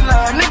ain't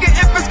regular. Nigga,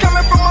 if it's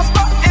coming from my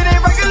spot, it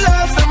ain't regular.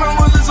 Someone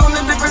was just on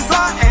a different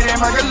side, it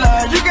ain't regular.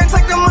 You can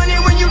take the money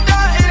when you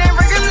die, it ain't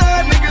regular.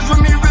 Niggas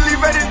with me really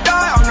ready to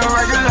die on the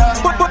regular.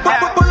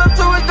 Pull up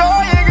to his door,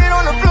 yeah, get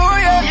on the floor,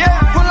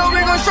 yeah. Pull up,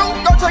 we gon' shoot,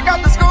 go check out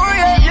the score,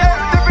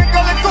 yeah. Different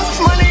color coats,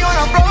 money on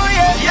the floor,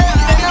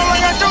 yeah. And now I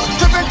got jokes,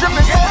 drippin',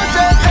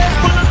 soldier.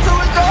 Pull up to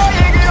his door,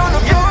 yeah, get on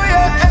the floor,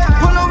 yeah.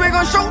 Pull up, we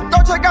gon' shoot, go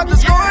check out the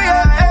score,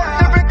 yeah.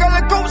 Different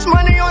color coats,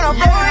 money on the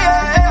floor,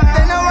 yeah.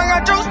 And now I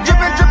got jokes,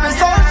 drippin',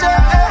 soldier.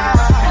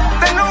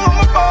 They know I'm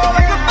a ball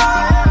like a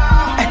ball.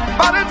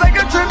 About to take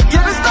a trip,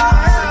 get a stop.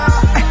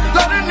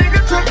 Let a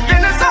nigga trip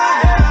in the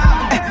side.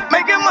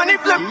 Making money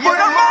flip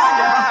with a mom.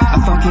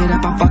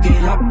 I fuck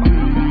it up,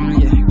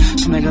 yeah.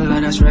 Smack a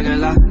lot, that's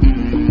regular,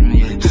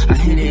 yeah. I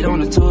hit it on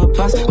the tour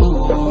bus,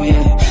 ooh,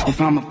 yeah. If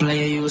I'm a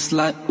player, you a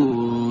slut,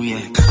 ooh, yeah.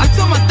 I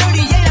told my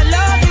 38 I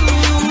love you.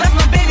 That's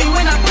my baby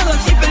when I pull up,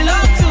 she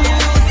belong to.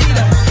 See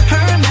the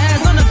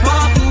Hermes on the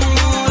bar,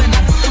 ooh, and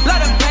a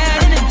lot of bad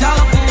in the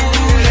dog,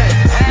 ooh, yeah.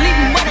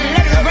 Leaving with a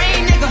let it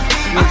rain, nigga.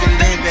 I can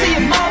bang to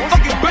your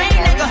motherfucking brain,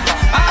 nigga.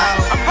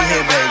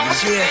 Yeah, baby,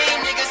 yeah.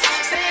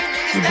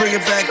 You bring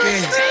it back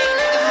in.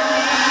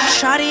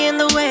 Shawty in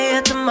the way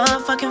at the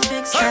motherfucking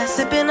fix that.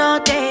 Sipping all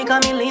day,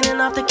 got me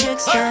leaning off the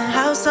kickstand.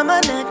 House on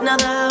my neck, now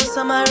the house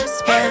on my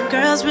wristband.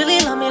 Girls really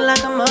love me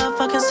like a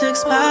motherfucking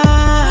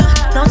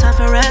six-pack. No time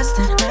for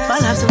resting. My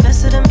life's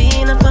invested in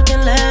being a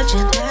fucking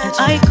legend. An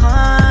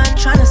icon,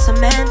 trying to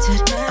cement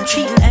it. I'm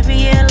treating every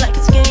year like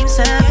it's game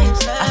 7.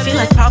 I feel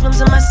like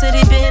problems in my city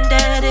been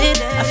deaded.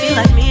 I feel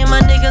like me and my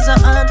niggas are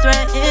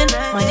unthreatened.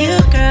 My new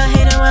girl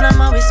hate it when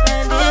I'm always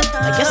spending.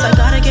 I guess I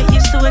gotta get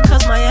used to it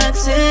cause my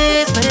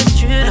exes. But it's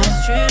true though,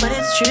 but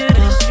it's true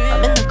though.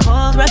 I'm in the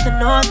cold, rep the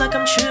north like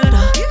I'm Trudeau.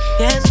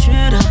 Yeah, it's true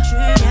though,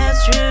 yeah,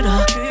 it's true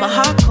though. My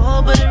heart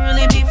cold, but it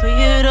really be for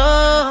you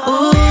though.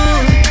 Ooh,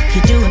 he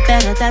do it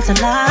better, that's a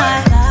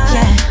lie.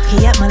 Yeah,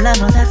 he at my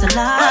level, that's a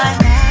lie.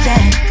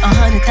 Yeah,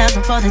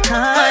 100,000 for the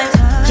time.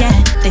 Yeah,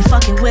 they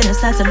fucking with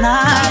us, that's a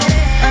lie.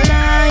 A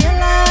lie, a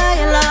lie,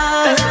 a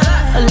lie.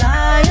 A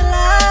lie, a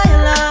lie, a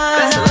lie.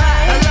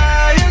 A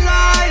lie, a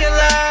lie, a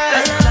lie.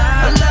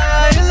 A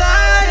lie, a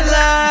lie, a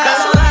lie.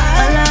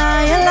 A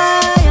lie, a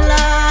lie, a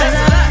lie.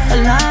 A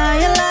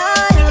lie, a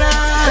lie, a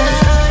lie.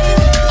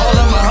 All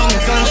of my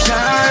homies gonna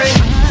shine.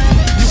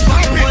 You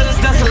fucking with us,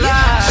 that's a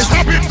lie.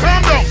 Stop it,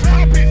 calm down.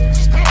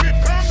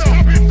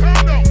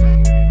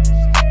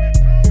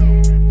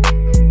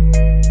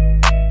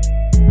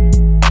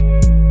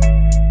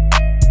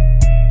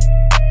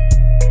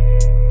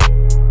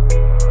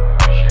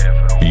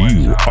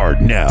 You are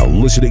now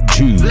listening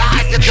to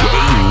DJ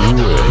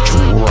Rich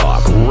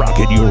Rock,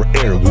 rocking your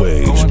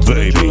airwaves,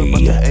 baby.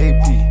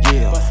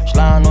 Yeah,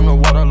 sliding on the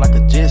water like a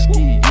jet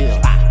ski.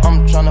 Yeah,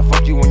 I'm tryna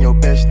fuck you on your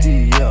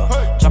bestie. Yeah,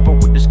 chopper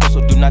with this girl,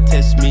 so do not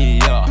test me.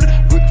 Yeah,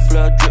 Ric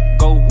Flair drip,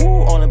 go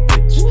woo on a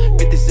bitch.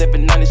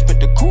 5790 spent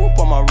the coupe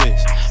on my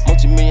wrist.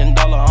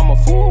 Multi-million-dollar, I'm a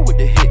fool with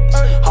the hits.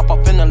 Hop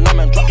up in the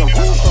lemon, drop the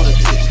roof on the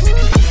tits.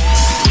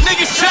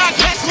 Niggas try to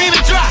catch me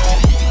to drop.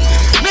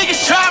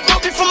 Niggas try to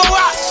broke me from a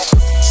rock.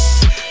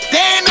 They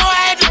ain't know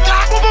I had the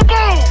Glock. Boom, boom,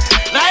 boom.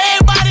 Now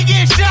everybody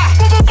get shot.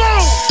 Boom, boom,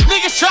 boom.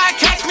 Niggas try to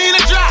catch me in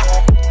the drop.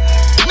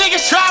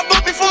 Niggas try to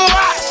book me from a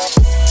rock.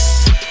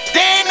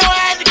 They ain't know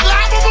I had the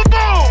Glock. Boom, boom,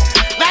 boom.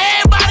 Now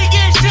everybody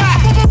get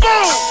shot. Boom, boom,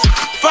 boom.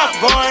 Fuck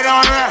boy,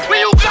 don't rap.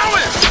 Where you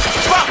going?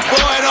 Fuck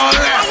boy,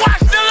 don't rap. My watch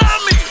still on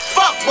me.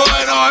 Fuck boy,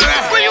 don't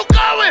rap. Where you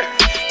going?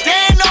 They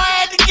ain't know I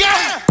had the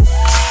gun.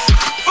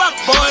 Fuck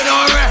boy,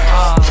 don't rap.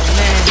 Oh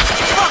man.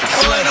 Fuck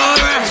boy, don't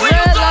rap. Where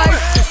you going?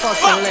 Fuck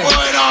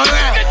boy, don't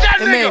rap.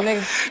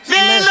 Nigga. They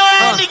ain't know I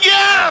had the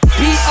gun.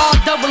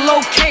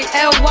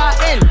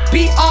 B-R-O-O-K-L-Y-N.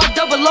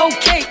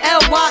 B-R-O-O-K-L-Y-N.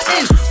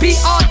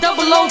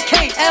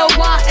 B-R-O-O-K-L-Y-N.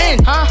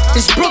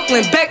 It's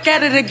Brooklyn, back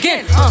at it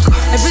again.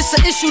 If it's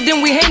an issue,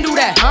 then we handle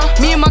that.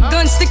 Me and my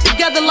gun stick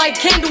together like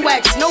candle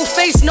wax. No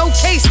face, no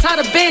case, tie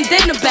the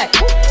bandana back.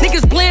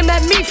 Niggas blame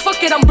at me,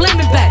 fuck it, I'm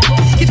blaming back.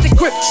 Get the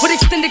grip with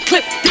extended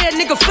clip. Dead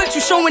nigga flip,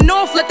 you showing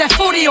off, let that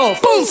 40 off.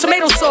 Boom,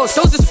 tomato sauce.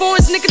 Those is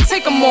fours, nigga,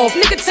 take them off.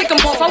 Nigga, take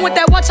them off. I want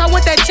that watch, I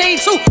want that chain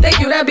too. Thank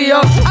you, that be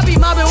all. I be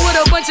mobbing with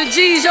a bunch of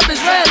G's, up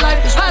his red light.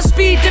 High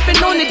speed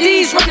dipping on the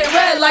D's, running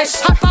red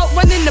lights. Hop out,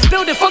 running the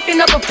building, fucking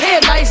up a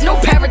paradise. No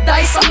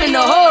paradise, I'm in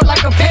the hood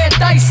like a pair of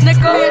dice,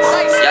 nigga.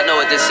 Y'all know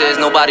what this is,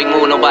 nobody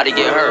move, nobody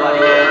get hurt.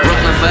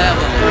 Brooklyn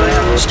forever,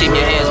 just keep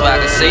your hands where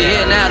I can see.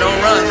 Here now, don't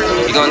run.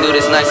 You gon' do do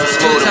this nice and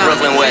smooth the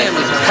Brooklyn way.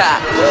 Ha!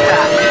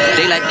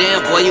 They like,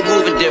 damn, boy, you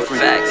moving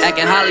different. Facts.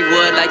 Acting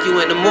Hollywood like you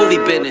in the movie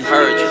business.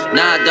 Heard you.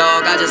 Nah,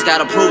 dog, I just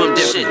gotta prove I'm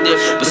different.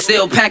 But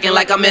still packing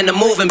like I'm in the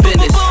moving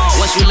business.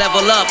 Once you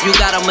level up, you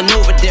gotta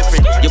maneuver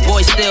different. Your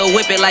boy still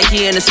whip it like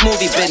he in the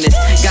smoothie business.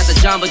 Got the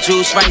Jamba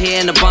Juice right here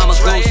in the Bomber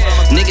Goose.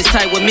 Niggas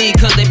tight with me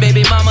cause they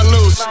baby mama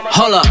loose.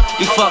 Hold up,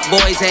 you fuck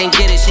boys ain't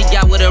get it. She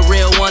got with a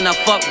real one, now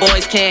fuck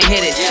boys can't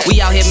hit it. We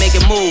out here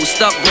making moves,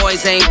 stuck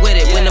boys ain't with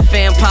it. When the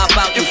fan pop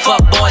out, you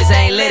fuck boys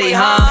ain't litty,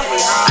 huh?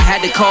 I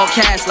had to call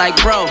Cash like,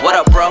 bro, what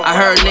up, bro? I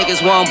heard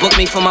niggas won't book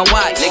me for my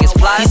watch. Niggas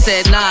fly? He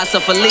said, nah, it's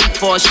a Philippe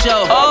for a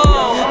show.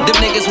 Them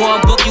niggas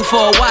won't book you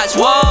for a watch.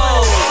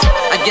 Whoa!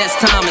 I guess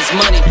time is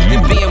money.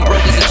 And being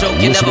broke is a joke,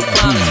 you never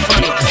find it's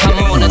funny.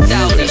 I'm on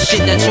 1,000,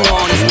 shit that you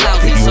on is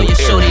lousy. So your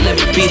shorty let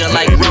me beat her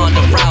like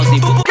Ronda Rousey.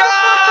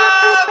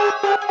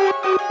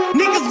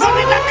 Niggas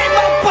running like they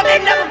know, but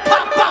they never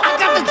pop out. I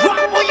got the drop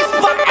on your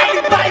spot,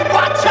 everybody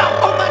watch out.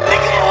 All my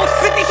niggas on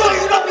 50, so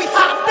you know we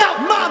hopped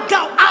out. Mobbed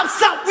out,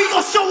 outside, we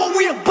gon' show what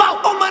we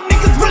about. All my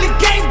niggas really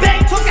gang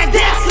bang, talk that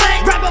damn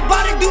slang. Grab a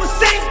body, do the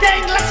same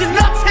thing, let your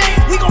nuts hang.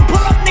 We gon'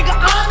 pull up, nigga,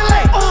 on the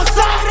lane. On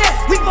side of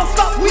that, we gon'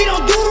 stop, we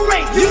don't do the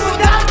race. You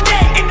and I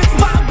day, in the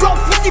spot, bro,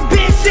 50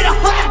 bands, shit 100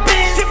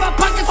 bands. Shit my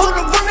pockets on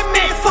the running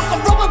man, fuck a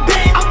rubber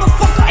band. I'm a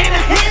fucker in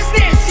a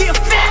handstand, she a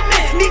fat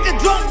man. Need the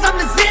drugs, I'm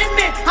the Zen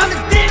man, I'm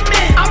the dead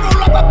man. I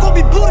roll up, I gon'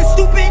 be booty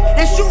stupid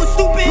and shooting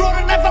stupid.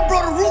 Brought a knife, I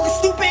brought a Ruger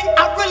stupid.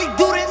 I really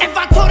do this. If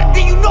I told it,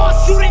 then you know I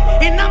shoot it.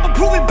 And I'ma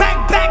prove it back,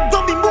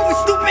 don't be moving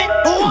stupid.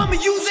 Oh, I'ma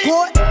use it.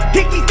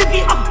 Dicky,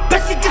 sticky, bet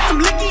she get some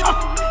licky,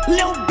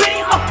 little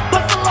bitty,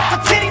 bust a lot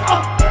of titty,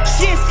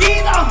 she a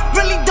skeezer,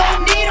 really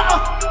don't need her,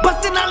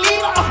 bustin' I leave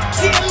her,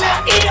 she a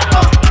little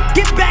eater,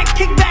 get back,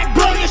 kick back,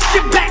 blow your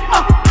shit back,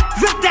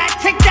 rip that,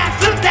 take that,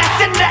 flip that,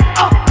 send that,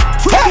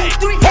 2,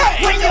 3,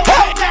 when you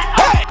hold that,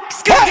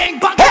 skip gang,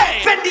 bop that,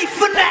 Fendi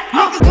for that,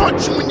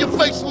 punch you in your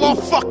face,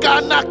 motherfucker,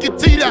 I knock your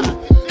teeth out.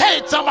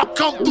 Every time I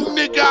come through,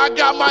 nigga, I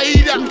got my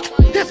heat out.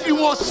 If you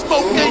want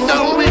smoke, ain't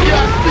nothing we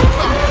got speak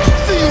about.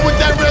 See you with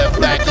that red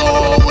flag, go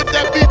on with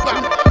that beep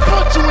out.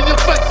 Punch you in your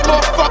face,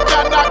 motherfucker,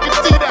 I knock your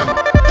teeth out.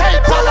 Every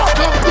time I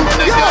come through,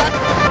 nigga.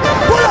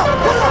 Pull up,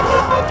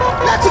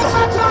 let's go,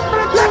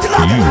 let's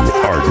go. You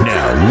are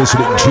now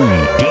listening to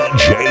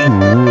DJ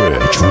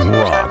Rich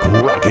Rock,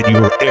 rocking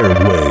your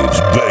airwaves,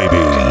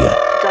 baby.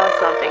 Does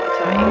something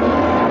to me.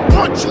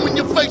 Punch you in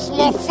your face,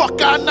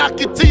 motherfucker, I knock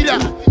your teeth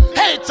out.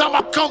 Every time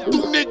I come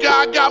through, nigga,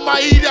 I got my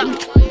heat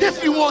out.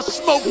 If you want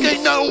smoke,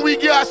 ain't nothing we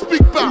got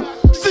speak about.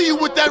 See you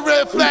with that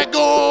red flag, go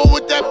on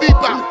with that beep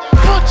out.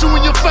 Punch you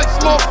in your face,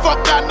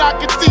 motherfucker, I knock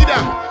your teeth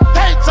out.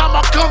 Every time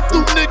I come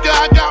through, nigga,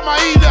 I got my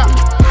heat out.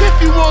 If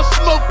you want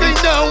smoke, ain't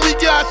nothing we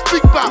got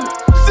speak about.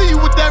 See you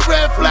with that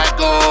red flag,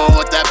 go on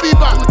with that beep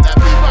out.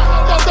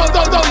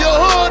 Throw your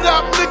hood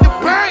up, nigga,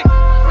 bang.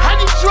 How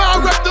you try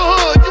to rep the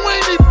hood? You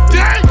ain't even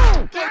dang.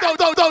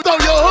 Throw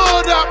your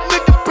hood up,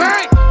 nigga,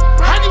 bang.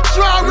 How you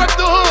try to rep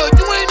the hood?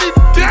 You ain't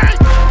even dang.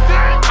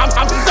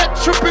 I'm set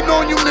tripping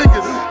on you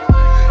niggas.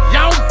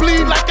 Y'all don't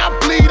bleed like I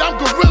bleed, I'm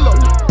gorilla.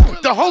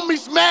 The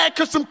homies mad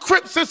cause some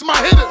Crips is my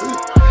hitters.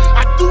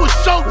 I do a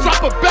show,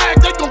 drop a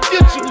bag, they gon'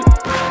 get you.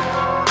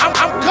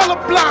 I'm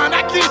colorblind,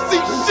 I can't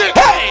see shit.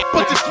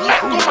 But this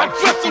Mac on my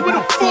dresser with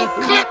a full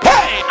clip.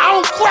 I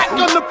don't crack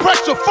under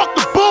pressure, fuck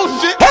the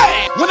bullshit.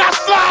 When I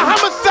slide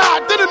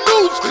homicide, did a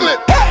news clip.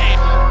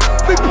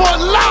 We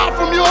bought live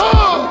from your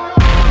hood.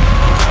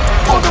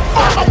 On the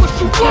phone, I wish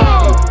you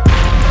would.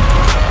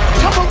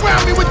 Come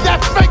around me with that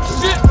fake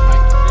shit.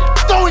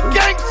 Throwing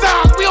gang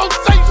signs, we don't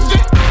say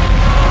shit.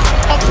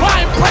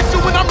 Applying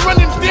pressure when I'm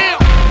running down.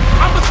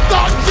 I'ma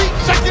start cheat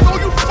checking on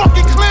you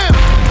fucking clear.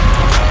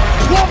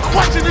 One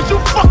question, is you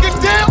fucking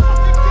down?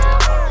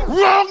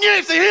 Wrong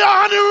answer, here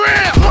 100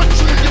 rounds. Punch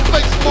you in your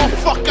face,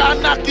 motherfucker, I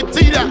knock your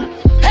teeth out.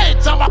 Every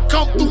time I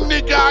come through,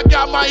 nigga, I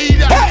got my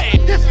heat out.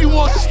 If you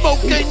want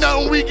smoke, ain't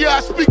nothing we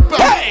got speak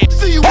about.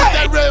 See you with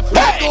that red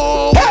flag, go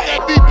on with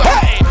that beep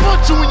out.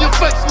 Punch you in your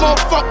face,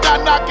 motherfucker,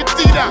 I knock your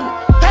teeth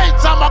out. Every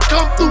time I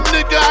come through,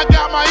 nigga, I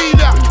got my heat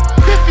out.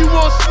 If you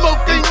want smoke,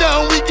 ain't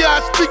nothing we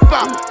got speak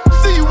about.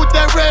 See you with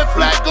that red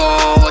flag, go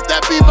on with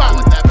that beep out.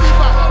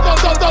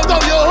 Throw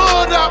your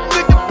hood up,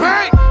 nigga,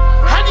 bang.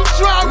 How you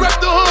try to rep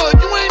the hood?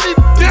 You ain't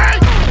even dang.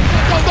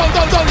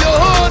 Throw your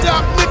hood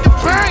up, nigga,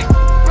 bang.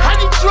 How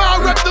you try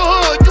to rep the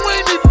hood? You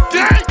ain't even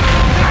dang.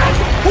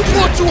 Who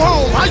brought you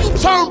home? How you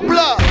turn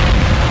blood?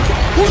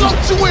 Who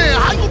locked you in?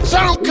 How you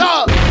turn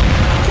cub?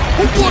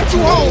 Who brought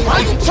you home? How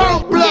you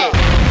turn blood?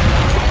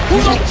 Who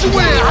locked you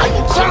in? How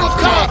you turn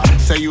cub?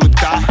 Say you would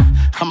die,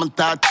 I'ma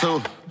die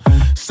too.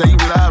 Say you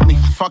love me,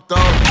 fuck the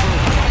whole crew.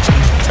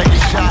 Take a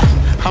shot,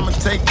 I'ma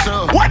take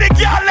two. What the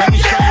y'all let me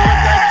show you what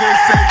that dude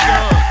say do.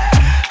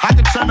 I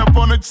can turn up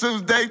on a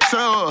Tuesday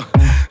too.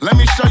 Let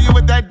me show you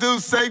what that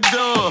dude say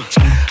do.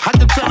 I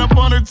can turn up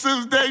on a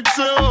Tuesday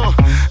too.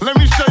 Let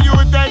me show you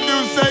what that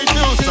dude say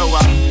do. So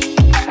I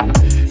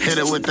hit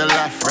it with the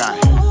left, right.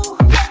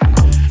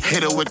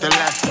 Hit it with the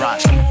left,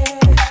 right.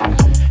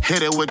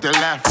 Hit it with the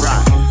left,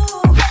 right.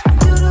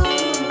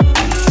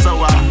 So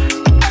I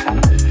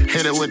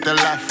with the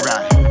left,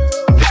 right.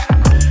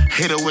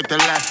 Hit it with the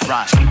left,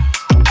 right.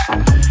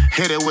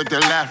 Hit it with the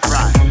left,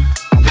 right.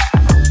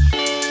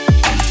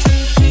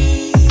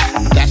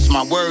 That's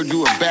my word,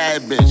 you a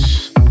bad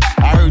bitch.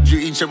 I heard you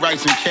eat your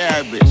rice and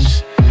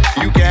cabbage.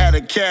 You can have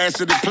the cash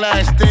or the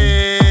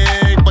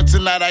plastic, but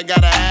tonight I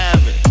gotta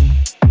have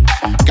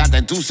it. Got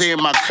that Douce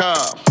in my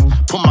cup,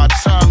 put my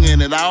tongue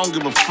in it, I don't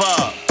give a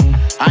fuck.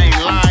 I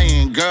ain't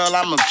lying, girl,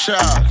 I'm a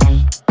chuck.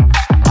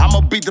 I'ma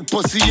beat the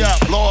pussy up,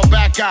 blow her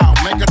back out,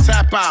 make her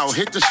tap out,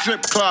 hit the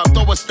strip club,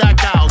 throw a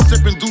stack out,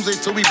 sippin'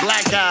 Douce till we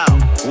black out.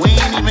 We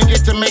ain't even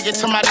get to make it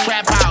to my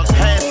trap house.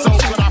 Head so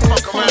good, I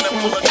fuck around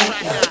and pull a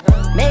track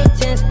out. Make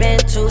 10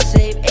 spend 2,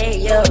 save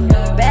 8, yo.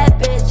 Bad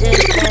bitches,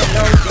 man,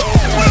 no day.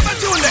 What am I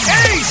doing? The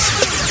Ace!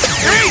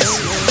 Ace!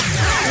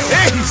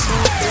 Ace!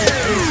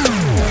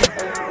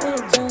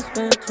 Make 10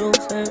 spend 2,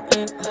 save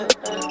 8.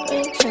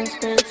 Make 10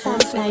 spend 2,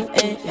 save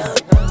 8, yo.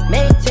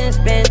 Make 10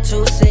 spend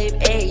 2, save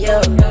 8,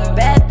 yo.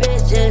 Bad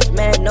bitches,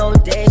 man, no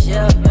days,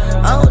 yo.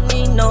 I don't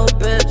need no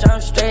bitch,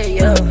 I'm straight,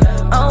 yo.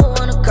 I don't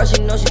wanna cause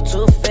she know she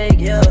too fake,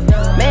 yo.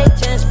 Make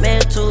 10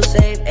 spend 2,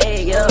 save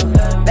 8, yo.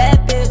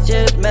 Bad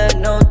bitches,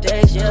 man, no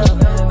days, yo.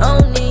 I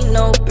don't need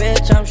no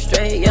bitch, I'm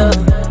straight, yo.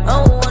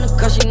 I don't wanna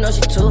cause she know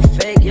she too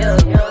fake, yo.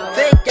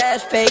 Fake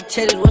ass, fake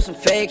titties with some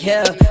fake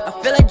hair. I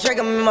feel like Drake,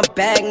 I'm in my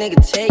bag,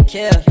 nigga, take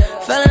care.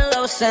 Fell in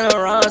love with Saint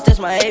Laurent, that's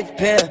my 8th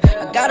pair.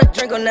 I got a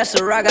drink on that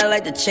Ciroc, I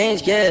like to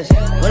change gears.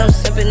 When I'm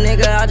sippin',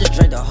 nigga, I just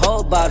drink the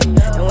whole bottle.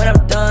 And when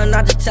I'm done,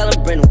 I just tell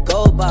them bring them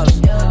gold bottles.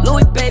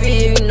 Louis,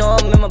 baby, you know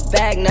I'm in my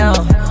bag now.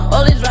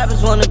 All these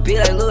rappers wanna be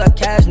like, look, I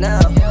cash now.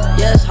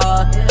 Yeah, it's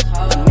hard,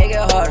 I make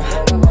it harder.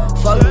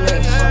 Fuck them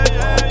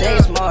niggas, they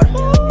smarter.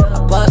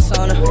 I bust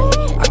on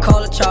her, I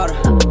call her charter.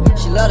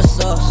 She love the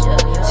sauce,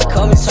 she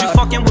call me tartar. She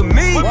fucking with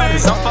me,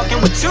 cause I'm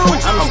fucking with you.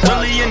 I'm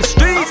really in the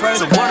streets,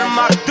 so what am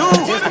I to do?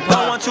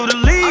 I want you to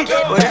lead,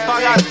 but if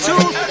I gotta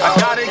choose, I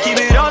gotta keep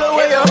it all the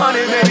way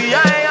 100, baby.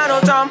 I ain't got no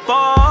time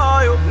for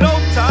you. No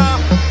time,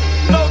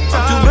 no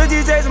time. I'm too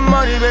busy chasing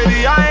money,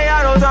 baby. I ain't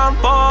got no time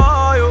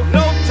for you.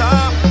 No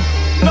time,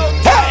 no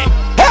time.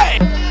 Hey, hey,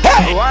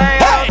 hey. Oh, I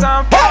ain't got no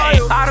time for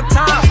you. Out of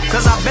time,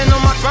 cause I've been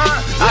on my grind.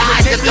 I've been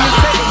chasing this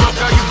paper, but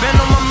girl, you been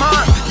on my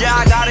mind. Yeah,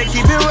 I gotta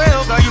keep it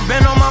real, girl, you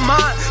been on my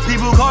mind.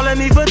 People calling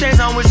me for things,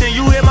 I'm wishing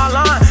you hit my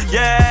line.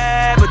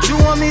 Yeah, but you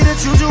want me to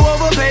choose you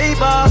over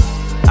paper.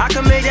 I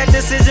can make that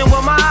decision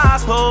with my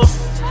eyes closed.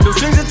 No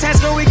strings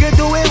attached, girl, we could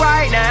do it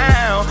right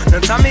now. Now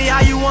tell me how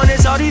you want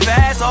it, shorty,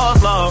 fast or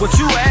slow. What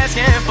you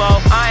asking for?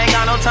 I ain't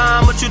got no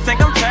time, but you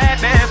think I'm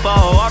trapping for.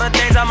 All the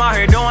things I'm out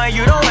here doing,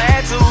 you don't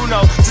have to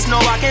know. Just know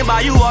I can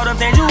buy you all them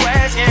things you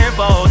asking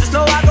for. Just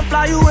know I can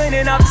fly you in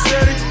and out the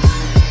city.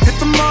 Hit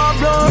the mob,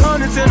 blow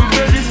hundreds in them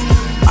bridges.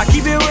 I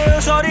keep it real,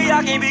 shorty,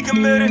 I can't be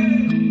committed.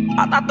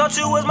 I thought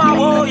you was my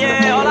woe,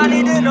 yeah. All I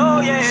need to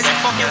know, yeah, is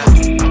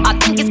fucking. I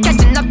think it's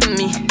catching up to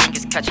me.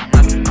 Catching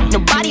up to me.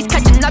 Nobody's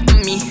catching up to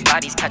me.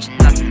 Nobody's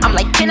catching up to me. I'm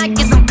like, can I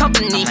get some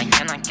company?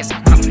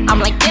 I'm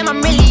like, damn,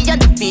 I'm really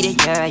undefeated.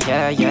 Yeah,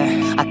 yeah,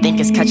 yeah. I think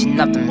it's catching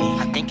up to me.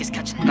 I think it's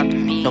catching up to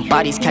me.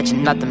 Nobody's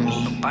catching up to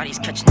me. Nobody's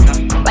catching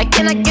up. Like,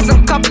 can I get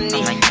some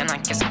company? Like, can I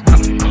get some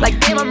company? Like,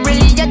 damn, I'm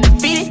really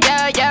undefeated.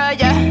 Yeah, yeah,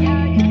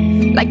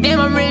 yeah. Like,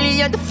 damn, I'm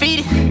really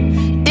undefeated.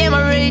 Damn,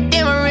 I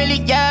really,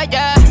 yeah,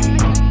 yeah.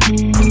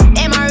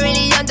 Am I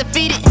really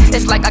undefeated?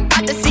 It's like I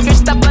got the secret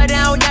stuff, but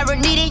I don't never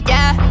need it,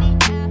 yeah.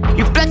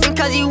 You flexing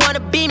cause you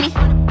wanna be me.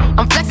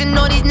 I'm flexing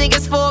on these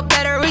niggas for a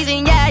better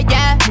reason, yeah,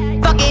 yeah.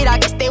 Fuck it, I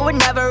guess they would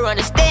never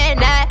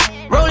understand that.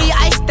 Rollie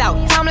iced out,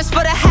 timeless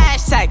for the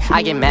hashtag.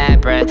 I get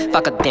mad, bruh,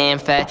 fuck a damn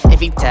fat.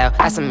 If you tell,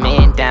 that's a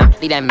man down,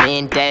 leave that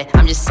man dead.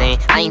 I'm just saying,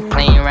 I ain't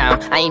playing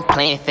around, I ain't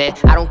playing fair.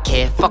 I don't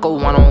care, fuck a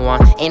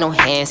one-on-one, ain't no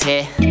hands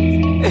here.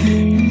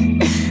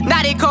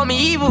 Now they call me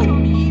evil,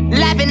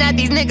 laughing at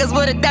these niggas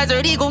with a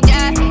desert eagle,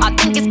 yeah. I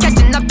think it's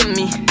catching up to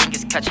me.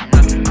 Catching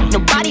up to me.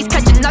 Nobody's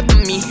catching up to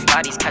me.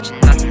 Nobody's catching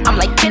up to me. I'm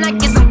like, can I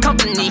get some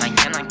company? I'm like,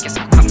 can I get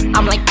some company?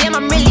 I'm like, damn,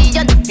 I'm really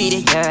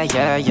undefeated. Yeah,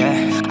 yeah,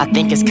 yeah. I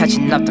think it's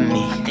catching up to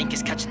me. I think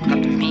it's catching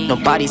up to me.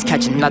 Nobody's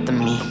catching up to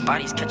me.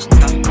 Nobody's catching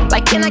up.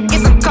 Like, can I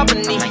get some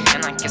company? I'm like,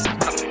 can I get some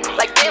company?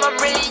 Like, damn, I'm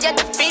really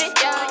undefeated.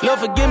 Yeah. Lord,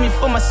 forgive me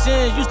for my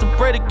sins. Used to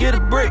pray to get a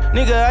brick.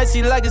 Nigga, I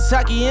see like it's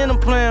hockey and I'm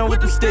playing with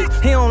them sticks.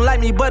 He don't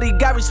like me, but he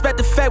got respect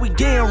the fact we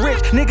getting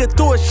rich. Nigga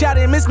threw a shot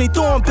and missed me,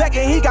 threw him back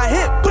and he got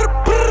hit.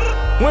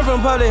 Went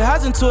from public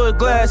housing to a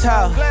glass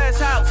house.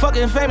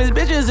 Fucking famous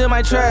bitches in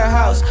my trap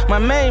house. My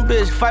main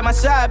bitch, fight my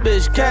side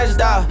bitch,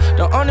 cashed out.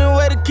 The only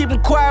way to keep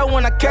him quiet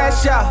when I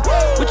cash out.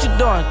 What you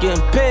doing?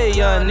 Getting paid,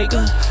 young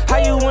nigga. How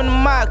you in the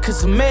mob?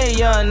 Cause I'm made,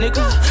 young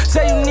nigga.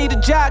 Say you need a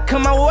job,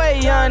 come my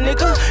way, young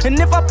nigga. And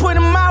if I put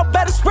him out,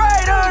 better spray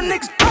them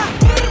niggas.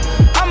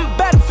 I'm a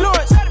bad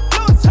influence.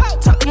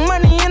 Talking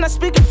money and I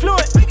speak it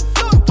fluent.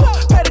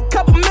 Paid a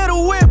couple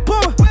middle with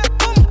boom.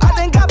 I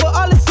thank God for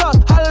all the sauce.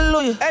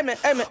 Hallelujah. Amen,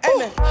 amen,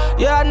 amen.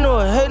 Yeah, I knew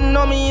it. Hating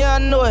on me, yeah, I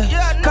knew it.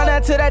 Come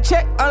down to that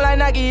check, unlike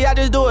Nike, I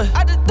just do it.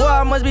 Boy,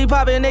 I must be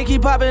popping, they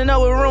keep popping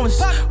up with rumors.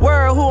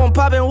 Word who I'm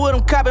popping with,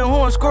 I'm copping who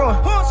I'm screwing.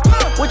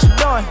 What you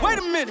doing? Wait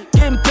a minute.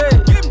 Getting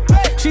paid.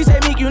 She say,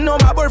 Meek, you know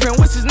my boyfriend,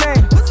 what's his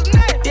name?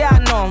 Yeah, I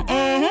know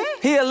him,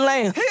 he a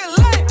lame.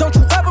 Don't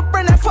you ever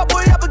bring that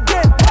fuckboy up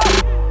again.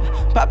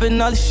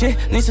 Poppin' all this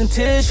shit, need some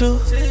tissue.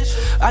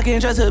 I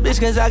can't trust a bitch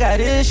cause I got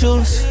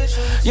issues.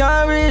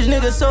 Young rich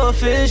nigga so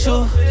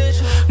official.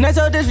 Not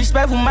so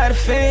disrespectful, might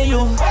offend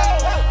you.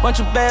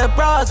 Bunch of bad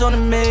bras on the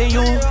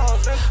menu.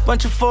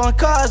 Bunch of foreign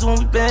cars when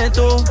we been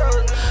through.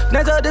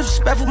 Not so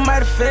disrespectful,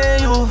 might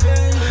offend you.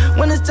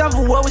 When it's time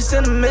for war, we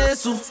send a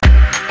missile.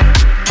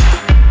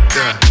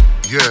 Yeah,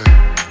 yeah,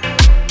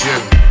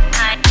 yeah,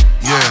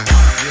 yeah.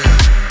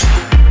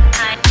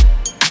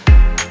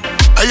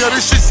 Hey yo,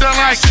 this shit sound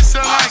like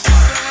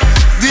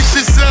this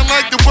shit sound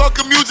like the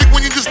welcome music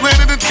when you just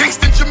landed in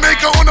Kingston,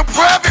 Jamaica on a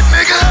private,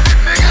 nigga.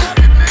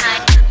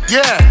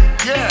 Yeah,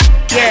 yeah,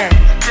 yeah,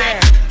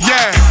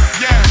 yeah,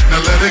 yeah.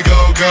 Now let it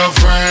go,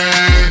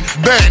 girlfriend.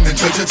 Bang and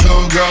touch your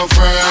toe,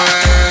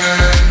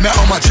 girlfriend. Now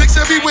all my chicks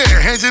everywhere,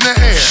 hands in the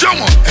air. Show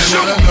 'em, and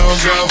show 'em, no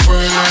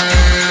girlfriend.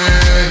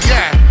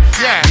 Yeah.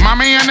 Yeah,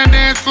 mommy on the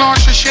dance floor,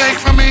 she shake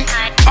for me.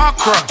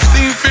 Okra,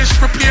 steamed fish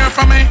prepare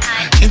for me.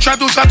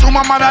 Introduce her to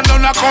my mother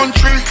down the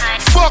country.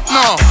 Fuck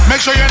no, make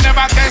sure you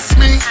never test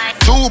me.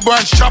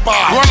 2-bunch chopper,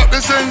 roll up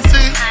the NC.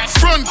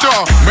 Front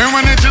door, me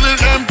run it till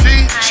it's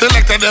empty.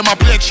 Selected them a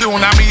play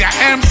tune, and me a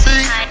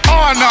MC.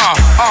 Oh no,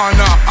 oh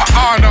no,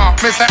 oh no.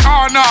 Me say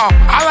oh no,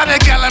 all of the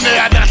gal in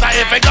there, that's how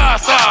if it goes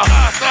so.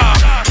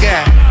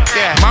 Yeah,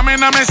 yeah. Mommy in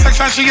my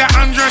section, she got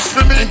undressed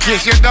for me. In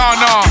case you don't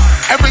know,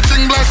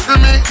 everything blessed for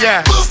me.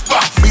 Yeah.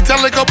 Me tell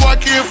like a boy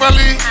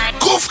carefully.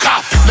 Goof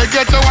cough. They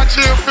get to watch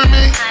here for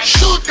me.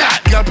 Shoot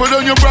that. Girl, put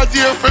on your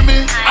brassiere for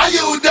me. Are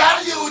you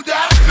that?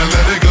 Now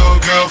let it go,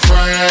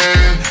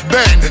 girlfriend.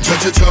 Bend and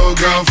touch your toe,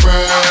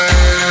 girlfriend.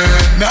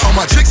 Now all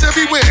my chicks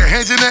everywhere,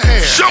 hands in the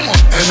air. Show 'em,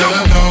 and let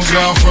 'em know,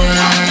 girlfriend.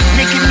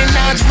 Nicki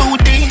Minaj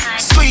booty,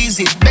 squeeze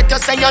it. Better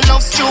say you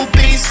love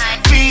stupid.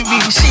 Riri,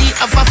 she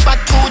have a fat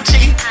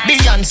Gucci.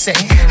 Beyonce,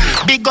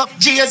 big up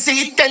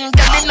Jay-Z. 10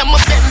 gal in my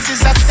Benz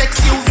is a sex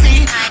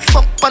UV.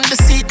 Fuck on the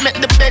seat, make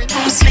the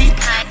bedroom sleep.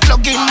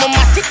 Plug in my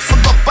matic,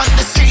 fuck up on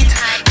the street.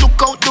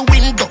 Look out the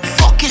window,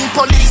 fucking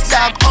police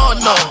dog. Oh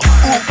no,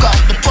 who got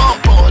the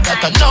popo?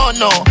 That I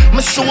no.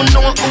 Me soon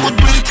know who would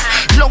do it.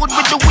 Load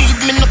with the weed,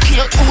 me no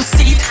care who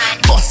see it.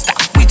 Buster,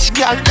 which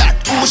girl that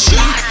who she?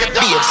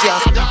 Babes, yeah.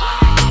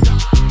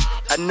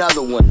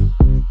 Another one.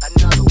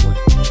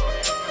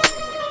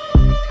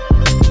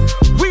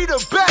 We the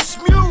best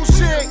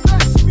music.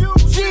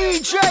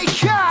 DJ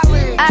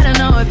Khaled. I don't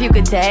know if you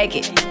could take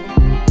it.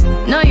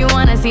 No, you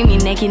wanna see me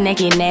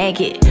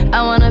naked.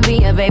 I wanna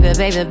be a baby.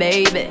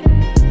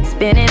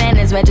 Spinning in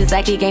his red just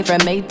like he came from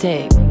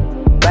Maytag.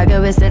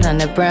 Rocket with it on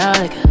the brown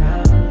liquor.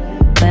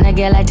 When I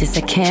get like this,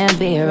 I can't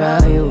be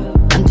around you.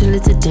 I'm too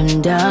little to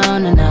dim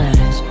down the notch.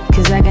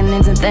 Cause I can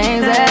into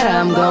things that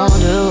I'm gon'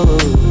 do.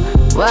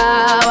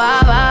 Wow,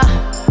 wow, wow.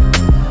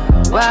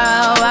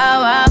 Wow,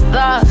 wow, wow,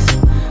 thoughts.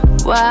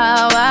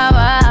 Wow, wow,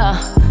 wow.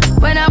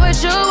 When I'm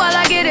with you, all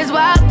I get is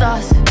wild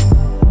thoughts.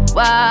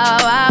 Wow,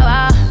 wow,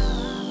 wow.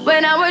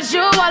 When I'm with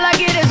you, all I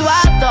get is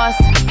wild thoughts.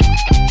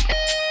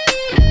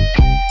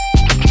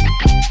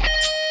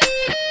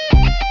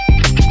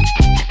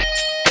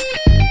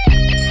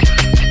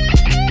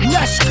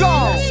 Let's go.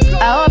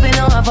 I hope you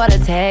know I'm for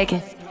the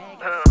taking.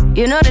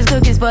 You know this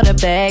cookie's for the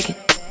bag.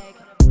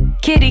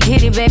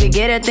 Kitty, baby,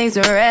 get her things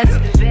to rest.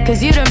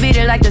 Cause you done beat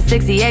it like the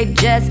 68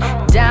 Jets.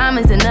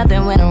 Diamonds are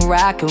nothing when I'm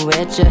rockin'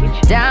 with ya.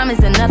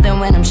 Diamonds are nothing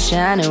when I'm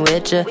shining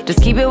with ya.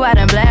 Just keep it white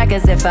and black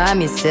as if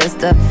I'm your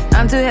sister.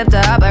 I'm too hip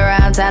to hop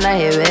around, time to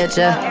hit with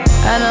ya.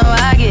 I know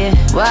I get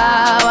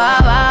wow, wow,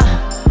 wow.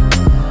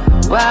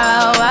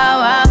 Wow, wow,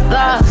 wow,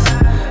 thoughts.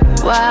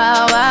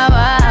 Wow, wow,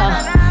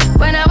 wow.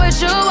 When I'm with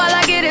you, all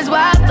I get is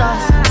wild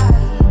thoughts.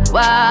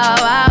 Wow,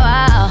 wow,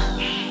 wow.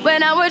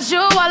 When I'm with you,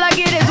 all I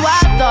get is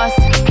wild thoughts.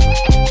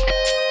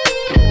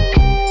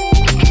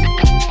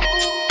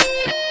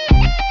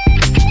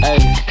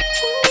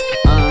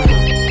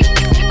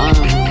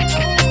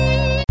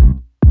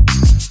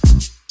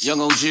 Young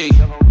OG. Hey,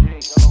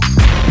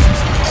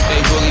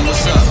 Boogie,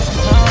 what's up?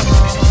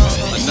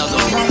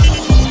 Another one.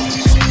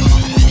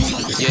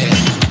 Yeah.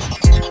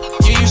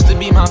 You used to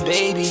be my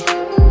baby.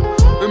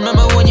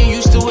 Remember when you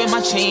used to wear my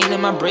chain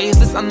and my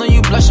bracelets? I know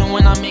you blushing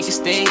when I make a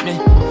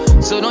statement.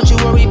 So don't you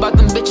worry about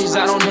them bitches,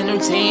 I don't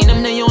entertain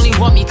them. They only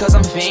want me cause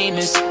I'm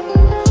famous.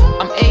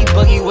 I'm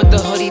A-Boogie with the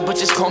hoodie, but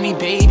just call me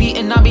baby.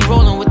 And I be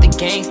rolling with the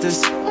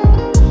gangsters.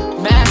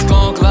 Mask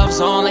on, gloves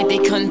on, like they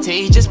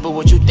contagious. But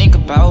what you think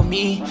about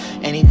me?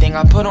 Anything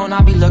I put on,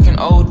 I be looking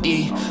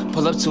OD.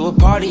 Pull up to a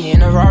party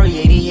in a Rari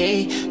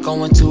 88.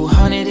 Going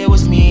 200, it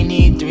was me and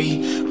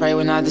E3. Right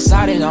when I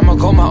decided I'ma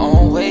go my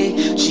own way.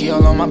 She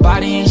all on my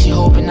body and she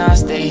hoping I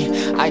stay.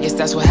 I guess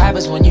that's what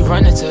happens when you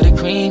run into the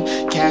cream.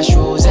 Cash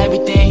rules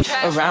everything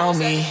around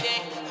me.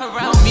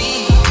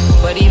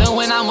 But even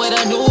when I'm with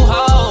a new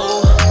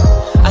hoe,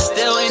 I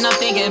still end up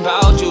thinking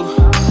about you.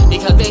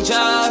 Because they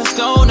just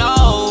don't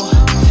know.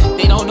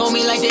 They don't know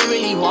me like they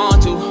really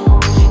want to.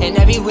 And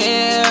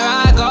everywhere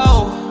I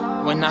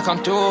go, when I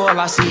come through, all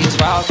I see is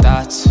wild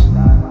thoughts.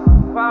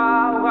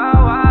 Wow, wow,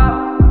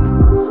 wow.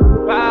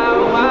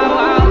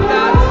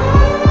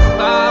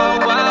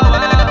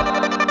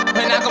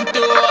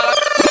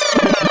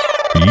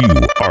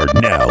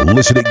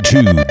 listening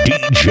to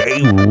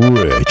DJ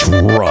Rich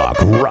Rock,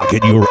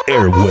 rocking your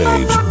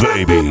airwaves,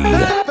 baby.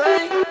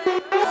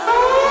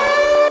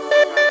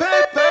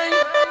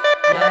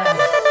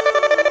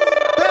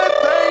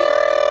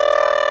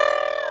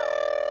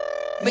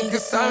 Nigga,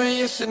 sorry,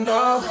 you should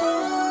know.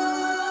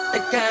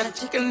 That kind of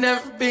chick can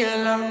never be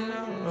alone.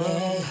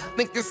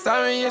 Nigga,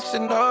 sorry, you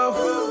should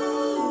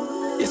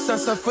know. Your son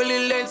so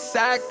fully let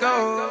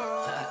psycho.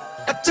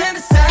 I turn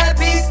the side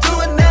piece to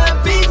a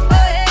 9-piece.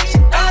 She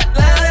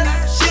outline,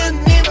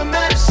 shouldn't even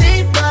matter,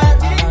 she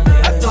fine.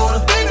 I told her,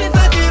 baby,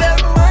 fuck it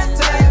up one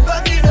time.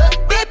 Fuck it up,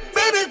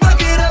 baby,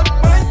 fuck it up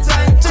one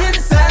time. Turn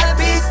the side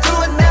piece to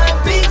a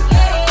 9-piece.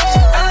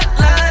 She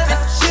outline,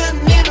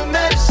 shouldn't even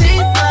matter, she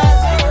fine.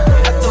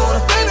 I told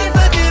her, baby,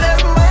 fuck it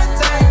up one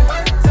time.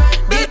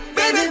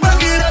 Baby,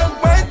 fuck it up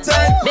one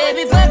time.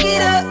 Baby, fuck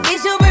it up,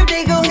 it's your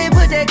birthday, go ahead,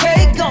 put that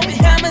cake on me.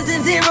 Commas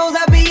and zeros,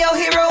 I'll be your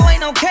hero,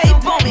 ain't no cape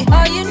on me.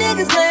 All you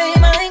niggas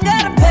lame, I ain't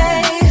gotta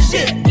pay.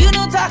 Shit, you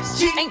know talk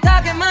shit, ain't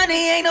talking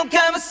money, ain't no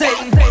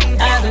conversation.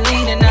 I've been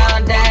leaning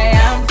all day,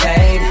 I'm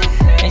faded.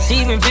 And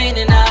she been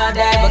feeling all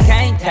day, but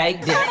can't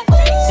take this.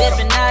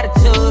 Sipping out a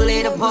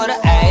 2-liter, put a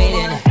 8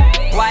 in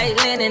it. White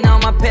linen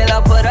on my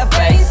pillow, put her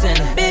face in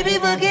it. Baby,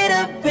 fuck it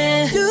up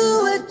and do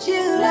what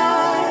you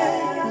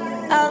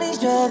like. All these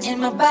drugs in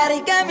my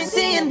body got me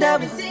seeing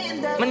double.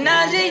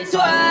 Menage a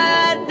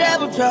trois,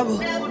 double trouble.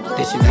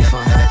 This should be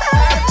fun.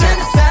 Turn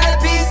the side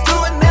piece to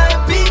a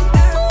 9-piece.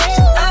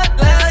 She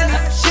outline,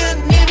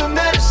 shouldn't even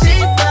matter, she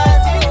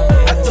fine.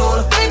 I told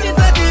her, baby,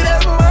 fuck it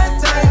up one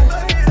time.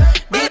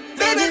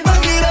 Baby,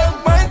 fuck it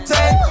up one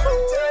time.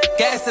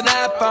 Gassing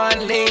up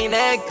on lean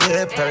and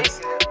good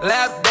perks.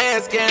 Lap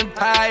dance, getting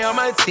pie on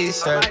my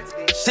t-shirt.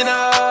 She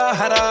know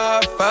how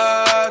to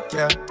fuck,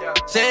 yeah.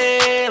 She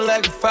ain't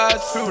looking for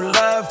true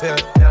love, yeah.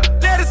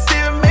 Let her see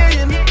 $1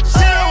 million,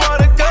 she don't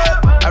wanna go.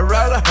 I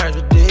roll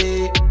 100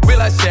 deep, we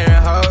like sharing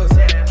hoes.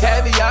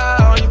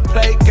 Caviar on your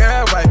plate,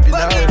 girl, wipe your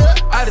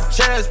nose. Out of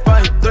chance,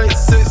 find you 3,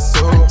 6,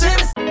 2.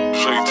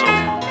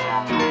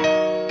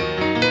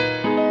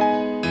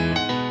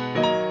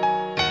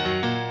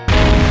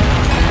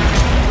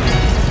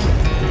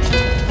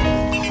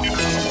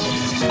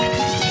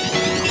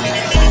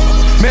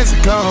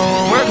 Mexicano,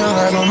 I'm working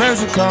like a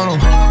Mexicano.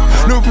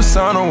 New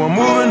persona, I'm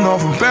moving on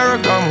from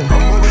Ferragamo.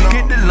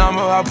 Get the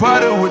lumber, I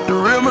party with the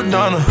real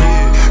Madonna.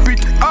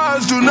 Beat the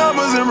odds, do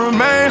numbers and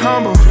remain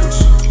humble.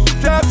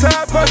 Drop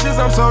top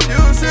punches, I'm so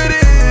used to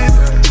this.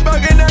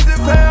 Smoking at the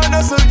pound,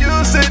 I'm so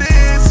used to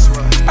this.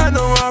 I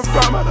know where I'm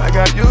from, but I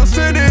got used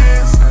to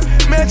this.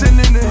 Mansion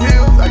in the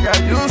hills, I got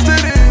used to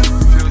this.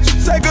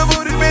 Psycho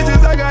booty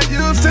bitches, I got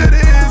used to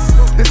this.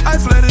 This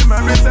ice flooded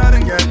my wrist, I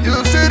done got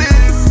used to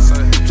this.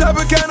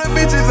 Chopper kind of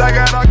bitches, I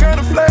got all kind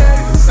of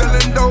flags.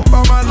 Selling dope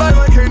all my life,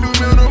 I can't do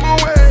minimum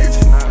wage.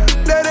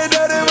 Daddy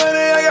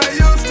money, I got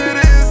used to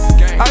this.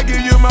 I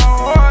give you my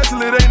whole heart till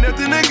it ain't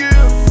nothing to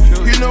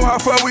give. You know how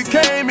far we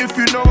came if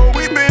you know where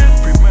we been.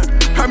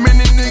 How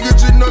many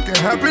niggas you know can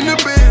happen to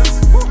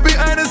biz? Be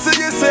honest to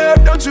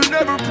yourself, don't you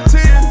never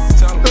pretend.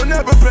 Don't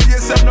never play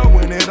yourself, know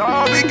when it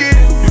all begin.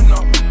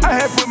 I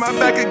had put my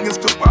back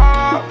against the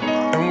wall.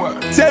 And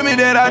what? Tell me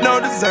that I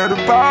don't deserve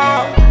the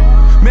ball.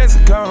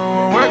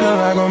 Mexicano, I'm working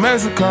like a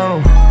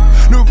Mexicano.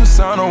 New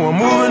persona, I'm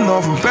moving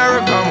on from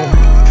Ferragamo.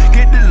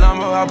 Get the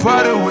lumber, I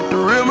party with the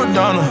real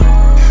Madonna.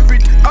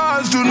 Beat the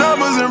odds, do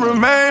numbers and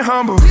remain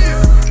humble.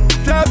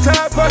 Drop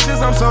top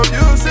punches, I'm so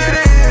used to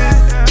this.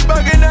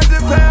 Smoking at the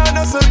pound,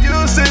 I'm so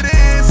used to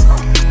this.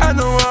 I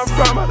know where I'm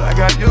from, but I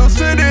got used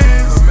to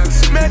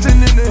this.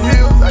 Mansion in the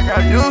hills, I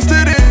got used to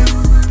this.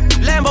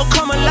 Lambo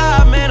come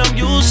alive, man, I'm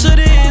used to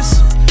this.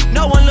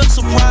 No one looks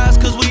surprised,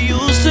 cause we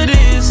used to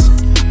this.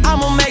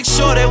 I'ma make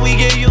sure that we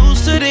get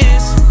used to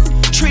this.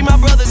 Treat my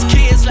brother's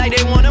kids like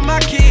they one of my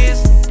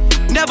kids.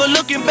 Never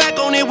looking back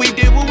on it, we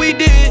did what we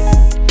did.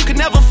 Could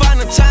never find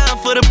the time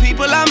for the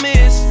people I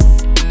miss.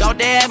 Thought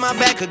they had my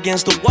back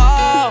against the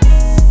wall.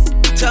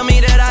 Tell me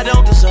that I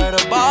don't deserve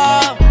the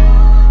ball.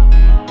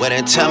 Well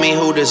then tell me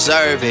who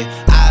deserve it.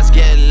 Eyes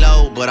get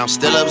low, but I'm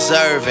still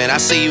observing. I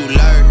see you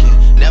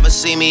lurking. Never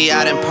see me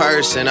out in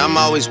person, I'm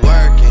always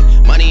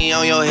working. Money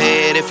on your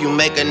head if you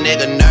make a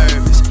nigga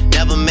nervous.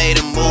 Never made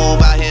a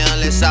move out here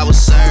unless I was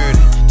certain.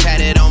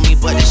 Tatted on me,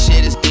 but the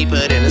shit is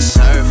deeper than the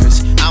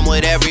surface. I'm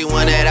with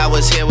everyone that I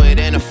was here with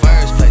in the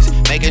first place.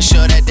 Making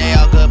sure that they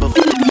all good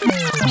before.